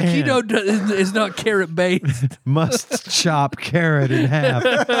 a keto is not carrot based. Must chop carrot in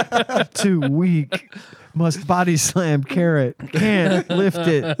half. Too weak. Must body slam carrot. Can't lift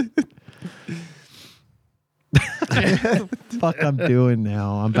it. Fuck, I'm doing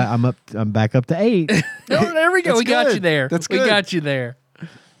now. I'm back up to 8. Oh, there we go. That's We got good. you there. That's We good. got you there.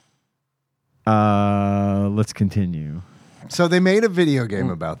 Let's continue. So they made a video game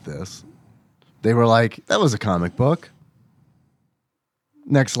about this. They were like, that was a comic book.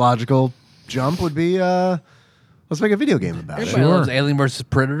 Next logical jump would be, let's make a video game about it. Everybody loves Alien versus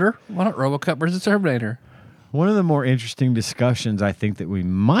Predator. Why not Robocop versus Terminator? One of the more interesting discussions I think that we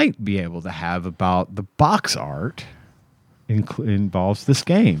might be able to have about the box art involves this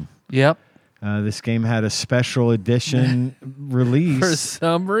game. Yep. This game had a special edition release. For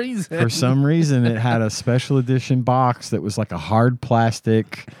some reason. For some reason, it had a special edition box that was like a hard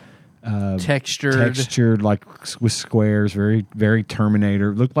plastic, textured, like with squares, very, very Terminator.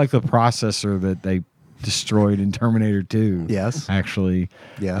 It looked like the processor that they destroyed in Terminator 2. Yes. Actually.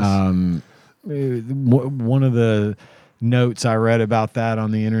 Yes. One of the notes I read about that on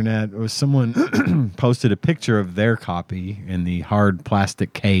the internet was someone posted a picture of their copy in the hard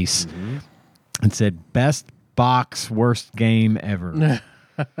plastic case and said, "Best box, worst game ever."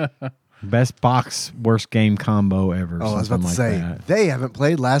 Best box, worst game combo ever. Oh, I was about to like say, that. they haven't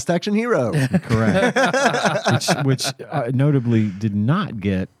played Last Action Hero. Correct. which notably did not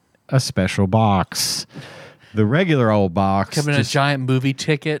get a special box. The regular old box. Coming in a giant movie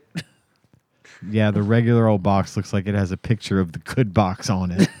ticket. Yeah, the regular old box looks like it has a picture of the good box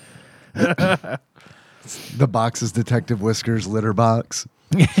on it. The box is Detective Whiskers' litter box.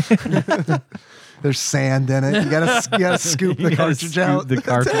 There's sand in it. You gotta scoop the cartridge out. The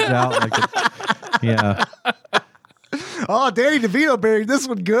cartridge out. Yeah. Oh, Danny DeVito buried this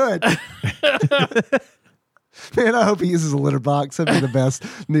one good. Man, I hope he uses a litter box. That'd be the best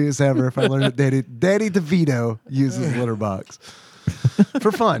news ever if I learned that Danny DeVito uses a litter box.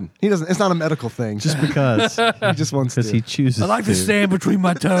 For fun. He doesn't. It's not a medical thing. Just because. He just wants to. Because he chooses I like to. the sand between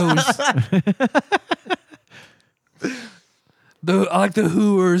my toes. I like the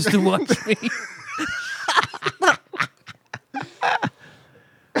hooers to watch me.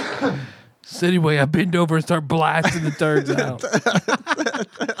 So anyway, I bend over and start blasting the turds out.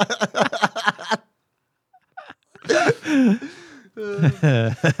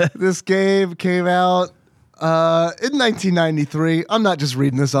 This game came out in 1993. I'm not just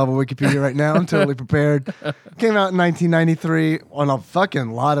reading this off of Wikipedia right now. I'm totally prepared. Came out in 1993 on a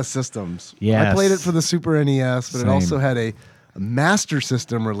fucking lot of systems. Yes. I played it for the Super NES, but Same. it also had a Master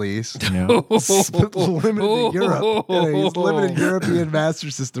System release. Yeah. Limited to Europe. Limited European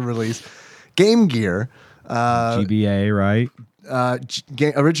Master System release. Game Gear. GBA, right?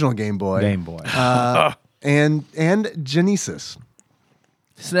 Original Game Boy. Game Boy. And Genesis.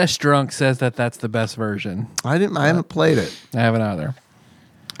 SNES Drunk says that that's the best version. I haven't played it. I haven't either.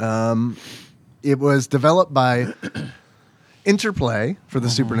 It was developed by Interplay for the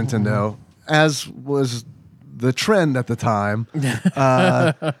Super Nintendo, as was the trend at the time.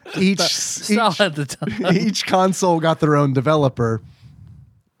 Each console got their own developer,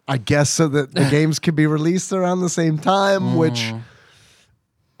 I guess, so that the games could be released around the same time, which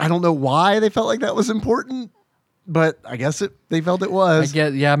I don't know why they felt like that was important, but I guess they felt it was.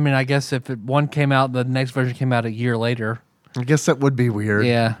 I guess if one came out, the next version came out a year later. I guess that would be weird.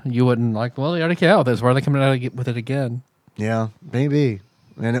 Yeah, you wouldn't they already came out with this. Why are they coming out with it again? Yeah, maybe.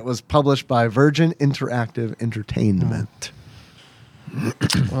 And it was published by Virgin Interactive Entertainment.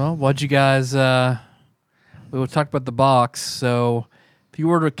 Well, what'd you guys... we talked about the box, so if you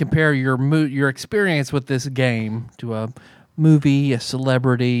were to compare your experience with this game to a movie, a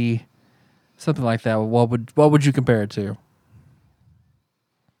celebrity, something like that, what would you compare it to?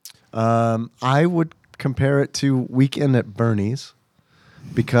 I would compare it to Weekend at Bernie's,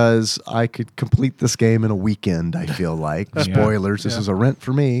 because I could complete this game in a weekend, I feel like. Spoilers, this is a rent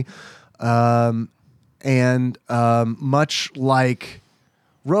for me. And much like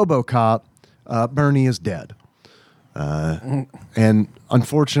Robocop, Bernie is dead. And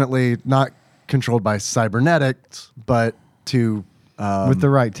unfortunately, not controlled by cybernetics, but to... with the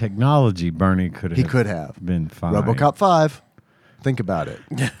right technology, Bernie could have been fine. Robocop 5. Think about it.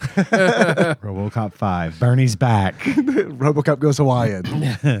 Robocop 5. Bernie's back. Robocop goes Hawaiian.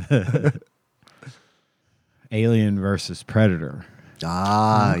 Alien versus Predator.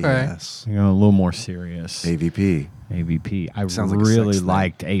 Okay. Yes. A little more serious. AVP. I Sounds like a really sex thing.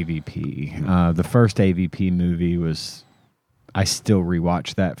 liked AVP. The first AVP movie was... I still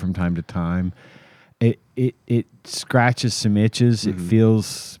rewatch that from time to time. It scratches some itches. It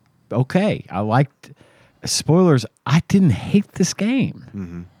feels okay. I liked... Spoilers, I didn't hate this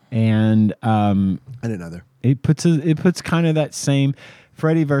game. And I didn't either. it puts kind of that same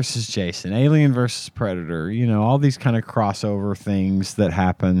Freddy versus Jason, Alien versus Predator, all these kind of crossover things that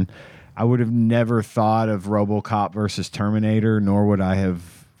happen. I would have never thought of Robocop versus Terminator, nor would I have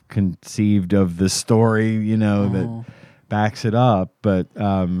conceived of the story, that backs it up. But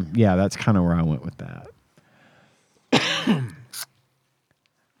yeah, that's kind of where I went with that.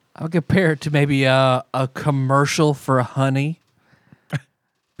 I'll compare it to maybe a commercial for honey,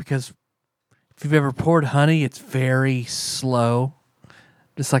 because if you've ever poured honey, it's very slow.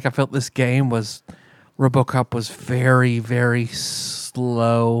 Just like I felt this game was, Robocop was very, very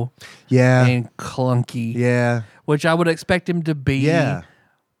slow. Yeah. And clunky. Yeah. Which I would expect him to be. Yeah.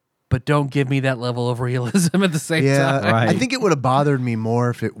 But don't give me that level of realism at the same time. Right. I think it would have bothered me more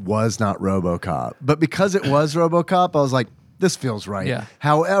if it was not RoboCop. But because it was RoboCop, I was like, this feels right. Yeah.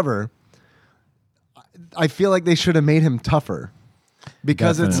 However, I feel like they should have made him tougher.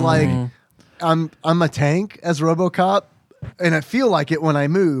 Because it's like I'm a tank as RoboCop, and I feel like it when I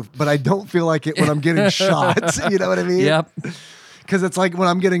move, but I don't feel like it when I'm getting shot. You know what I mean? Yep. Because it's like when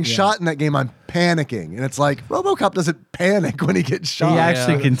I'm getting shot in that game, I'm panicking. And it's like, RoboCop doesn't panic when he gets shot. He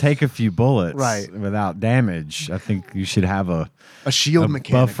actually can take a few bullets Right. without damage. I think you should have a shield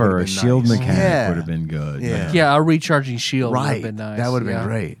mechanic. buffer, a shield nice. mechanic Yeah. would have been good. Yeah. Yeah, a recharging shield would Right. have been nice. That would have been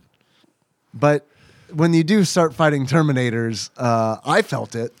great. But when you do start fighting Terminators, I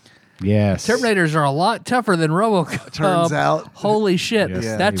felt it. Yes. Terminators are a lot tougher than Robocop. Turns out. Holy shit. Yes,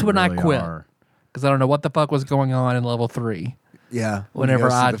 That's they when really I quit. are. Because I don't know what the fuck was going on in level 3. Yeah. Whenever When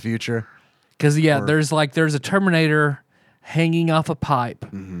he goes to I- the future. Because, there's a Terminator hanging off a pipe,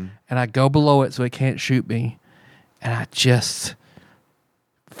 and I go below it so it can't shoot me, and I just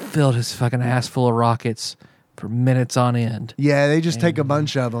filled his fucking ass full of rockets for minutes on end. Yeah, they just take a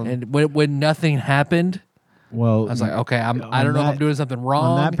bunch of them. And when nothing happened, Well, I was like, okay, I don't on know if that- I'm doing something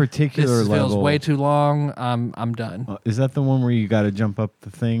wrong. on that particular this feels level- way too long. I'm done. is that the one where you got to jump up the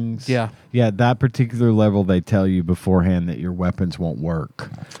things? Yeah. Yeah, that particular level, they tell you beforehand that your weapons won't work.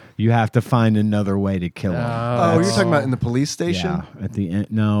 You have to find another way to kill them. Oh, you're talking about in the police station? Yeah, at the end.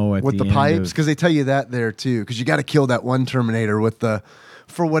 No, at With the end pipes? of- Because they tell you that there too. Because you got to kill that one Terminator with the.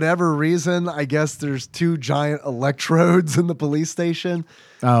 For whatever reason, I guess there's 2 giant electrodes in the police station.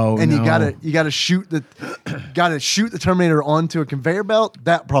 Oh, and no. you gotta shoot the Terminator onto a conveyor belt.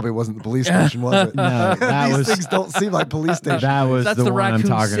 That probably wasn't the police station, was it? No, that These was things don't seem like police stations. that was That's the, the one I'm Raccoon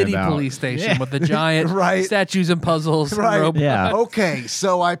talking City about. police station with the giant Right. statues and puzzles. Right. And robots. Yeah. Okay,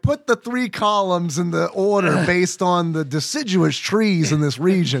 so I put the 3 columns in the order based on the deciduous trees in this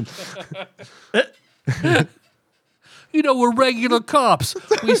region. You know, we're regular cops.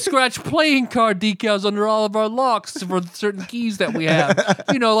 We scratch playing card decals under all of our locks for certain keys that we have.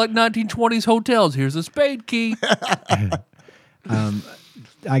 You know, like 1920s hotels. Here's a spade key.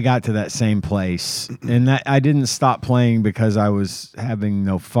 I got to that same place, and I didn't stop playing because I was having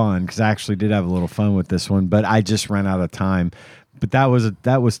no fun. Because I actually did have a little fun with this one, but I just ran out of time. But that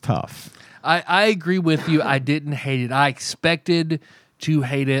was tough. I agree with you. I didn't hate it. I expected to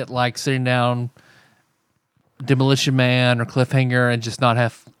hate it, like sitting down Demolition Man or Cliffhanger and just not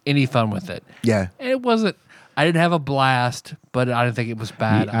have any fun with it. Yeah. And it wasn't. I didn't have a blast, but I didn't think it was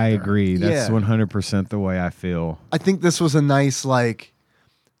bad. I either. agree. That's Yeah. 100% the way I feel. I think this was a nice, like,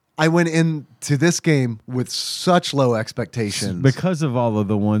 I went into this game with such low expectations. Because of all of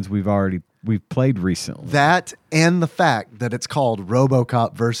the ones we've played recently. That and the fact that it's called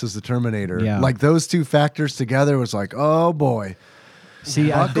RoboCop versus the Terminator. Yeah. Like those 2 factors together was like, oh boy.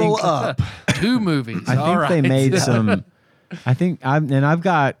 See, Buckle up. 2 movies. I think All right. they made some. I've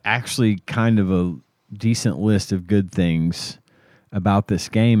got actually kind of a decent list of good things about this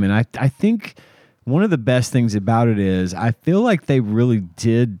game, and I think one of the best things about it is I feel like they really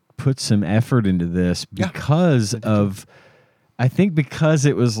did put some effort into this because of. I think because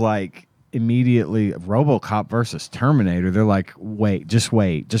it was like immediately RoboCop versus Terminator. They're like, wait, just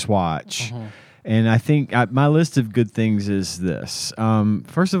watch. Mm-hmm. And I think my list of good things is this.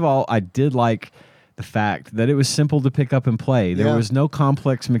 First of all, I did like the fact that it was simple to pick up and play. There was no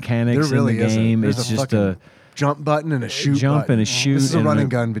complex mechanics There really in the game. isn't. There's It's a just fucking a jump button and a shoot jump button. and a shoot. This is a and run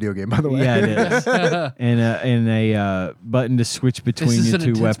and gun video game, by the way. Yeah, it is. and a button to switch This between is the an 2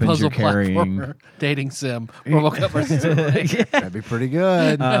 intense weapons puzzle you're carrying. platformer. Dating sim. RoboCop versus Terminator. That'd be pretty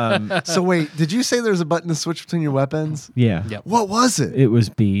good. So wait, did you say there's a button to switch between your weapons? Yeah. Yep. What was it? It was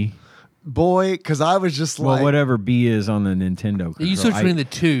B. Boy, because I was just Well, like, whatever B is on the Nintendo control. You switch between the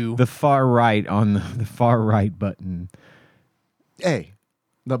 2. the far right on the far right button. A.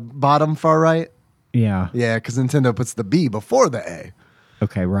 The bottom far right? Yeah. Yeah, because Nintendo puts the B before the A.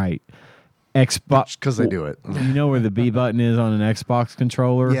 Okay, right. Xbox. Because they do it. You know where the B button is on an Xbox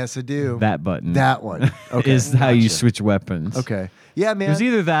controller? Yes, I do. That button. That one. Okay. is how you Gotcha. switch weapons. Okay. Yeah, It man. was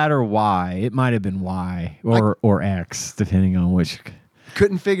either that or Y. It might have been Y or X, depending on which.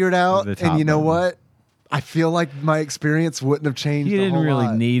 couldn't figure it out. The top And you know button. what? I feel like my experience wouldn't have changed. You a didn't whole really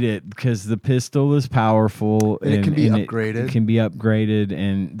lot. need it because the pistol is powerful And it can be It upgraded. can be upgraded,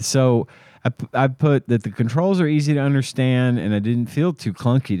 and so I put that the controls are easy to understand, and it didn't feel too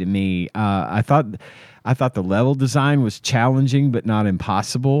clunky to me. I thought the level design was challenging but not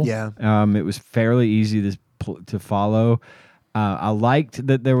impossible. Yeah. It was fairly easy to follow. I liked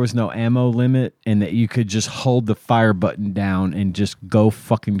that there was no ammo limit and that you could just hold the fire button down and just go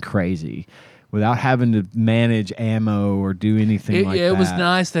fucking crazy without having to manage ammo or do anything like that. It was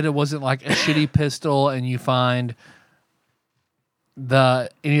nice that it wasn't like a shitty pistol and you find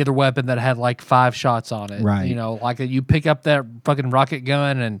any other weapon that had like 5 shots on it. Right. You know, like you pick up that fucking rocket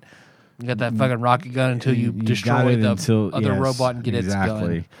gun and you got that fucking rocket gun until you got destroy it the until- other yes, robot and get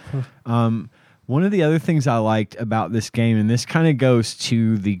exactly. its gun. One of the other things I liked about this game, and this kind of goes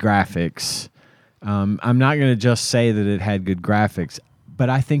to the graphics. I'm not going to just say that it had good graphics, but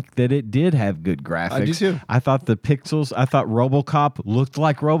I think that it did have good graphics. I do too. I thought the pixels, I thought Robocop looked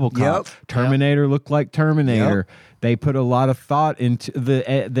like Robocop. Yep. Terminator looked like Terminator. Yep. They put a lot of thought into the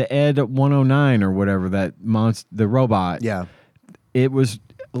Ed 109 or whatever, the robot. Yeah. It was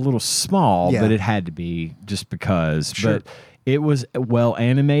a little small, Yeah. but it had to be just because. Sure. But it was well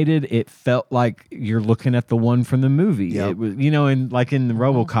animated. It felt like you're looking at the one from the movie. Yep. It was, and like in the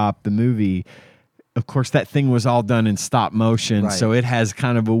RoboCop, the movie, of course, that thing was all done in stop motion, Right. so it has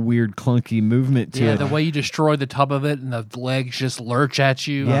kind of a weird, clunky movement to Yeah, it. the way you destroy the top of it and the legs just lurch at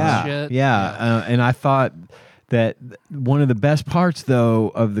you. Yeah, and shit. yeah. And I thought that one of the best parts, though,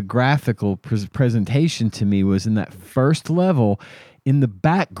 of the graphical presentation to me was in that first level. In the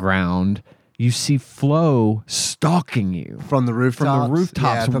background, you see Flo stalking you From the rooftops. from the Yeah, I rooftops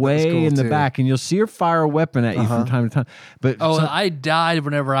thought that was way cool, in the too. back, and you'll see her fire a weapon at you from time to time. But Oh, some- I died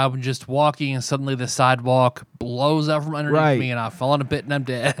whenever I was just walking and suddenly the sidewalk blows out from underneath Right. me and I fall in a pit and I'm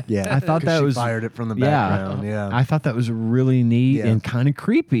dead. Yeah. I thought 'Cause that she was fired it from the yeah. background. Yeah. I thought that was really neat Yeah. and kind of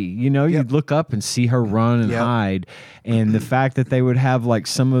creepy. You'd look up and see her run and Yep. hide, and the fact that they would have like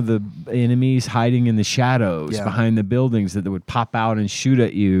some of the enemies hiding in the shadows Yeah. behind the buildings that would pop out and shoot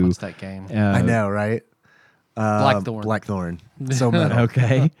at you. What's that game? I know, right? Blackthorn. Blackthorn. So metal.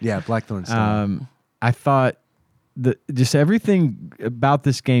 Okay. Yeah, Blackthorn. So I thought just everything about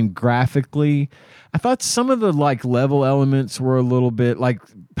this game graphically. I thought some of the like level elements were a little bit like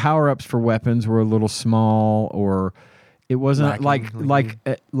power ups for weapons were a little small, or it wasn't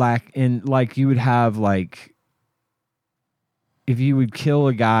Lacking, like you would have like if you would kill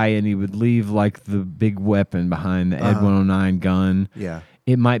a guy and he would leave like the big weapon behind the Ed 109 gun. yeah.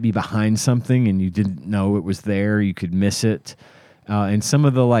 It might be behind something and you didn't know it was there. You could miss it. And some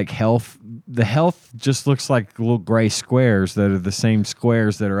of the like the health just looks like little gray squares that are the same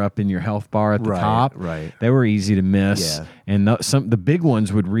squares that are up in your health bar at the Right, top. right. They were easy to miss. Yeah. And the big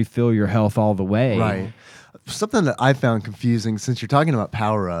ones would refill your health all the way. Right. Something that I found confusing, since you're talking about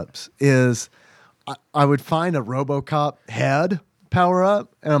power-ups, is I would find a RoboCop head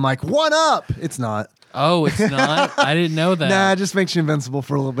power-up, and I'm like, 1 up! It's not. Oh, it's not? I didn't know that. Nah, it just makes you invincible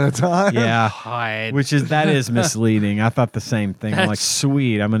for a little bit of time. Yeah. Hide. That is misleading. I thought the same thing. I'm like,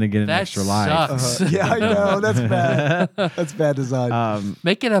 sweet, I'm going to get an That extra life. sucks. Yeah, I know. That's bad. That's bad design.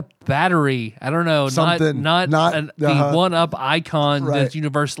 Make it a battery. I don't know. Something. Not the one-up icon Right. that's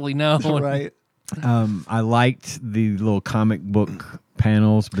universally known. right. I liked the little comic book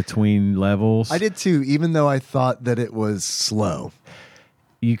panels between levels. I did too, even though I thought that it was slow.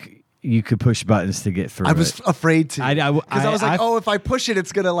 You could push buttons to get through I was it. afraid to. I Because I was like, I- if I push it,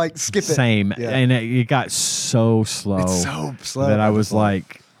 it's going to like skip it. Same. Yeah. And it got so slow. It's so slow. that I was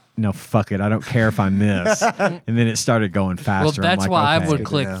like, no, fuck it. I don't care if I miss. And then it started going Well, faster. I'm that's like, why okay. I would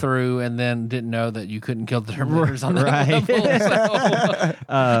click know. through and then didn't know that you couldn't kill the Terminators on that Right. level.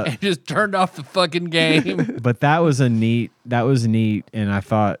 So it just turned off the fucking game. But that was neat. And I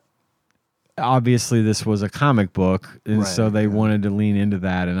thought, obviously this was a comic book. And Right, so they wanted to lean into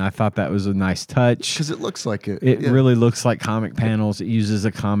that. And I thought that was a nice touch. Because it looks like it. It yeah. really looks like comic panels. It uses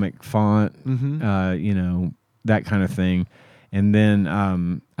a comic font, Mm-hmm. That kind of thing. And then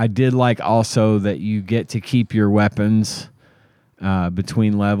I did like also that you get to keep your weapons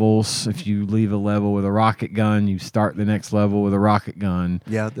between levels. If you leave a level with a rocket gun, you start the next level with a rocket gun.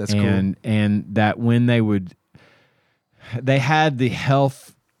 Yeah, that's cool. And that when they had the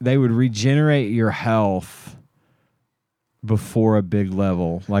health, they would regenerate your health before a big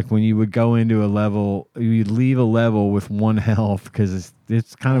level. Like when you would go into a level, you'd leave a level with 1 health because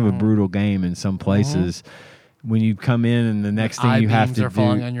it's kind of a brutal game in some places. When you come in and the next thing you have I-beams to are do,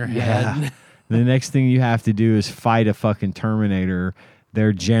 falling on your head. the next thing you have to do is fight a fucking Terminator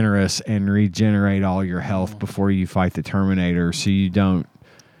they're generous and regenerate all your health before you fight the Terminator, so you don't.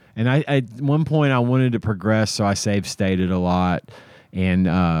 And I at one point I wanted to progress, so I save stated a lot, and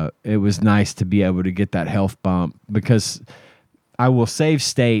it was nice to be able to get that health bump, because I will save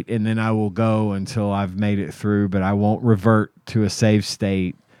state and then I will go until I've made it through, but I won't revert to a save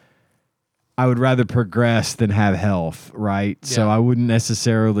state. I would rather progress than have health, right? Yeah. So I wouldn't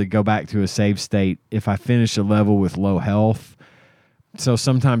necessarily go back to a save state if I finish a level with low health. So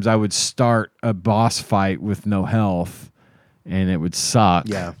sometimes I would start a boss fight with no health, and it would suck.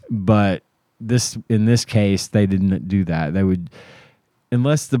 Yeah. But in this case, they didn't do that. They would,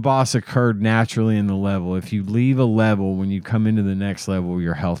 unless the boss occurred naturally in the level. If you leave a level, when you come into the next level,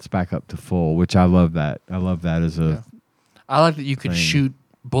 your health's back up to full, which I love that. I love that as a. Yeah. I like that you could shoot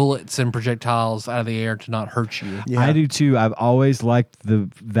bullets and projectiles out of the air to not hurt you. Yeah. I do too. I've always liked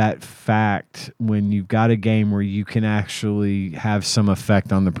that fact when you've got a game where you can actually have some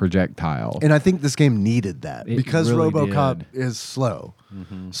effect on the projectile. And I think this game needed that because really Robocop is slow.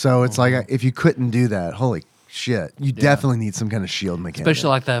 Mm-hmm. So it's like if you couldn't do that, holy shit, you definitely need some kind of shield mechanic. Especially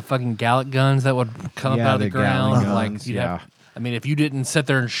like the fucking Gallic guns that would come up out of the ground. Like you'd have, I mean, if you didn't sit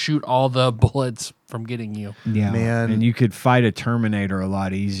there and shoot all the bullets from getting you. Yeah, man. And you could fight a Terminator a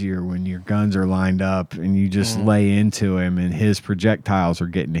lot easier when your guns are lined up and you just lay into him and his projectiles are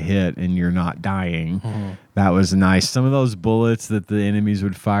getting hit and you're not dying. That was nice. Some of those bullets that the enemies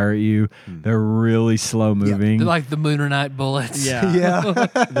would fire at you, they're really slow moving. They're like the Moon Knight bullets. Yeah.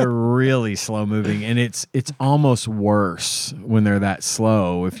 They're really slow moving, and it's almost worse when they're that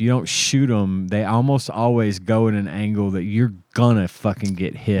slow. If you don't shoot them, they almost always go at an angle that you're gonna fucking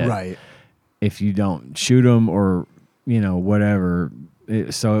get hit. Right. If you don't shoot them or, whatever.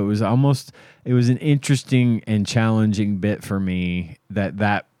 So it was an interesting and challenging bit for me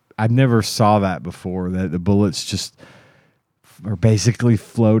that I've never saw that before, that the bullets just are basically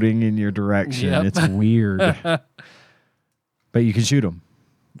floating in your direction. Yep. It's weird. But you can shoot them.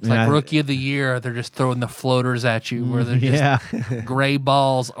 It's like Rookie of the Year. They're just throwing the floaters at you where they're just gray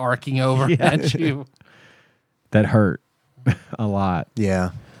balls arcing over at you. That hurt a lot.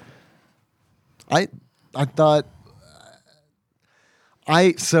 Yeah. I thought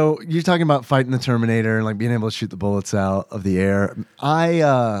so you're talking about fighting the Terminator and like being able to shoot the bullets out of the air.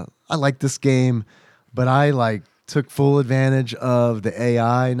 I like this game, but I took full advantage of the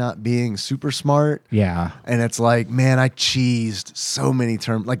AI not being super smart. Yeah. And it's like, man, I cheesed so many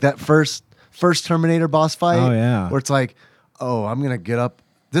like that first Terminator boss fight. Oh yeah. Where it's like, oh, I'm gonna get up.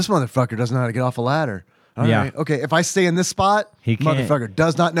 This motherfucker doesn't know how to get off a ladder. All right. Okay, if I stay in this spot, motherfucker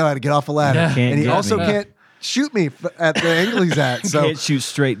does not know how to get off a ladder. And he also can't shoot me at the angle he's at. So can't shoot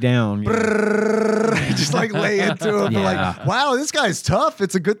straight down. Just like lay into him. Like, wow, this guy's tough.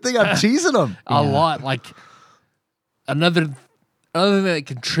 It's a good thing I'm cheesing him. A lot. Like another thing that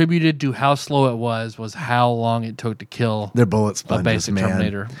contributed to how slow it was how long it took to kill their bullet sponges, a basic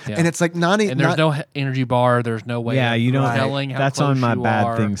Terminator. Yeah. And it's like and there's no energy bar. There's no way. Yeah, you don't. Telling how that's on my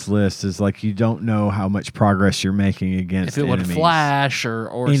bad things list. Is like you don't know how much progress you're making against. If it enemies. would flash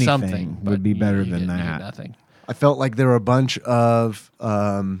or anything something, would be better than that. Nothing. I felt like there were a bunch of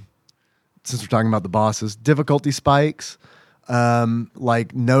since we're talking about the bosses, difficulty spikes.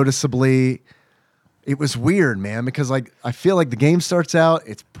 Like noticeably. It was weird, man, because like I feel like the game starts out,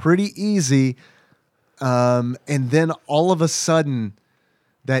 it's pretty easy, and then all of a sudden,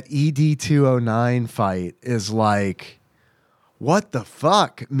 that ED-209 fight is like, what the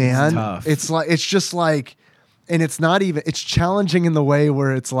fuck, man? It's just like, and it's not even. It's challenging in the way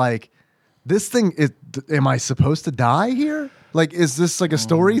where it's like, this thing is. Am I supposed to die here? Like, is this like a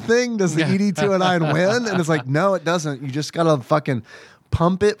story thing? Does the ED-209 win? And it's like, no, it doesn't. You just gotta fucking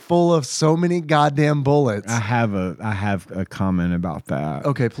pump it full of so many goddamn bullets. I have a comment about that.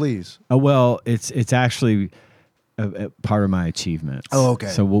 Okay, please. Well, it's actually a part of my achievements. Oh, okay.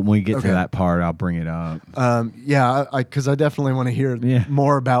 So when we get to that part, I'll bring it up. Yeah, because I definitely want to hear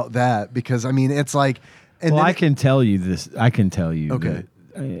more about that, because I mean, it's like. And I can tell you this. I can tell you. Okay.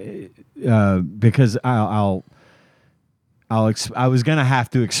 Because I was gonna have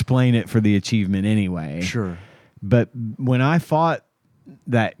to explain it for the achievement anyway. Sure. But when I fought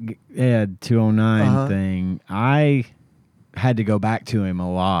that Ed 209 thing, I had to go back to him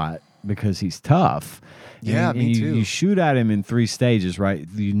a lot because he's tough. Yeah, me too. You shoot at him in 3 stages, right?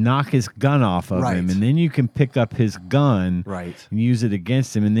 You knock his gun off of him, and then you can pick up his gun and use it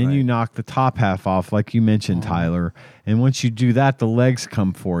against him, and then you knock the top half off, like you mentioned, Tyler. And once you do that, the legs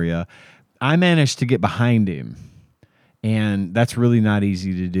come for you. I managed to get behind him. And that's really not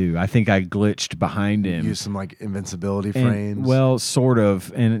easy to do. I think I glitched behind him. Use some like invincibility frames. Well, sort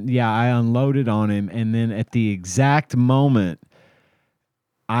of. And yeah, I unloaded on him. And then at the exact moment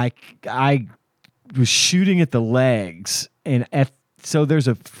I was shooting at the legs, and so there's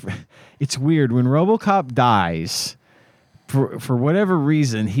it's weird when RoboCop dies. For whatever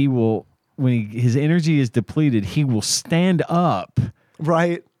reason, he will, when his energy is depleted, he will stand up,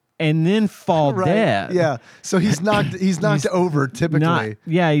 right, and then fall dead. Yeah, so he's knocked over typically.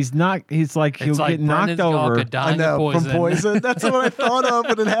 He's knocked. He's like he'll get knocked over. I know, from poison. That's what I thought of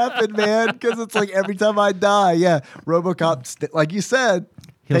when it happened, man. Because it's like every time I die, RoboCop, like you said,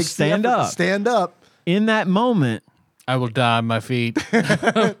 he'll stand up. Stand up. In that moment, I will die on my feet.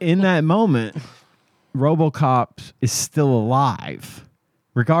 In that moment, RoboCop is still alive,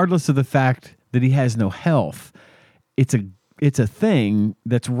 regardless of the fact that he has no health. It's a thing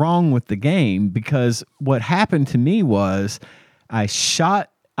that's wrong with the game, because what happened to me was I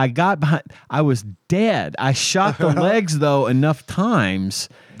got behind, I was dead. I shot the legs though enough times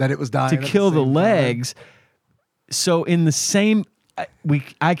that it was dying to kill the legs. So in the same,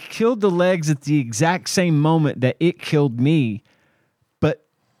 I killed the legs at the exact same moment that it killed me, but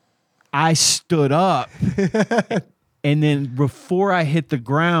I stood up. And then before I hit the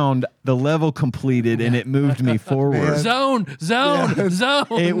ground, the level completed and it moved me forward. Zone.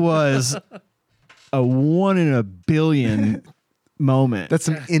 It was a 1 in a billion moment. That's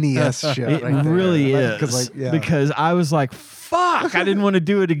some NES shit. It right really there. is. Because I was like, fuck, I didn't want to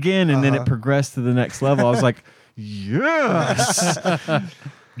do it again. And then it progressed to the next level. I was like, yes.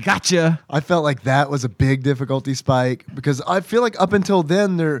 Gotcha. I felt like that was a big difficulty spike, because I feel like up until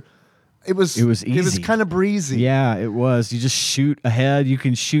then it was easy. It was kind of breezy. Yeah, it was. You just shoot ahead. You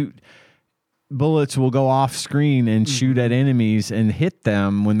can shoot. Bullets will go off screen and shoot at enemies and hit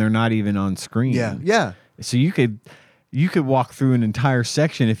them when they're not even on screen. Yeah. So you could walk through an entire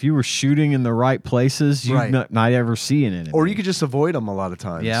section if you were shooting in the right places. You'd not ever see an enemy. Or you could just avoid them a lot of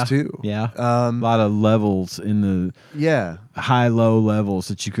times too. Yeah. A lot of levels in the high-low levels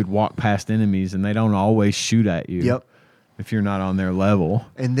that you could walk past enemies and they don't always shoot at you. Yep. If you're not on their level.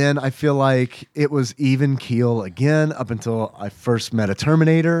 And then I feel like it was even keel again up until I first met a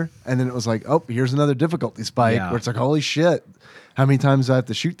Terminator. And then it was like, oh, here's another difficulty spike where it's like, holy shit, how many times do I have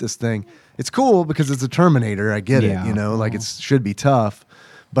to shoot this thing? It's cool because it's a Terminator. I get it, like it should be tough.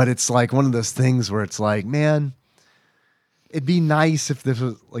 But it's like one of those things where it's like, man, it'd be nice if this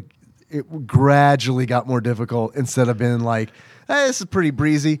was like, it gradually got more difficult instead of being like, hey, this is pretty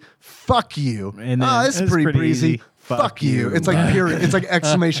breezy. Fuck you. And then, this is pretty breezy. Easy. Fuck you. It's like period. It's like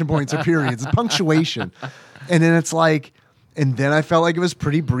exclamation points or periods. It's punctuation. And then it's like, and then I felt like it was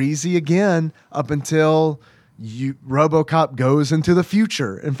pretty breezy again up until RoboCop goes into the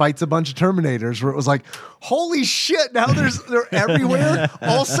future and fights a bunch of Terminators, where it was like, holy shit, now they're everywhere.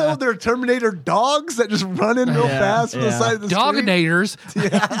 Also, there are Terminator dogs that just run in real fast from the side of the street. Doginators.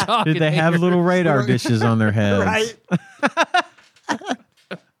 Yeah. Did they have little radar dishes on their heads? Right.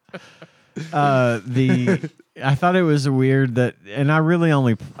 I thought it was weird that, and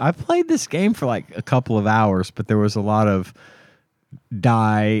I played this game for like a couple of hours, but there was a lot of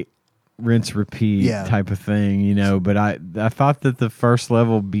die, rinse, repeat type of thing, but I thought that the first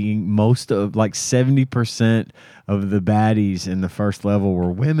level, being most of like 70% of the baddies in the first level were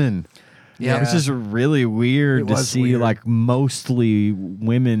women. Yeah. Which is really weird to see like mostly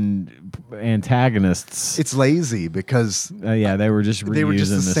women antagonists. It's lazy because they were just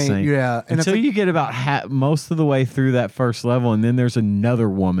reusing the same. Yeah, and until you get about most of the way through that first level, and then there's another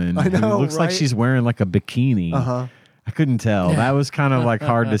woman who looks like she's wearing like a bikini. I couldn't tell. That was kind of like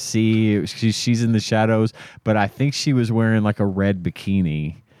hard to see. She's in the shadows, but I think she was wearing like a red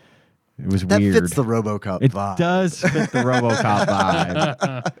bikini. It was weird. That fits the RoboCop vibe. It does fit the RoboCop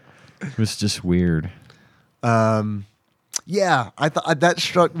vibe. It was just weird. Yeah, I thought that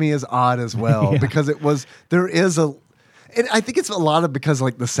struck me as odd as well because and I think it's a lot of because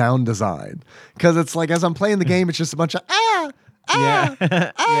like the sound design, because it's like as I'm playing the game, it's just a bunch of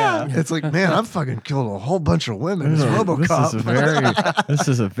It's like, man, I'm fucking killed a whole bunch of women. It's RoboCop. This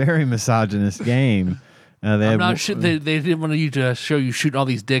is a very misogynist game. I'm not sure they didn't want you to show you shooting all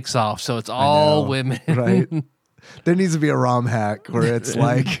these dicks off, so it's all women, right? There needs to be a ROM hack where it's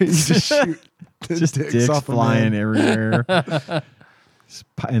like you just shoot just dicks off flying everywhere,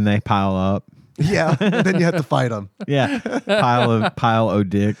 and they pile up. Yeah, then you have to fight them. Yeah, pile o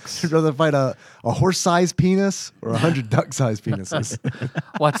dicks. You'd rather fight a horse-sized penis or 100 duck-sized penises.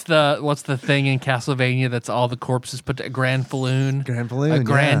 What's the thing in Castlevania that's all the corpses put to a grand falloon? Grand falloon, a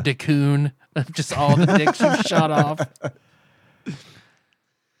grand dacoon. Just all the dicks you've shot off.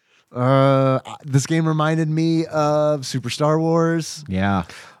 This game reminded me of Super Star Wars. Yeah.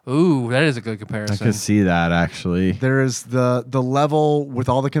 Ooh, that is a good comparison. I could see that actually. There is the level with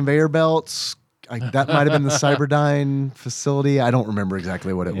all the conveyor belts. that might have been the Cyberdyne facility. I don't remember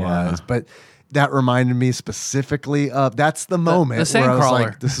exactly what it was, but that reminded me specifically of that's the moment the where I was sandcrawler.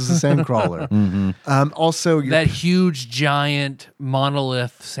 like, "This is a sandcrawler." Also, that huge giant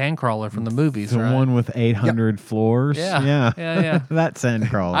monolith sandcrawler from the movies, The right? one with 800 floors. Yeah. That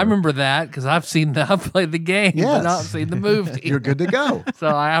sandcrawler. I remember that because I've played the game, but Yes. not seen the movie. you're good to go. So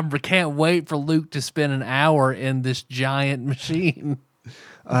I can't wait for Luke to spend an hour in this giant machine.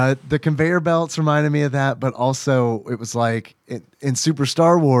 The conveyor belts reminded me of that, but also it was like in Super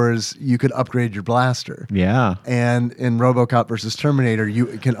Star Wars, you could upgrade your blaster. Yeah. And in Robocop versus Terminator, you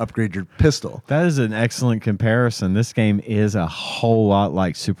can upgrade your pistol. That is an excellent comparison. This game is a whole lot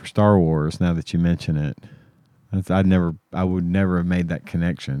like Super Star Wars now that you mention it. I would never have made that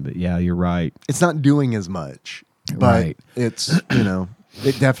connection, but yeah, you're right. It's not doing as much, but Right. it's,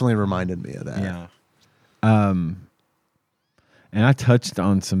 it definitely reminded me of that. Yeah. And I touched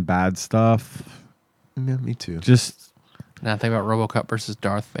on some bad stuff. Yeah, me too. Just Now think about RoboCop versus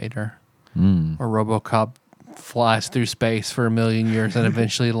Darth Vader, where RoboCop flies through space for 1,000,000 years and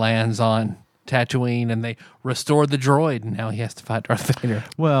eventually lands on Tatooine, and they restore the droid, and now he has to fight Darth Vader.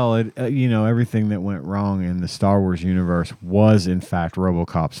 well, everything that went wrong in the Star Wars universe was in fact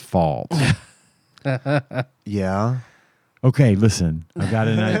RoboCop's fault. Yeah. Okay, listen, I got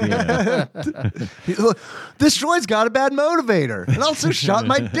an idea. Look, this droid's got a bad motivator and also shot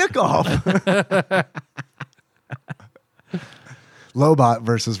my dick off. Lobot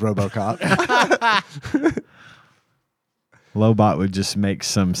versus Robocop. Lobot would just make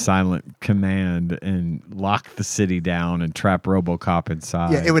some silent command and lock the city down and trap RoboCop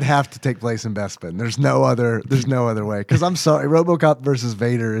inside. Yeah, it would have to take place in Bespin. There's no other way. Because I'm sorry, Robocop versus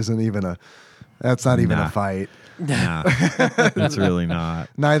Vader isn't even that's not even a fight. Nah, it's really not.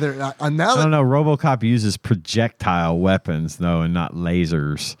 Neither. Now I that, don't know. RoboCop uses projectile weapons though, and not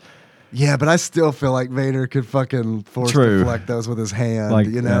lasers. yeah, but I still feel like Vader could fucking force True. deflect those with his hand. Like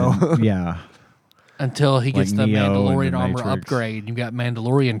yeah. Until he gets Like the Neo in Mandalorian the armor Matrix. upgrade. You got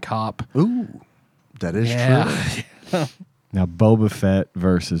Mandalorian Cop. Ooh, that is true. Now Boba Fett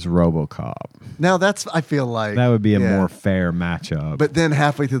versus RoboCop. Now I feel like That would be a yeah. more fair matchup. But then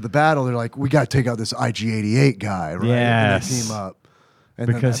halfway through the battle, they're like, "We got to take out this IG-88 guy, right?" Yes. And they team up. And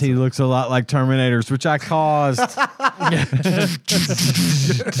then because that's he looks a lot like Terminators, which I caused.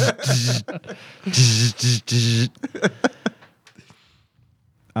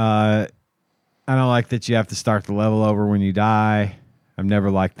 I don't like that you have to start the level over when you die. I've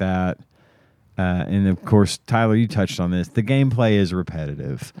never liked that. And of course, Tyler, you touched on this. The gameplay is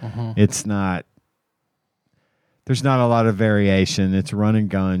repetitive. It's not. There's not a lot of variation. It's run and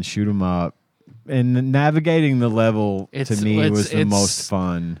gun, shoot 'em up, and navigating the level to me was the most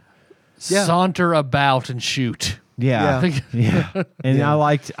fun. Yeah. Saunter about and shoot. Yeah, yeah. And Yeah.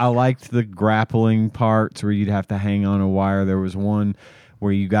 I liked the grappling parts where you'd have to hang on a wire. There was one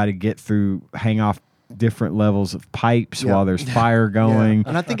where you got to hang off different levels of pipes Yeah. while there's fire going. Yeah.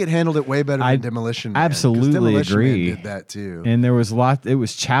 And I think it handled it way better I than Demolition Man. 'cause absolutely Demolition Man agree. did that too. And there was it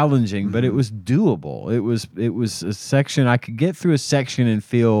was challenging, but it was doable. It was a section I could get through a section and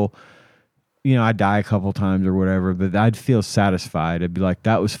feel, I'd die a couple times or whatever, but I'd feel satisfied. I'd be like,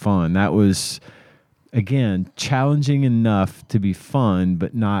 that was fun. That was, again, challenging enough to be fun,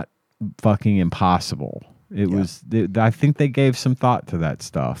 but not fucking impossible. I think they gave some thought to that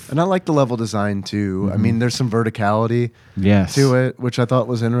stuff. And I like the level design too. I mean, there's some verticality Yes. to it, which I thought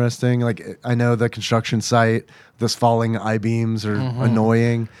was interesting. Like, I know the construction site, those falling I-beams are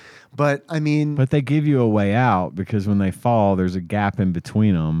annoying, but I mean, But they give you a way out because when they fall, there's a gap in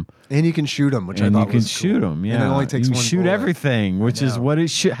between them. and you can shoot them, which I And thought you can was shoot cool. them. Yeah, And it only takes you one shoot bullet. everything, which is know. what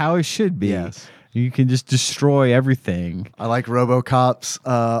how it should be. Yes. You can just destroy everything. I like RoboCop's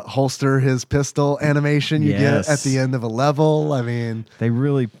holster his pistol animation you Yes. get at the end of a level. I mean, They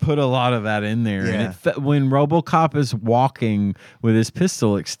really put a lot of that in there. Yeah. And when RoboCop is walking with his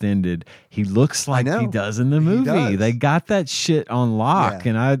pistol extended, he looks like know. he does in the He movie. does. They got that shit on lock.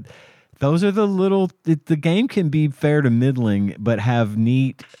 Yeah. And those are the game can be fair to middling, but have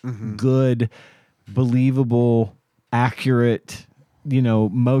neat, good, believable, accurate,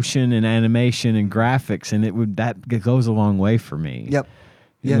 motion and animation and graphics. And that goes a long way for me. yep.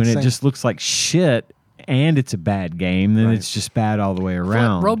 Yeah, When same. it just looks like shit and it's a bad game, then Right. it's just bad all the way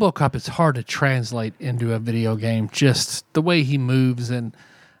around. RoboCop is hard to translate into a video game. Just the way he moves, and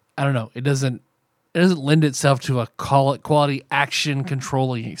I don't know, it doesn't lend itself to a quality action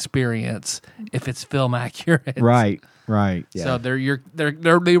controlling experience if it's film accurate. Right. So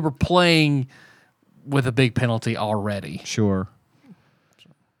they were playing with a big penalty already. Sure.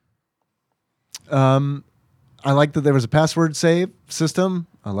 I like that there was a password save system.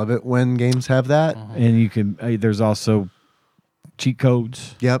 I love it when games have that. And you can. There's also cheat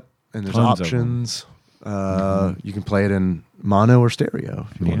codes. Yep, and there's Tons of options. You can play it in mono or stereo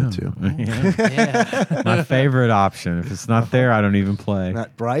if you wanted to. Yeah. Yeah. My favorite option. If it's not there, I don't even play.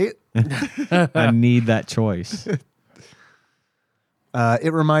 Not bright. I need that choice.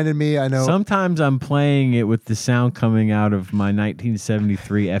 It reminded me. I know. Sometimes I'm playing it with the sound coming out of my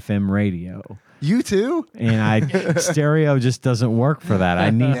 1973 FM radio. You too? And stereo just doesn't work for that.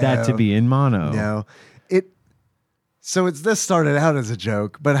 I need that to be in mono. No. This started out as a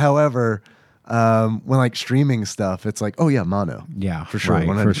joke, but however, when like streaming stuff, it's like, oh yeah, mono. Yeah, for sure, right,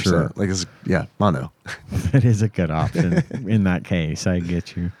 100%. for sure. Like mono. That is a good option in that case. I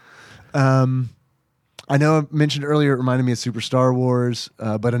get you. I know I mentioned earlier it reminded me of Super Star Wars,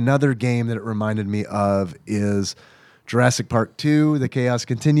 but another game that it reminded me of is Jurassic Park 2, The Chaos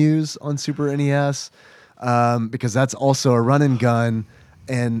Continues on Super NES, because that's also a run and gun,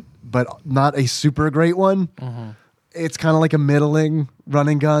 but not a super great one. It's kind of like a middling run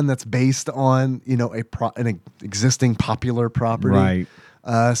and gun that's based on an existing popular property.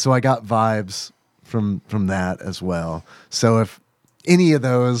 Right. So I got vibes from that as well. So if any of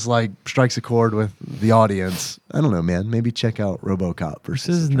those like strikes a chord with the audience, I don't know, man. Maybe check out RoboCop versus.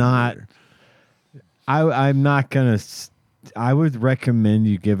 This is not. I'm not gonna. I would recommend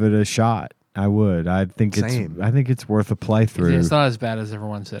you give it a shot. I would. I think it's worth a playthrough. It's not as bad as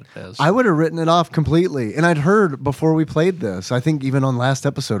everyone said it is. I would have written it off completely, and I'd heard before we played this. I think even on last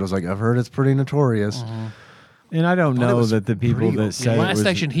episode, I was like, I've heard it's pretty notorious. And I don't know that the people that say Last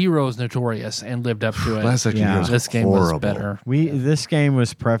Action Hero is notorious and lived up to it. Last Action Hero, this game horrible. was better. This game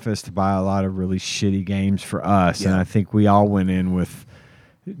was prefaced by a lot of really shitty games for us, and I think we all went in with,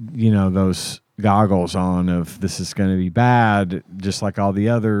 those goggles on of this is going to be bad, just like all the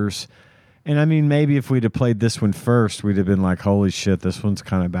others. And I mean, maybe if we'd have played this one first, we'd have been like, holy shit, this one's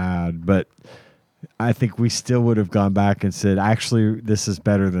kind of bad. But I think we still would have gone back and said, actually, this is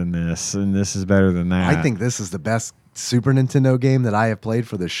better than this, and this is better than that. I think this is the best Super Nintendo game that I have played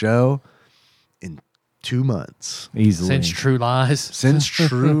for the show in 2 months. Easily. Since True Lies. Since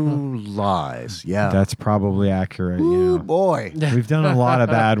True Lies. Yeah. That's probably accurate. Ooh, yeah. boy. We've done a lot of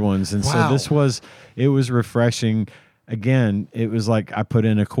bad ones. And Wow. so it was refreshing. Again, it was like I put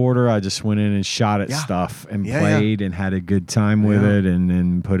in a quarter. I just went in and shot at stuff and played and had a good time with it and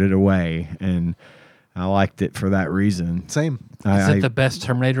then put it away. And I liked it for that reason. Same. Is it the best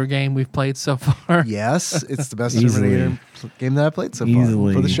Terminator game we've played so far? Yes, it's the best Easily. Terminator game that I played so far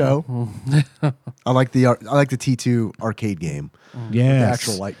Easily. for the show. I like the T2 arcade game. Yes. The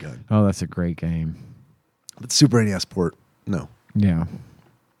actual light gun. Oh, that's a great game. But Super NES port, no. Yeah.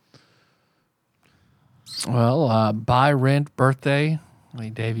 Well, buy, rent, birthday. I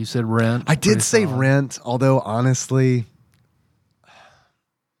mean, Dave, you said rent. I did say rent, although honestly,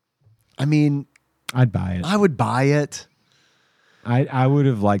 I mean, I'd buy it. I would buy it. I would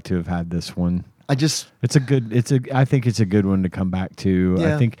have liked to have had this one. I think it's a good one to come back to.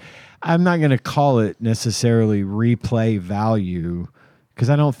 Yeah. I think I'm not going to call it necessarily replay value because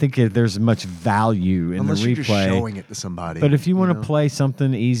I don't think there's much value in unless the you're replay. just showing it to somebody. But if you want to play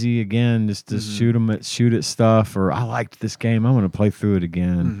something easy again, just to shoot at stuff, or I liked this game, I want to play through it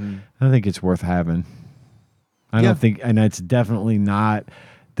again. I think it's worth having. I don't think, and it's definitely not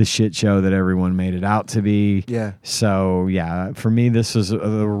the shit show that everyone made it out to be. Yeah. So yeah, for me, this was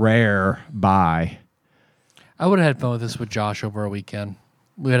a rare buy. I would have had fun with this with Josh over a weekend.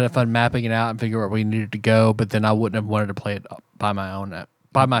 We would have had fun mapping it out and figure out where we needed to go, but then I wouldn't have wanted to play it by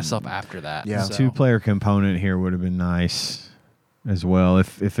myself after that. Yeah. So. 2-player component here would have been nice as well.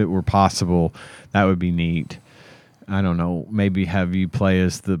 If it were possible, that would be neat. I don't know. Maybe have you play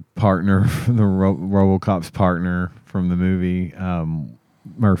as the partner, the Robocop's partner from the movie,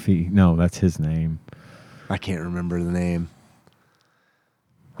 Murphy. No, that's his name. I can't remember the name.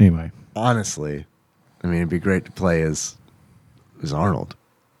 Anyway. Honestly, I mean, it'd be great to play as Arnold.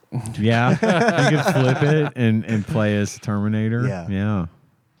 Yeah. You could flip it and play as Terminator. Yeah. Yeah.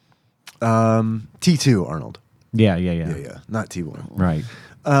 T2 Arnold. Yeah. Yeah. Not T1. Right.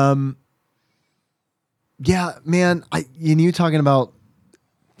 Yeah, man. You talking about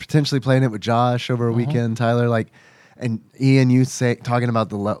potentially playing it with Josh over a weekend, Tyler, and Ian, talking about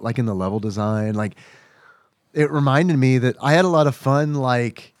the in the level design, it reminded me that I had a lot of fun.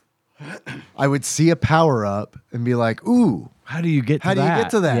 I would see a power up and be like, "Ooh, How do you get to that? How do you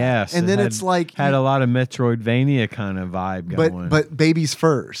get to that?" Yes. And then had had a lot of Metroidvania kind of vibe going. But babies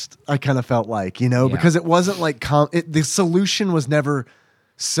first. I kind of felt because it wasn't the solution was never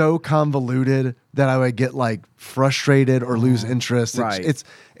so convoluted that I would get like frustrated or lose interest. Right.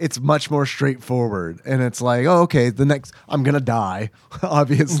 It's much more straightforward, and it's like, oh, okay, I'm gonna die,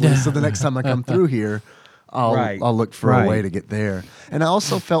 obviously. So the next time I come through here, I'll look for a way to get there. And I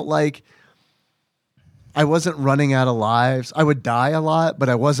also felt like I wasn't running out of lives. I would die a lot, but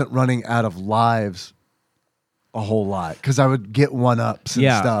I wasn't running out of lives a whole lot because I would get 1-ups and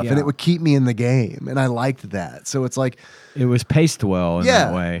stuff, and it would keep me in the game, and I liked that. So it's like it was paced well in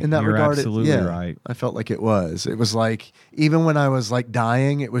that way. In that You're regard, absolutely right. I felt like it was. It was like even when I was like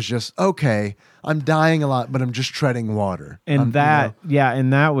dying, it was just okay. I'm dying a lot, but I'm just treading water. And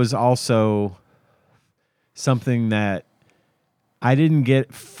and that was also something that I didn't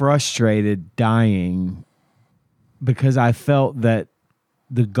get frustrated dying because I felt that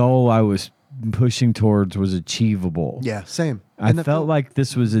the goal I was pushing towards was achievable. Yeah, same. I felt like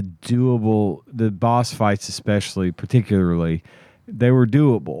this was a doable, the boss fights especially, particularly, they were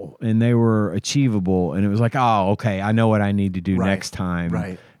doable and they were achievable. And it was like, oh, okay, I know what I need to do next time.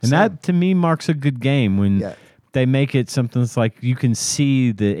 Right. And that, to me, marks a good game when they make it something that's like you can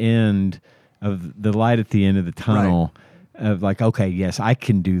see the end of the light at the end of the tunnel of like, okay, yes, I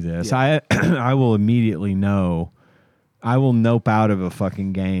can do this. Yeah. I will immediately know. I will nope out of a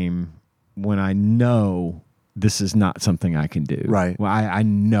fucking game when I know this is not something I can do. Right. Well, I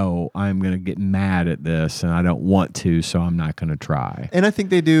know I'm going to get mad at this and I don't want to, so I'm not going to try. And I think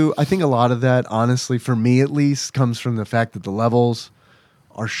they do. I think a lot of that, honestly, for me at least, comes from the fact that the levels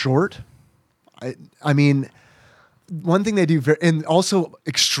are short. I mean, one thing they do, and also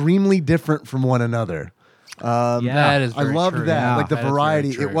extremely different from one another. That is very I loved true. that. Yeah, like the that is variety.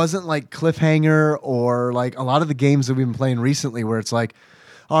 very true. It wasn't like Cliffhanger or like a lot of the games that we've been playing recently where it's like,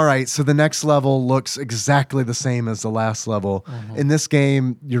 all right, so the next level looks exactly the same as the last level. Mm-hmm. In this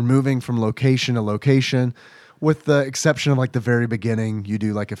game, you're moving from location to location, with the exception of like the very beginning. You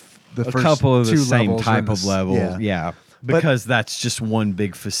do like the first couple of the 2 same levels type of level. Yeah. Because that's just one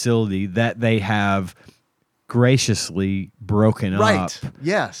big facility that they have graciously broken up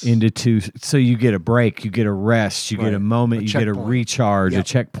into 2. So you get a break, you get a rest, you get a moment, you get a recharge, a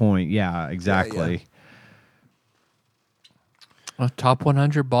checkpoint. Yeah, exactly. Top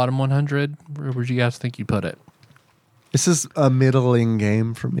 100, bottom 100. Where would you guys think you put it? This is a middling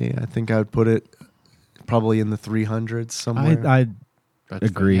game for me. I think I would put it probably in the 300s somewhere. I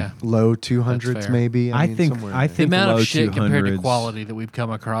agree. Yeah. Low 200s maybe. I think the amount of shit 200s. compared to quality that we've come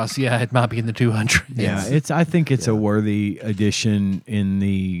across, it might be in the 200s. Yeah, I think it's a worthy addition in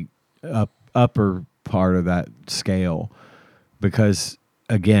the upper part of that scale because,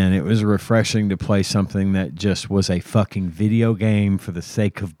 again, it was refreshing to play something that just was a fucking video game for the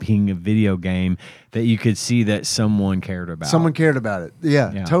sake of being a video game that you could see that someone cared about. Someone cared about it.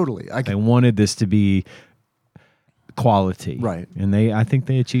 Yeah. Totally. They wanted this to be quality. Right. And I think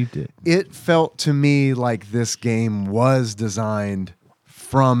they achieved it. It felt to me like this game was designed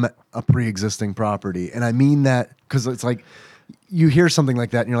from a pre-existing property. And I mean that because it's like you hear something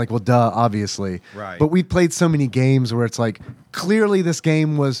like that and you're like, well, duh, obviously. Right. But we played so many games where it's like, clearly this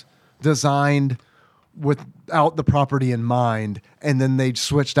game was designed without the property in mind, and then they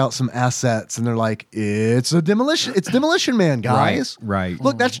switched out some assets and they're like, it's Demolition Man, guys. Right.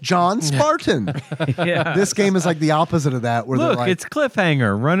 Look, that's John Spartan. This game is like the opposite of that, where look, they're like, it's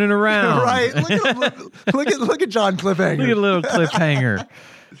Cliffhanger running around. right. Look at John Cliffhanger. Look at a little Cliffhanger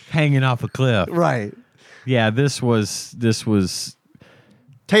hanging off a cliff. Right. Yeah, this was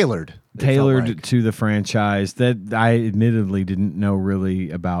tailored to the franchise that I admittedly didn't know really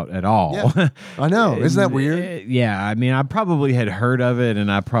about at all. Yeah. I know. Isn't that weird? Yeah. I mean, I probably had heard of it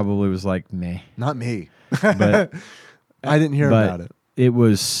and I probably was like, meh. Not me. But I didn't hear about it.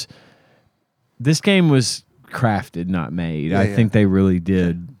 This game was crafted, not made. I think they really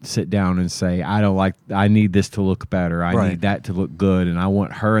did sit down and say, I need this to look better. I need that to look good. And I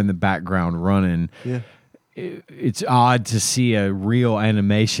want her in the background running. Yeah. It's odd to see a real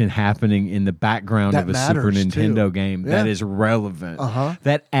animation happening in the background of a Super Nintendo game that is relevant.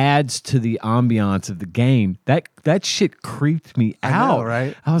 That adds to the ambiance of the game. That shit creeped me out. Know,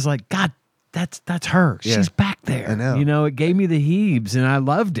 right? I was like, God, that's her. Yeah. She's back there. I know. You know, it gave me the heebs and I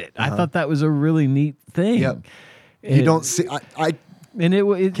loved it. I thought that was a really neat thing. Yep. You don't see I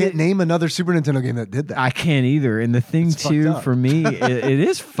can't name another Super Nintendo game that did that. I can't either. And the thing too, for me, it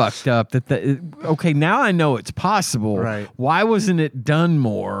is fucked up that okay, now I know it's possible. Right. Why wasn't it done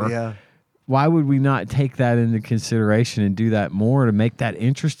more? Yeah. Why would we not take that into consideration and do that more to make that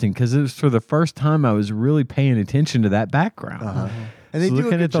interesting? Because it was for the first time I was really paying attention to that background. And they do a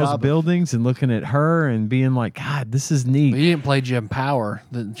looking good at those job buildings and looking at her and being like, God, this is But neat. you didn't play Jim Powers.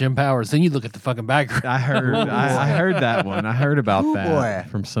 Then you look at the fucking background. I heard I heard that one. I heard about Ooh, that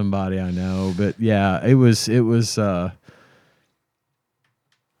boy. from somebody I know. But yeah, it was the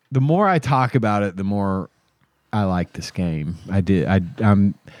more I talk about it, the more I like this game.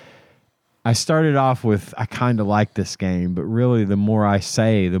 I started off with I kind of like this game, but really the more I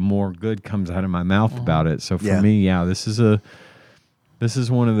say, the more good comes out of my mouth about it. So for me, this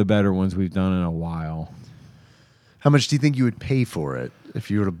is one of the better ones we've done in a while. How much do you think you would pay for it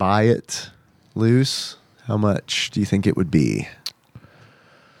if you were to buy it loose? How much do you think it would be?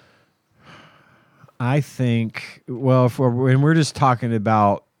 I think, well, when we're just talking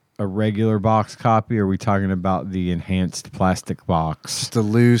about a regular box copy, or are we talking about the enhanced plastic box? Just a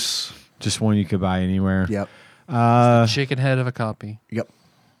loose. Just one you could buy anywhere. Yep. Chicken head of a copy. Yep.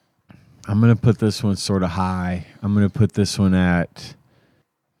 I'm going to put this one sort of high. I'm going to put this one at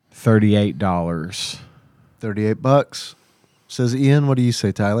 $38. $38. Says Ian. What do you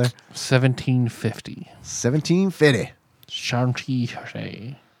say, Tyler? $17.50. $17.50.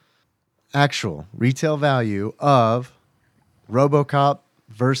 Shanty. Actual retail value of Robocop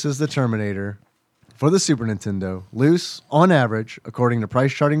versus the Terminator for the Super Nintendo, loose, on average, according to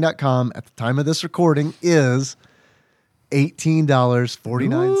PriceCharting.com, at the time of this recording, is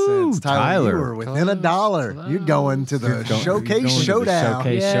 $18.49. Tyler, you were within $1. You're going to the Showcase Showdown.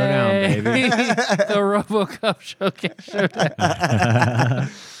 Showcase Showdown, baby. The Robocop Showcase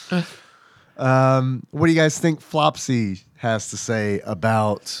Showdown. What do you guys think Flopsy has to say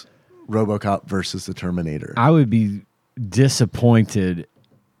about Robocop versus the Terminator? I would be disappointed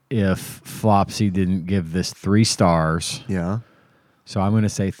if Flopsy didn't give this 3 stars. Yeah. So I'm going to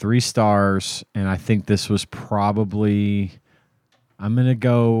say 3 stars, and I think this was probably, I'm going to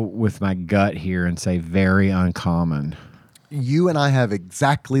go with my gut here and say very uncommon. You and I have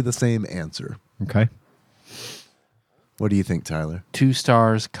exactly the same answer. Okay. What do you think, Tyler? 2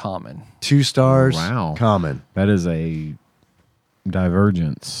 stars common. 2 stars. Wow. Common. That is a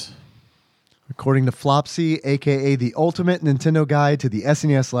divergence. According to Flopsy, a.k.a. the Ultimate Nintendo Guide to the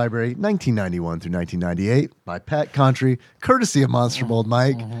SNES Library, 1991 through 1998, by Pat Contry, courtesy of Monster Mold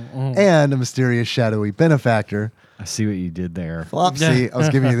Mike, and a mysterious shadowy benefactor. I see what you did there. Flopsy, I was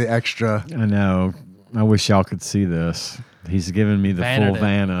giving you the extra. I know. I wish y'all could see this. He's giving me the full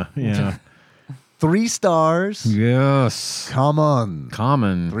Vanna. Yeah. 3 stars. Yes. Common.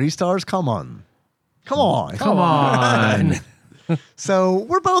 3 stars, come on. Come on. Come on. So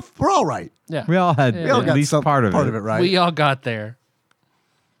we're all right. Yeah. We all had We all at got least part of it. right? We all got there.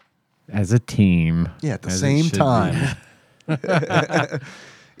 As a team. Yeah, at the as it same should time. Even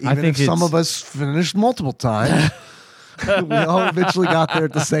think if some it's- of us finished multiple times, we all eventually got there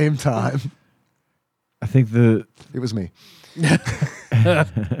at the same time. I think It was me.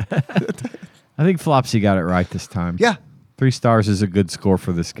 Flopsy got it right this time. Yeah. 3 stars is a good score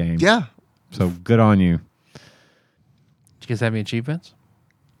for this game. Yeah. So good on you. Did you guys have any achievements?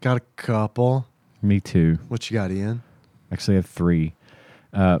 Got a couple. Me too. What you got, Ian? Actually, I have 3.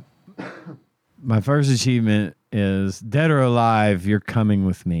 My first achievement is Dead or Alive, You're Coming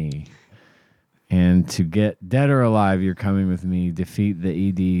With Me. And to get Dead or Alive, You're Coming With Me, defeat the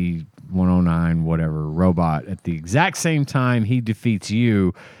ED-109 whatever robot at the exact same time he defeats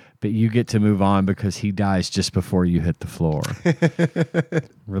you, but you get to move on because he dies just before you hit the floor.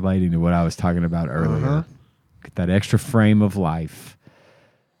 Relating to what I was talking about earlier. Get that extra frame of life.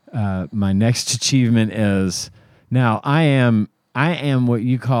 My next achievement is, now I am what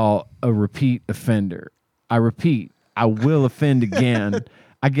you call a repeat offender. I repeat, I will offend again.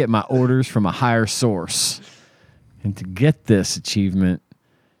 I get my orders from a higher source. And to get this achievement,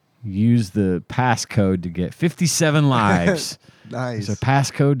 use the passcode to get 57 lives. Nice. It's a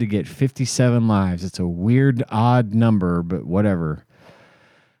passcode to get 57 lives. It's a weird, odd number, but whatever.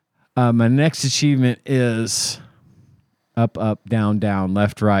 My next achievement is up, up, down, down,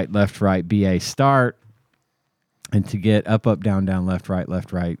 left, right, BA start. And to get up, up, down, down, left, right,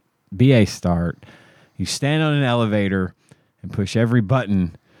 BA start, you stand on an elevator and push every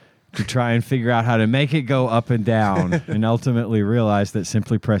button to try and figure out how to make it go up and down, and ultimately realize that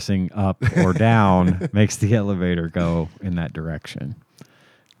simply pressing up or down makes the elevator go in that direction.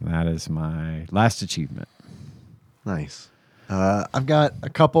 That is my last achievement. Nice. I've got a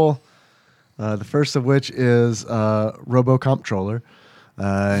couple. The first of which is Robocontroller.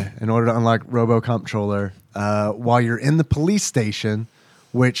 In order to unlock Robocontroller, while you're in the police station,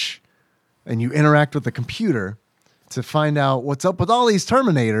 and you interact with the computer to find out what's up with all these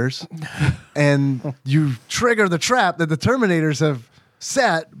Terminators, and you trigger the trap that the Terminators have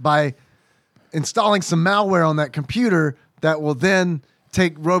set by installing some malware on that computer that will then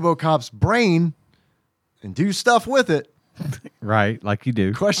take Robocop's brain and do stuff with it. Right, like you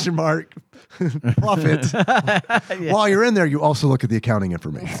do. Question mark. Profit. While you're in there, you also look at the accounting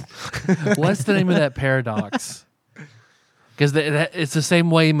information. What's the name of that paradox? Because it's the same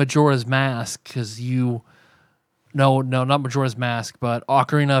way Majora's Mask. Because no, not Majora's Mask, but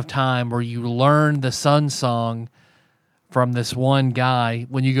Ocarina of Time, where you learn the Sun Song from this one guy.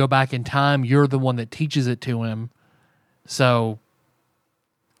 When you go back in time, you're the one that teaches it to him. So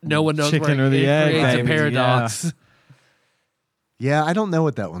no one knows Chicken where or the egg, creates a baby. paradox. Yeah, I don't know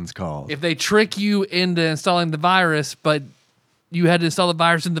what that one's called. If they trick you into installing the virus, but you had to install the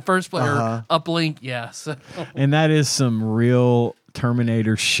virus in the first place, or uplink, yes. And that is some real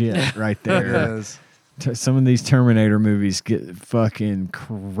Terminator shit right there. It is. Some of these Terminator movies get fucking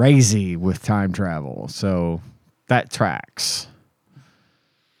crazy with time travel. So that tracks.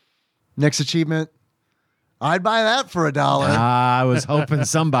 Next achievement. I'd buy that for $1. I was hoping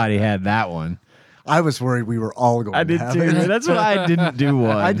somebody had that one. I was worried we were all going I to did have too. it. That's why I didn't do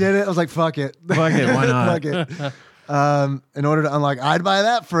one. I did it. I was like, fuck it. Fuck it, why not? Fuck it. In order to unlock, I'd buy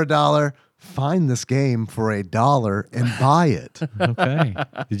that for $1. Find this game for $1 and buy it. Okay.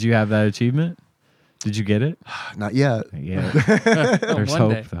 Did you have that achievement? Did you get it? Not yet. Yeah. There's One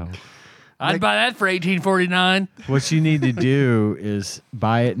hope day. though. I'd buy that for $18.49. What you need to do is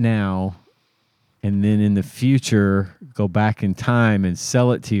buy it now, and then in the future go back in time and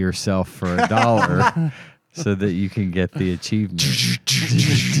sell it to yourself for $1 so that you can get the achievement.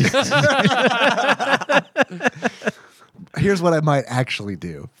 Here's what I might actually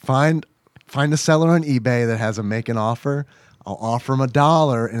do. Find a seller on eBay that has a make an offer. I'll offer them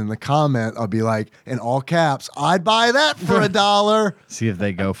 $1, and in the comment, I'll be like, in all caps, I'd buy that for $1. See if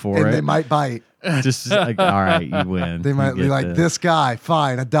they go for And it. they might bite. Just like, all right, you win. They might You be get like, this guy,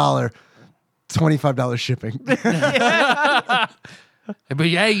 fine, $1, $25 shipping. But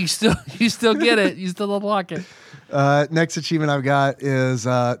yeah, you still get it. You still unlock it. Next achievement I've got is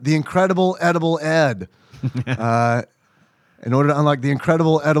The Incredible Edible Ed. In order to unlock The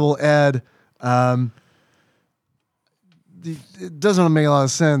Incredible Edible Ed, it doesn't make a lot of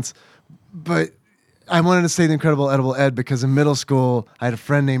sense, but I wanted to say The Incredible Edible Ed because in middle school, I had a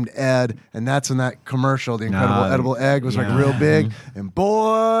friend named Ed, and that's when that commercial, The Incredible Edible Egg, was like real big. And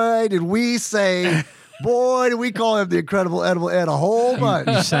boy, did we call him The Incredible Edible Ed a whole bunch.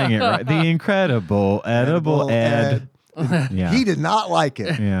 You sang it right. The Incredible Edible Ed. Yeah. He did not like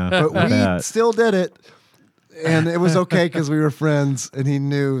it. Yeah, But I we bet. still did it. And it was okay because we were friends and he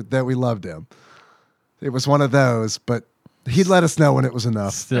knew that we loved him. It was one of those, but he'd let us know when it was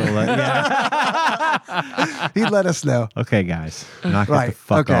enough. Still, He'd let us know. Okay, guys, knock it the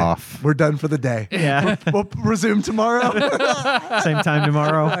fuck off. We're done for the day. Yeah. We'll resume tomorrow. Same time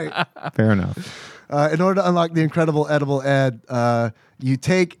tomorrow. Right. Fair enough. In order to unlock The Incredible Edible Ed, you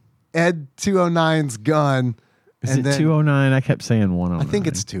take Ed 209's gun. Is it 209? I kept saying 109. I think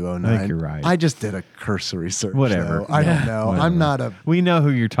it's 209. I think you're right. I just did a cursory search. Whatever. though. I don't know. Whatever. I'm not a. We know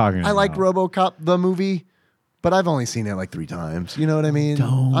who you're talking about. I like Robocop the movie, but I've only seen it like 3 times. You know what I mean?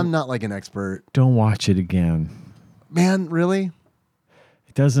 I'm not like an expert. Don't watch it again. Man, really?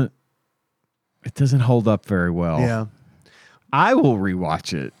 It doesn't hold up very well. Yeah. I will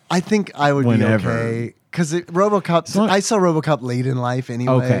rewatch it. I think I would Whenever. be okay. Because RoboCop, I saw RoboCop late in life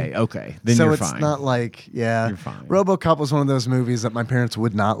anyway. Okay. Then so you're it's fine. not like, yeah. You're fine. RoboCop was one of those movies that my parents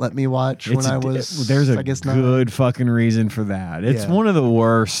would not let me watch when I was. There's a I guess good fucking reason for that. It's Yeah. one of the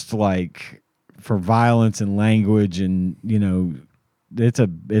worst, like, for violence and language, and it's a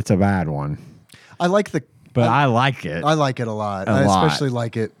bad one. I like the. But I like it. I like it a lot. A I lot. especially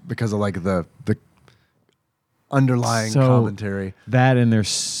like it because of like the underlying So, commentary. That, and there's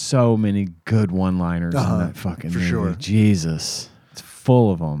so many good one-liners in that fucking for movie. sure. Jesus, it's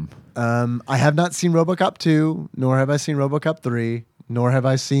full of them. I have not seen RoboCop 2, nor have I seen RoboCop 3, nor have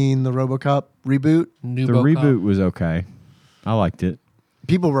I seen the RoboCop reboot. New The Bocop. reboot was okay. I liked it.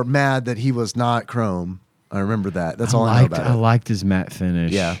 People were mad that he was not Chrome. I remember that. That's all I know about I it. liked his matte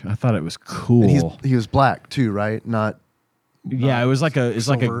finish. Yeah. I thought it was cool. And he was black too, right? Not. Yeah, it was like a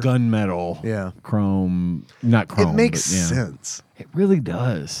silver. gunmetal. Yeah. Chrome, not chrome. It makes but yeah. sense. It really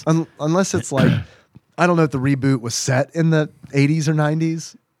does. Unless it's like, I don't know if the reboot was set in the 80s or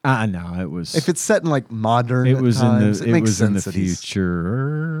 90s. No, it was. If it's set in like modern it was times, in the it makes was in the sense that he's-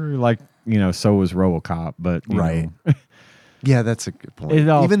 future, like so was RoboCop, but you Right. know, Yeah, that's a good point.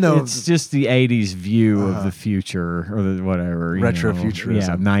 even though though it's just the '80s view of the future or the whatever Retrofuturism.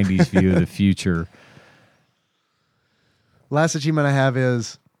 yeah, '90s view of the future. last achievement I have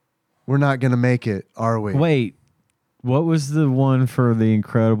is we're not going to make it, are we? Wait, What was the one for the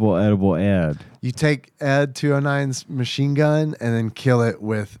Incredible Edible Ed? You take Ed 209's machine gun and then kill it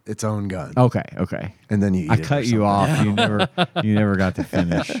with its own gun. Okay. And then you eat I it. cut you off. You never got to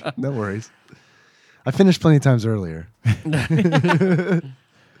finish. No worries. I finished plenty of times earlier. The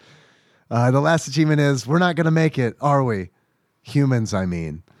last achievement is, we're not going to make it, are we? Humans, I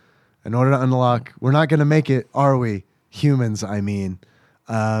mean. In order to unlock, we're not going to make it, are we? Humans, I mean.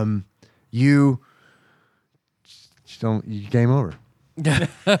 You game over.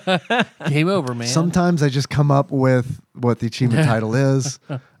 Game over, man. Sometimes I just come up with what the achievement title is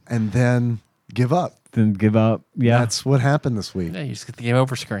and then give up. Then give up. Yeah. That's what happened this week. Yeah, you just get the game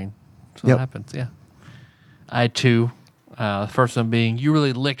over screen. That's what Yep. happens, yeah. I had two. The first one being, you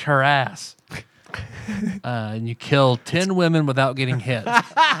really licked her ass. And you killed 10 women without getting hit.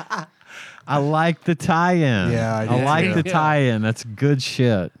 I like the tie-in. Yeah, I I did like too. the tie-in. That's good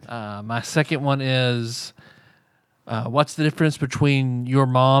shit. My second one is, what's the difference between your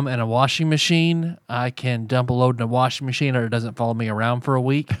mom and a washing machine? I can dump a load in a washing machine or it doesn't follow me around for a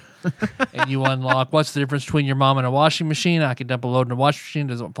week. And you unlock, what's the difference between your mom and a washing machine? I can dump a load in a washing machine,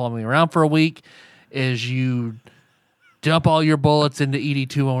 doesn't follow me around for a week. Is you dump all your bullets into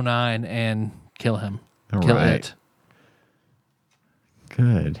ED-209 and kill him. All Kill right. it.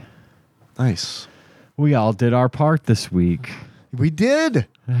 Good. Nice. We all did our part this week. We did.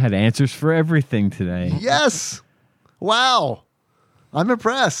 I had answers for everything today. Yes. Wow. I'm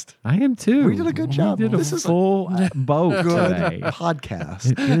impressed. I am too. We did a good job. We did a This is a full boat Good today.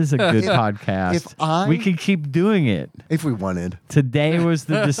 podcast. It is a good podcast. We could keep doing it. If we wanted. Today was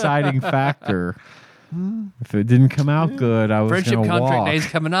the deciding factor. If it didn't come out good, I was Friendship going to contract walk. day's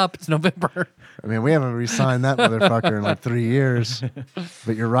coming up. It's November. I mean, we haven't re-signed that motherfucker in like 3 years.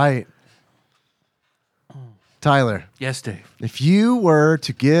 But you're right. Tyler, Yes, Dave. if you were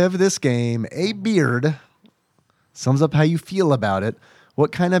to give this game a beard, sums up how you feel about it,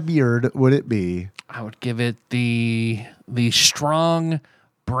 what kind of beard would it be? I would give it the strong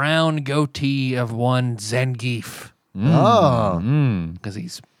brown goatee of one Zangief Oh, because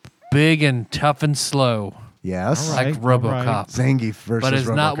he's big and tough and slow, yes. All right. like RoboCop, Zangief versus but is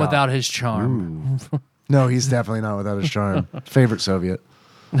not RoboCop. without his charm. No, he's definitely not without his charm. Favorite Soviet.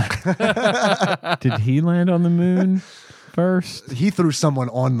 Did he land on the moon first? He threw someone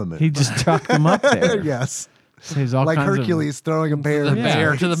on the moon. He just chucked him up there. Yes. Saves all Like kinds of- Hercules throwing a bear. The in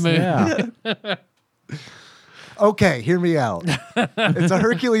bear space. to the moon. Yeah. Okay, hear me out. It's a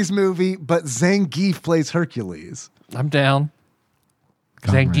Hercules movie, but Zangief plays Hercules. I'm down.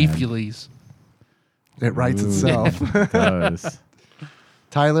 Comrade. Zangief. It writes itself. It does.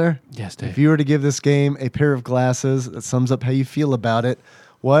 Tyler, Yes, Dave. if you were to give this game a pair of glasses that sums up how you feel about it,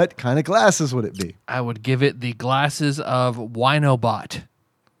 what kind of glasses would it be? I would give it the glasses of Winobot.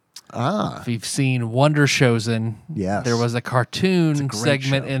 Ah, If you've seen Wonder Chosen, Yes. there was a cartoon great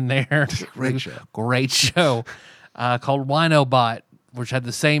segment show. in there. Great show. Great show. Called Winobot, which had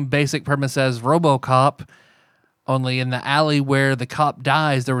the same basic premise as Robocop, only in the alley where the cop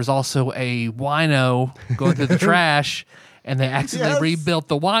dies, there was also a wino going through the trash, and they accidentally Yes. rebuilt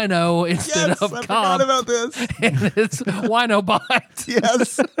the wino instead of I cop. forgot about this. And it's Winobot.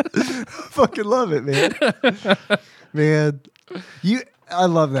 Yes. Fucking love it, man. Man, I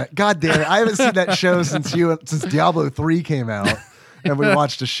love that. God damn it. I haven't seen that show since Diablo 3 came out, and we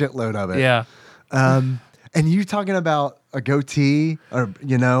watched a shitload of it. Yeah. And you talking about a goatee or,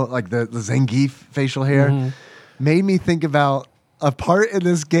 like the Zangief facial hair made me think about a part in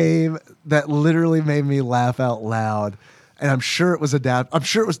this game that literally made me laugh out loud. And I'm sure it was I'm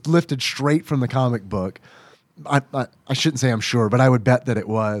sure it was lifted straight from the comic book. I shouldn't say I'm sure, but I would bet that it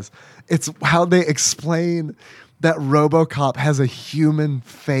was. It's how they explain that RoboCop has a human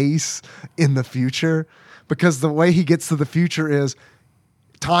face in the future, because the way he gets to the future is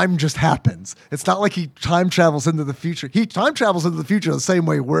time just happens. It's not like he time travels into the future. He time travels into the future the same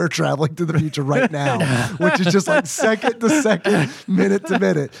way we're traveling to the future right now, which is just like second to second, minute to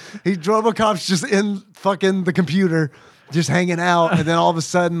minute. RoboCop's just in fucking the computer, just hanging out, and then all of a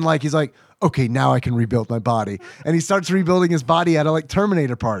sudden, like, he's like, okay, now I can rebuild my body. And he starts rebuilding his body out of like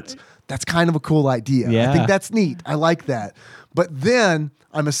Terminator parts. That's kind of a cool idea. I Yeah. think that's neat. I like that. But then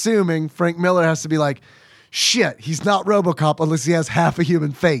I'm assuming Frank Miller has to be like, shit, he's not RoboCop unless he has half a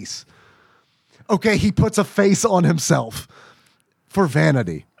human face. Okay, he puts a face on himself for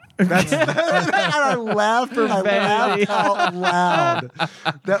vanity. That's and I laughed out loud.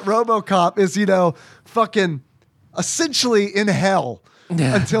 That RoboCop is, fucking essentially in hell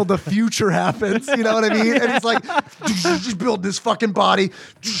until the future happens. You know what I mean? And he's like, just build this fucking body.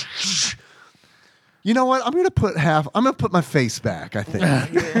 You know what? I'm gonna put my face back. I think.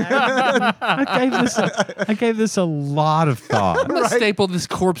 I gave this a lot of thought. I'm going to staple this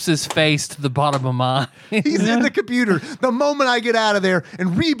corpse's face to the bottom of mine. He's in the computer. The moment I get out of there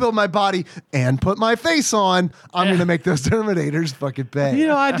and rebuild my body and put my face on, I'm gonna make those Terminators fucking pay. You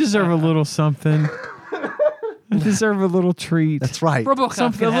know, I deserve a little something. I deserve a little treat. That's right.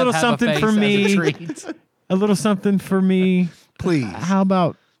 Robocop can a little have something a face for as me. a treat. A little something for me. Please. How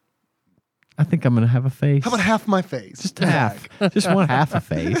about? I think I'm gonna have a face. How about half my face? Just half. Just one half a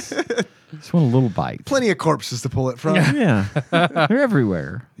face. Just one little bite. Plenty of corpses to pull it from. Yeah, they're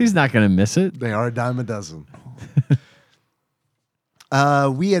everywhere. He's not gonna miss it. They are a dime a dozen.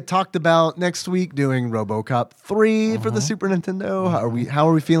 We had talked about next week doing RoboCop 3 for the Super Nintendo. How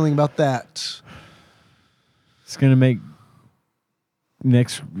are we feeling about that? It's gonna make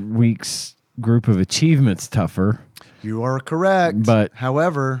next week's group of achievements tougher. You are correct. But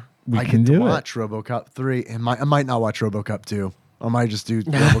however, I can get to do it. watch RoboCop 3, and I might not watch RoboCop 2. I might just do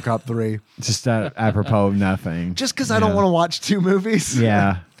RoboCop 3. Just apropos of nothing. Just because I don't want to watch 2 movies.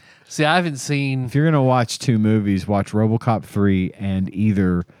 Yeah. See, I haven't seen. If you're gonna watch 2 movies, watch RoboCop 3 and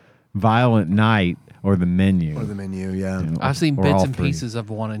either Violent Night or The Menu. Or The Menu, yeah. You know, I've seen or bits all and 3. pieces of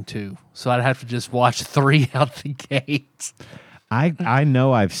 1 and 2, so I'd have to just watch 3 out the gate. I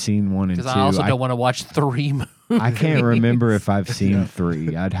know I've seen 1 and 2. Because I also don't want to watch 3 movies. I can't remember if I've seen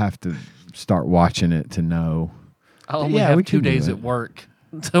 3. I'd have to start watching it to know. I only Yeah, have we 2 can do days it. at work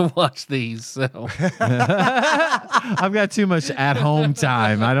to watch these. So I've got too much at home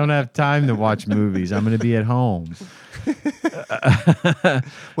time. I don't have time to watch movies. I'm going to be at home.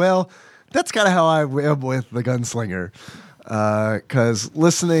 Well, that's kind of how I am with The Gunslinger. Because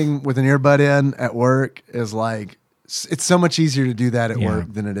listening with an earbud in at work is like, it's so much easier to do that at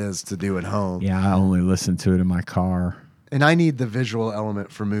work than it is to do at home. Yeah, I only listen to it in my car And I need the visual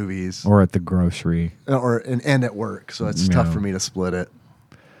element for movies or at the grocery. and at work. So it's tough for me to split it.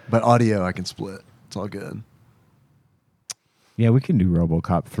 But audio, I can split. It's all good. Yeah, we can do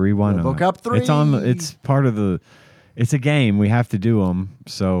RoboCop 3. Why not? RoboCop 3. It's part of the. It's a game. We have to do them.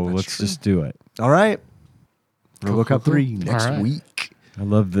 So let's just do it. All right. RoboCop 3 next All right. week. I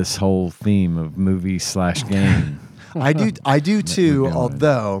love this whole theme of movie/game. I do too, doing.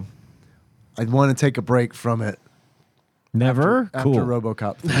 although I'd want to take a break from it Never? after Cool.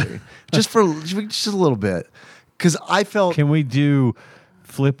 RoboCop 3. just a little bit. Because I felt... Can we do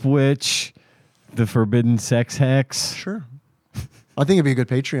Flipwitch, the Forbidden Sex Hex? Sure. I think it'd be a good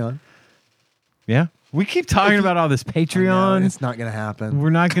Patreon. Yeah. We keep talking about all this No, Patreon. it's not going to happen.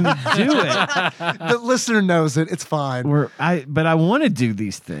 We're not going to do it. The listener knows it. It's fine. But I want to do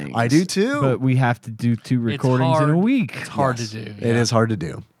these things. I do too. But we have to do 2 recordings in a week. It's hard Yes. to do. It is hard to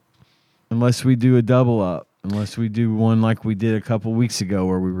do. Unless we do a double up. Unless we do one like we did a couple weeks ago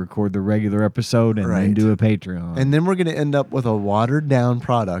where we record the regular episode and then Right. do a Patreon. And then we're going to end up with a watered down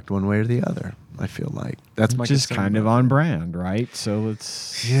product one way or the other. I feel like that's my just concern kind of about on brand, right? So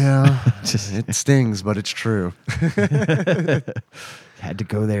it's Yeah. just It stings, but it's true. had to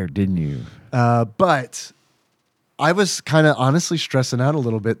go there, didn't you? But I was kind of honestly stressing out a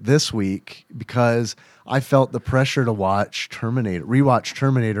little bit this week because I felt the pressure to rewatch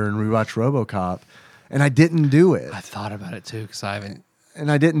Terminator and rewatch RoboCop, and I didn't do it. I thought about it too because I haven't.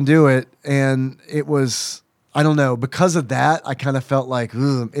 And I didn't do it, and it was, I don't know, because of that, I kind of felt like,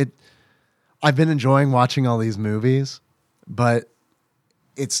 I've been enjoying watching all these movies, but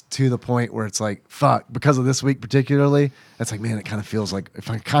it's to the point where it's like, fuck, because of this week particularly, it's like, man, it kind of feels like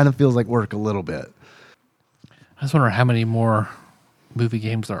work a little bit. I was wondering how many more movie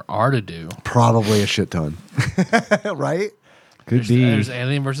games there are to do. Probably a shit ton. Right? Could be. There's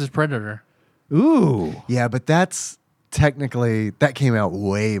Alien versus Predator. Ooh. Yeah, but that's technically, that came out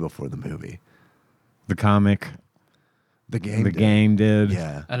way before the movie. The comic. The game The did. game did.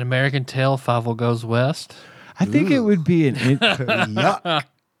 Yeah. An American Tail, Fievel Goes West. I think it would be Yuck.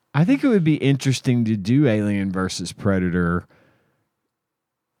 I think it would be interesting to do Alien versus Predator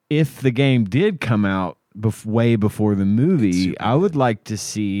if the game did come out way before the movie. I would like to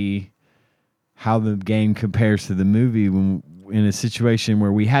see how the game compares to the movie when in a situation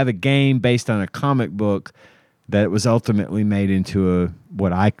where we have a game based on a comic book that was ultimately made into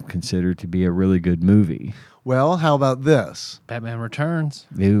what I consider to be a really good movie. Well, how about this? Batman Returns.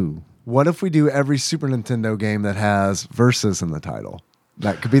 Ooh. What if we do every Super Nintendo game that has versus in the title?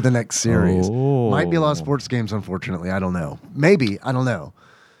 That could be the next series. Oh. Might be a lot of sports games, unfortunately. I don't know. Maybe. I don't know.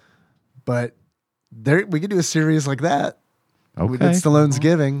 But we could do a series like that. Okay. We did Stallone's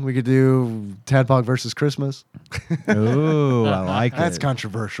Giving. We could do Tadpog versus Christmas. Ooh, I like That's it.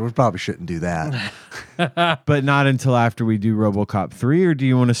 controversial. We probably shouldn't do that. But not until after we do RoboCop 3, or do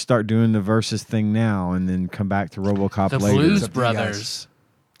you want to start doing the versus thing now and then come back to RoboCop The later? Blues Up to you guys. Brothers.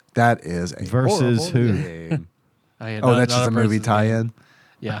 That is a Versus horrible who? game. Oh, That's just a movie tie-in.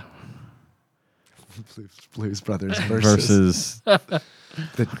 Yeah. Blues Brothers versus Versus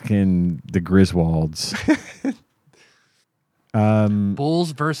the Griswolds.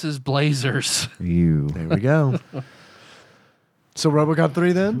 Bulls versus Blazers. You. There we go. So RoboCop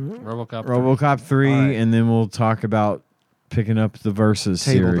 3 then? RoboCop. RoboCop 3, All right. and then we'll talk about picking up the Versus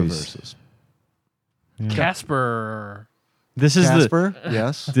Table the series. versus. Casper. This is Casper,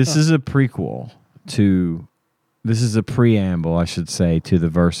 yes. this is a prequel to. This is a preamble, I should say, to the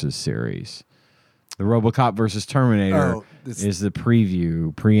Versus series. The RoboCop versus Terminator Oh, this- is the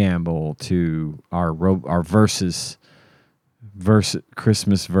preamble to our versus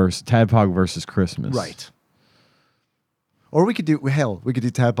Christmas versus Tadpog versus Christmas. Right. Or we could do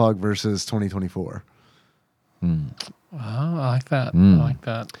Tadpog versus 2024. Oh, I like that. Mm. I like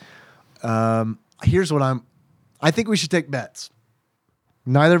that. Here's what I think we should take bets.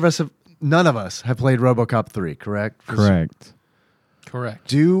 None of us have played RoboCop 3, correct? Correct. Correct.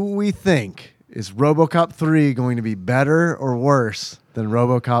 Do we think is RoboCop 3 going to be better or worse than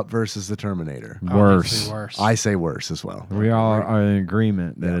RoboCop versus the Terminator? Worse. Obviously worse. I say worse as well. We all are in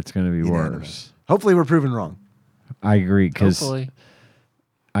agreement that Yeah. it's going to be Unanimous. worse. Hopefully we're proven wrong. I agree because Hopefully.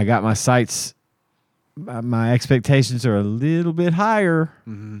 I got my sights. My expectations are a little bit higher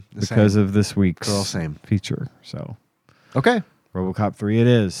because of this week's Girl, same. feature. So, Okay. RoboCop 3 it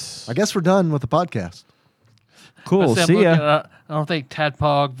is. I guess we're done with the podcast. Cool. But I'm See looking ya. at, I don't think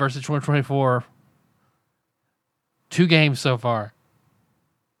Tadpog versus 2024. 2 games so far.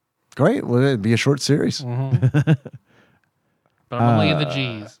 Great. Well, it'd be a short series. But I'm only in the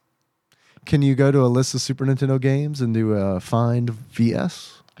G's. Can you go to a list of Super Nintendo games and do a find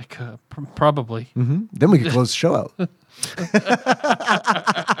VS? I could probably. Then we could close the show out.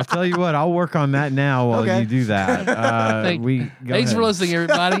 I'll tell you what. I'll work on that now while Okay. you do that. Thanks for listening,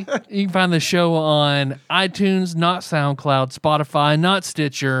 everybody. You can find the show on iTunes, not SoundCloud, Spotify, not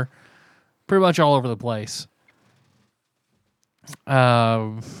Stitcher, pretty much all over the place.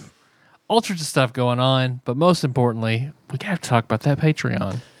 All sorts of stuff going on, but most importantly, we got to talk about that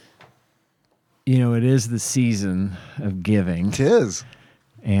Patreon. You know, it is the season of giving. It is.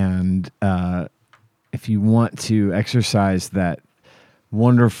 And if you want to exercise that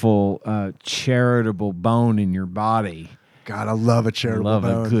wonderful charitable bone in your body, God, I love a charitable love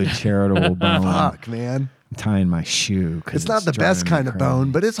bone. a good charitable bone. Fuck, man. I'm tying my shoe. 'Cause It's not the best driving kind me of crazy.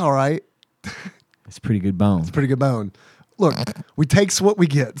 bone, but it's all right. It's a pretty good bone. Pretty good bone. Look, we takes what we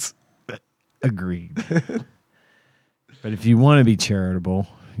gets. Agreed. But if you want to be charitable,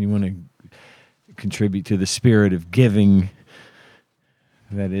 you want to contribute to the spirit of giving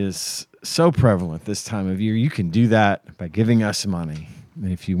that is so prevalent this time of year, you can do that by giving us money. And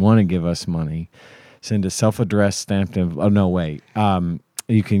if you want to give us money, send a self-addressed stamped envelope. Oh, no, wait.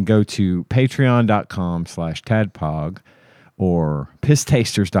 You can go to patreon.com/tadpog or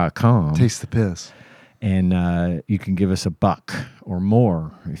pisstasters.com. Taste the piss. And you can give us $1 or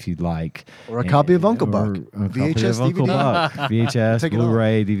more if you'd like. Or a copy of Uncle Buck. Or a copy VHS, of Uncle DVD. Buck. VHS, Take it all.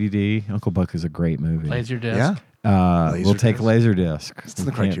 Blu-ray, DVD. Uncle Buck is a great movie. Laserdisc. Yeah. We'll take Laserdisc. Laserdisc. the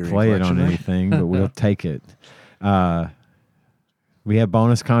We can't Criterion play it on Collection, right? anything, but we'll take it. We have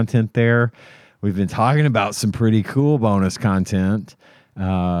bonus content there. We've been talking about some pretty cool bonus content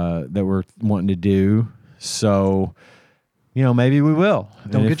that we're wanting to do. So, you know, maybe we will.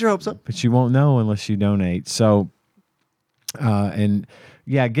 Don't And get your hopes up. but you won't know unless you donate. So, and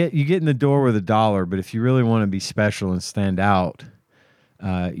yeah, you get in the door with $1. But if you really want to be special and stand out,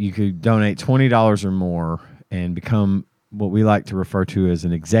 you could donate $20 or more and become what we like to refer to as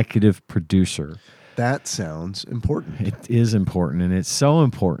an executive producer. That sounds important. It is important, and it's so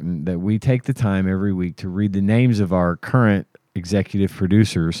important that we take the time every week to read the names of our current executive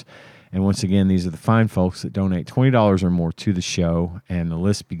producers. And once again, these are the fine folks that donate $20 or more to the show, and the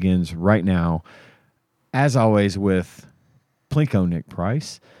list begins right now, as always, with Plinko Nick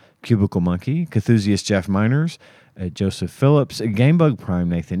Price, Cubicle Monkey, Cthusiast Jeff Miners, Joseph Phillips, Gamebug Prime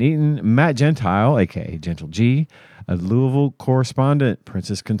Nathan Eaton, Matt Gentile, a.k.a. Gentle G, a Louisville correspondent,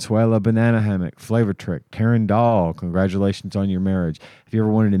 Princess Consuela Banana Hammock, Flavor Trick, Taryn Dahl, congratulations on your marriage. If you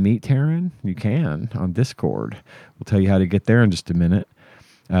ever wanted to meet Taryn, you can on Discord. We'll tell you how to get there in just a minute.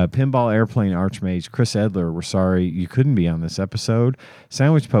 Pinball Airplane Archmage Chris Edler, we're sorry you couldn't be on this episode.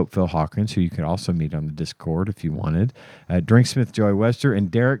 Sandwich Pope Phil Hawkins, who you could also meet on the Discord if you wanted. Drinksmith Joy Wester and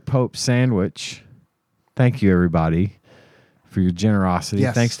Derek Pope Sandwich. Thank you, everybody, for your generosity.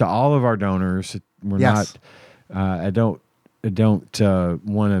 Yes. Thanks to all of our donors. We're Yes. not. I don't want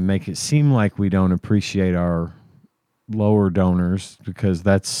to make it seem like we don't appreciate our lower donors, because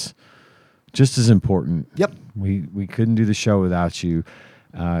that's just as important. Yep. We couldn't do the show without you.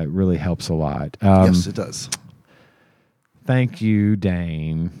 It really helps a lot. Yes, it does. Thank you,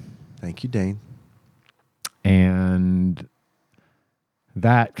 Dane. Thank you, Dane. And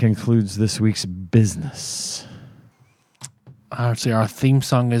that concludes this week's business. Honestly, our theme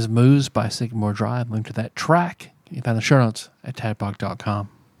song is Moves by Sycamore Drive. Link to that track you can find the show notes at tadpog.com.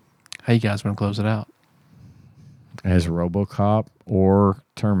 How you guys want to close it out? As Robocop or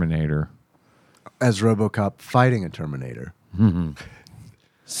Terminator. As Robocop fighting a Terminator.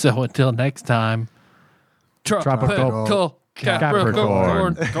 So until next time, Tropical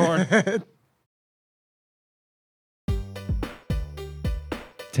Capricorn.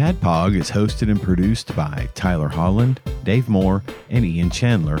 Tadpog is hosted and produced by Tyler Holland, Dave Moore, and Ian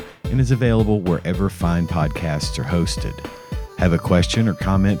Chandler, and is available wherever fine podcasts are hosted. Have a question or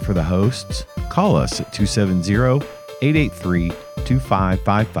comment for the hosts? Call us at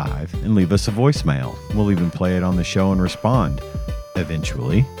 270-883-2555 and leave us a voicemail. We'll even play it on the show and respond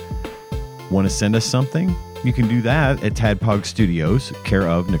eventually. Want to send us something? You can do that at Tadpog Studios, care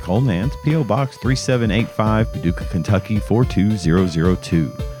of Nicole Nance, P.O. Box 3785, Paducah, Kentucky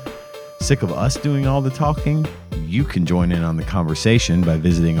 42002. Sick of us doing all the talking? You can join in on the conversation by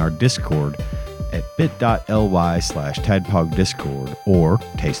visiting our Discord at bit.ly/tadpogdiscord or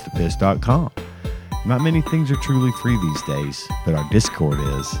tastethepiss.com. Not many things are truly free these days, but our Discord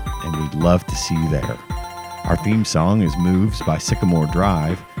is, and we'd love to see you there. Our theme song is Moves by Sycamore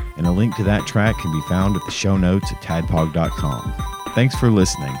Drive, and a link to that track can be found at the show notes at tadpog.com. Thanks for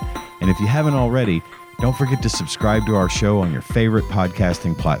listening, and if you haven't already, don't forget to subscribe to our show on your favorite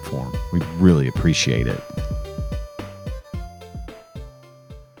podcasting platform. We really appreciate it.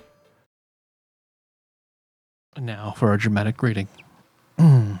 Now for our dramatic reading.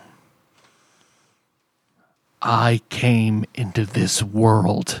 I came into this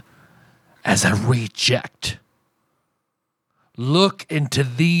world as a reject. Look into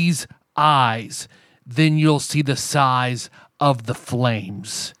these eyes, then you'll see the size of the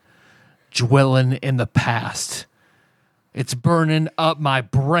flames. Dwelling in the past. It's burning up my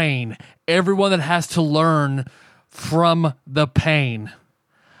brain. Everyone that has to learn from the pain.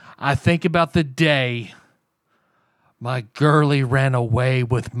 I think about the day my girlie ran away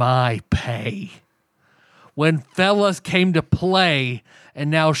with my pay. When fellas came to play, and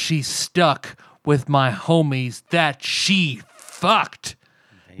now she's stuck with my homies that she fucked.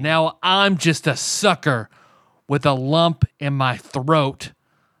 Now I'm just a sucker with a lump in my throat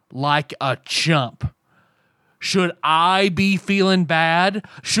like a chump. Should I be feeling bad?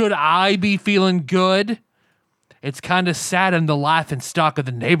 Should I be feeling good? It's kind of sad in the life and stock of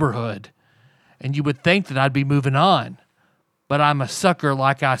the neighborhood. And you would think that I'd be moving on. But I'm a sucker,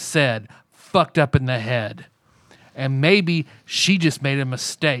 like I said, fucked up in the head. And maybe she just made a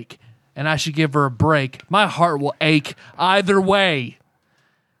mistake, and I should give her a break. My heart will ache either way.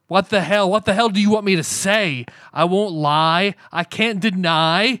 What the hell? What the hell do you want me to say? I won't lie. I can't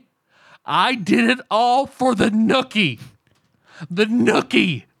deny. I did it all for the nookie. The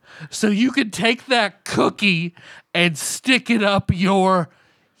nookie. So you can take that cookie and stick it up your,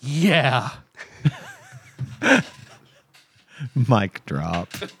 yeah. Mic drop.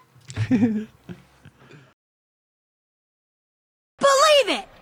 Believe it!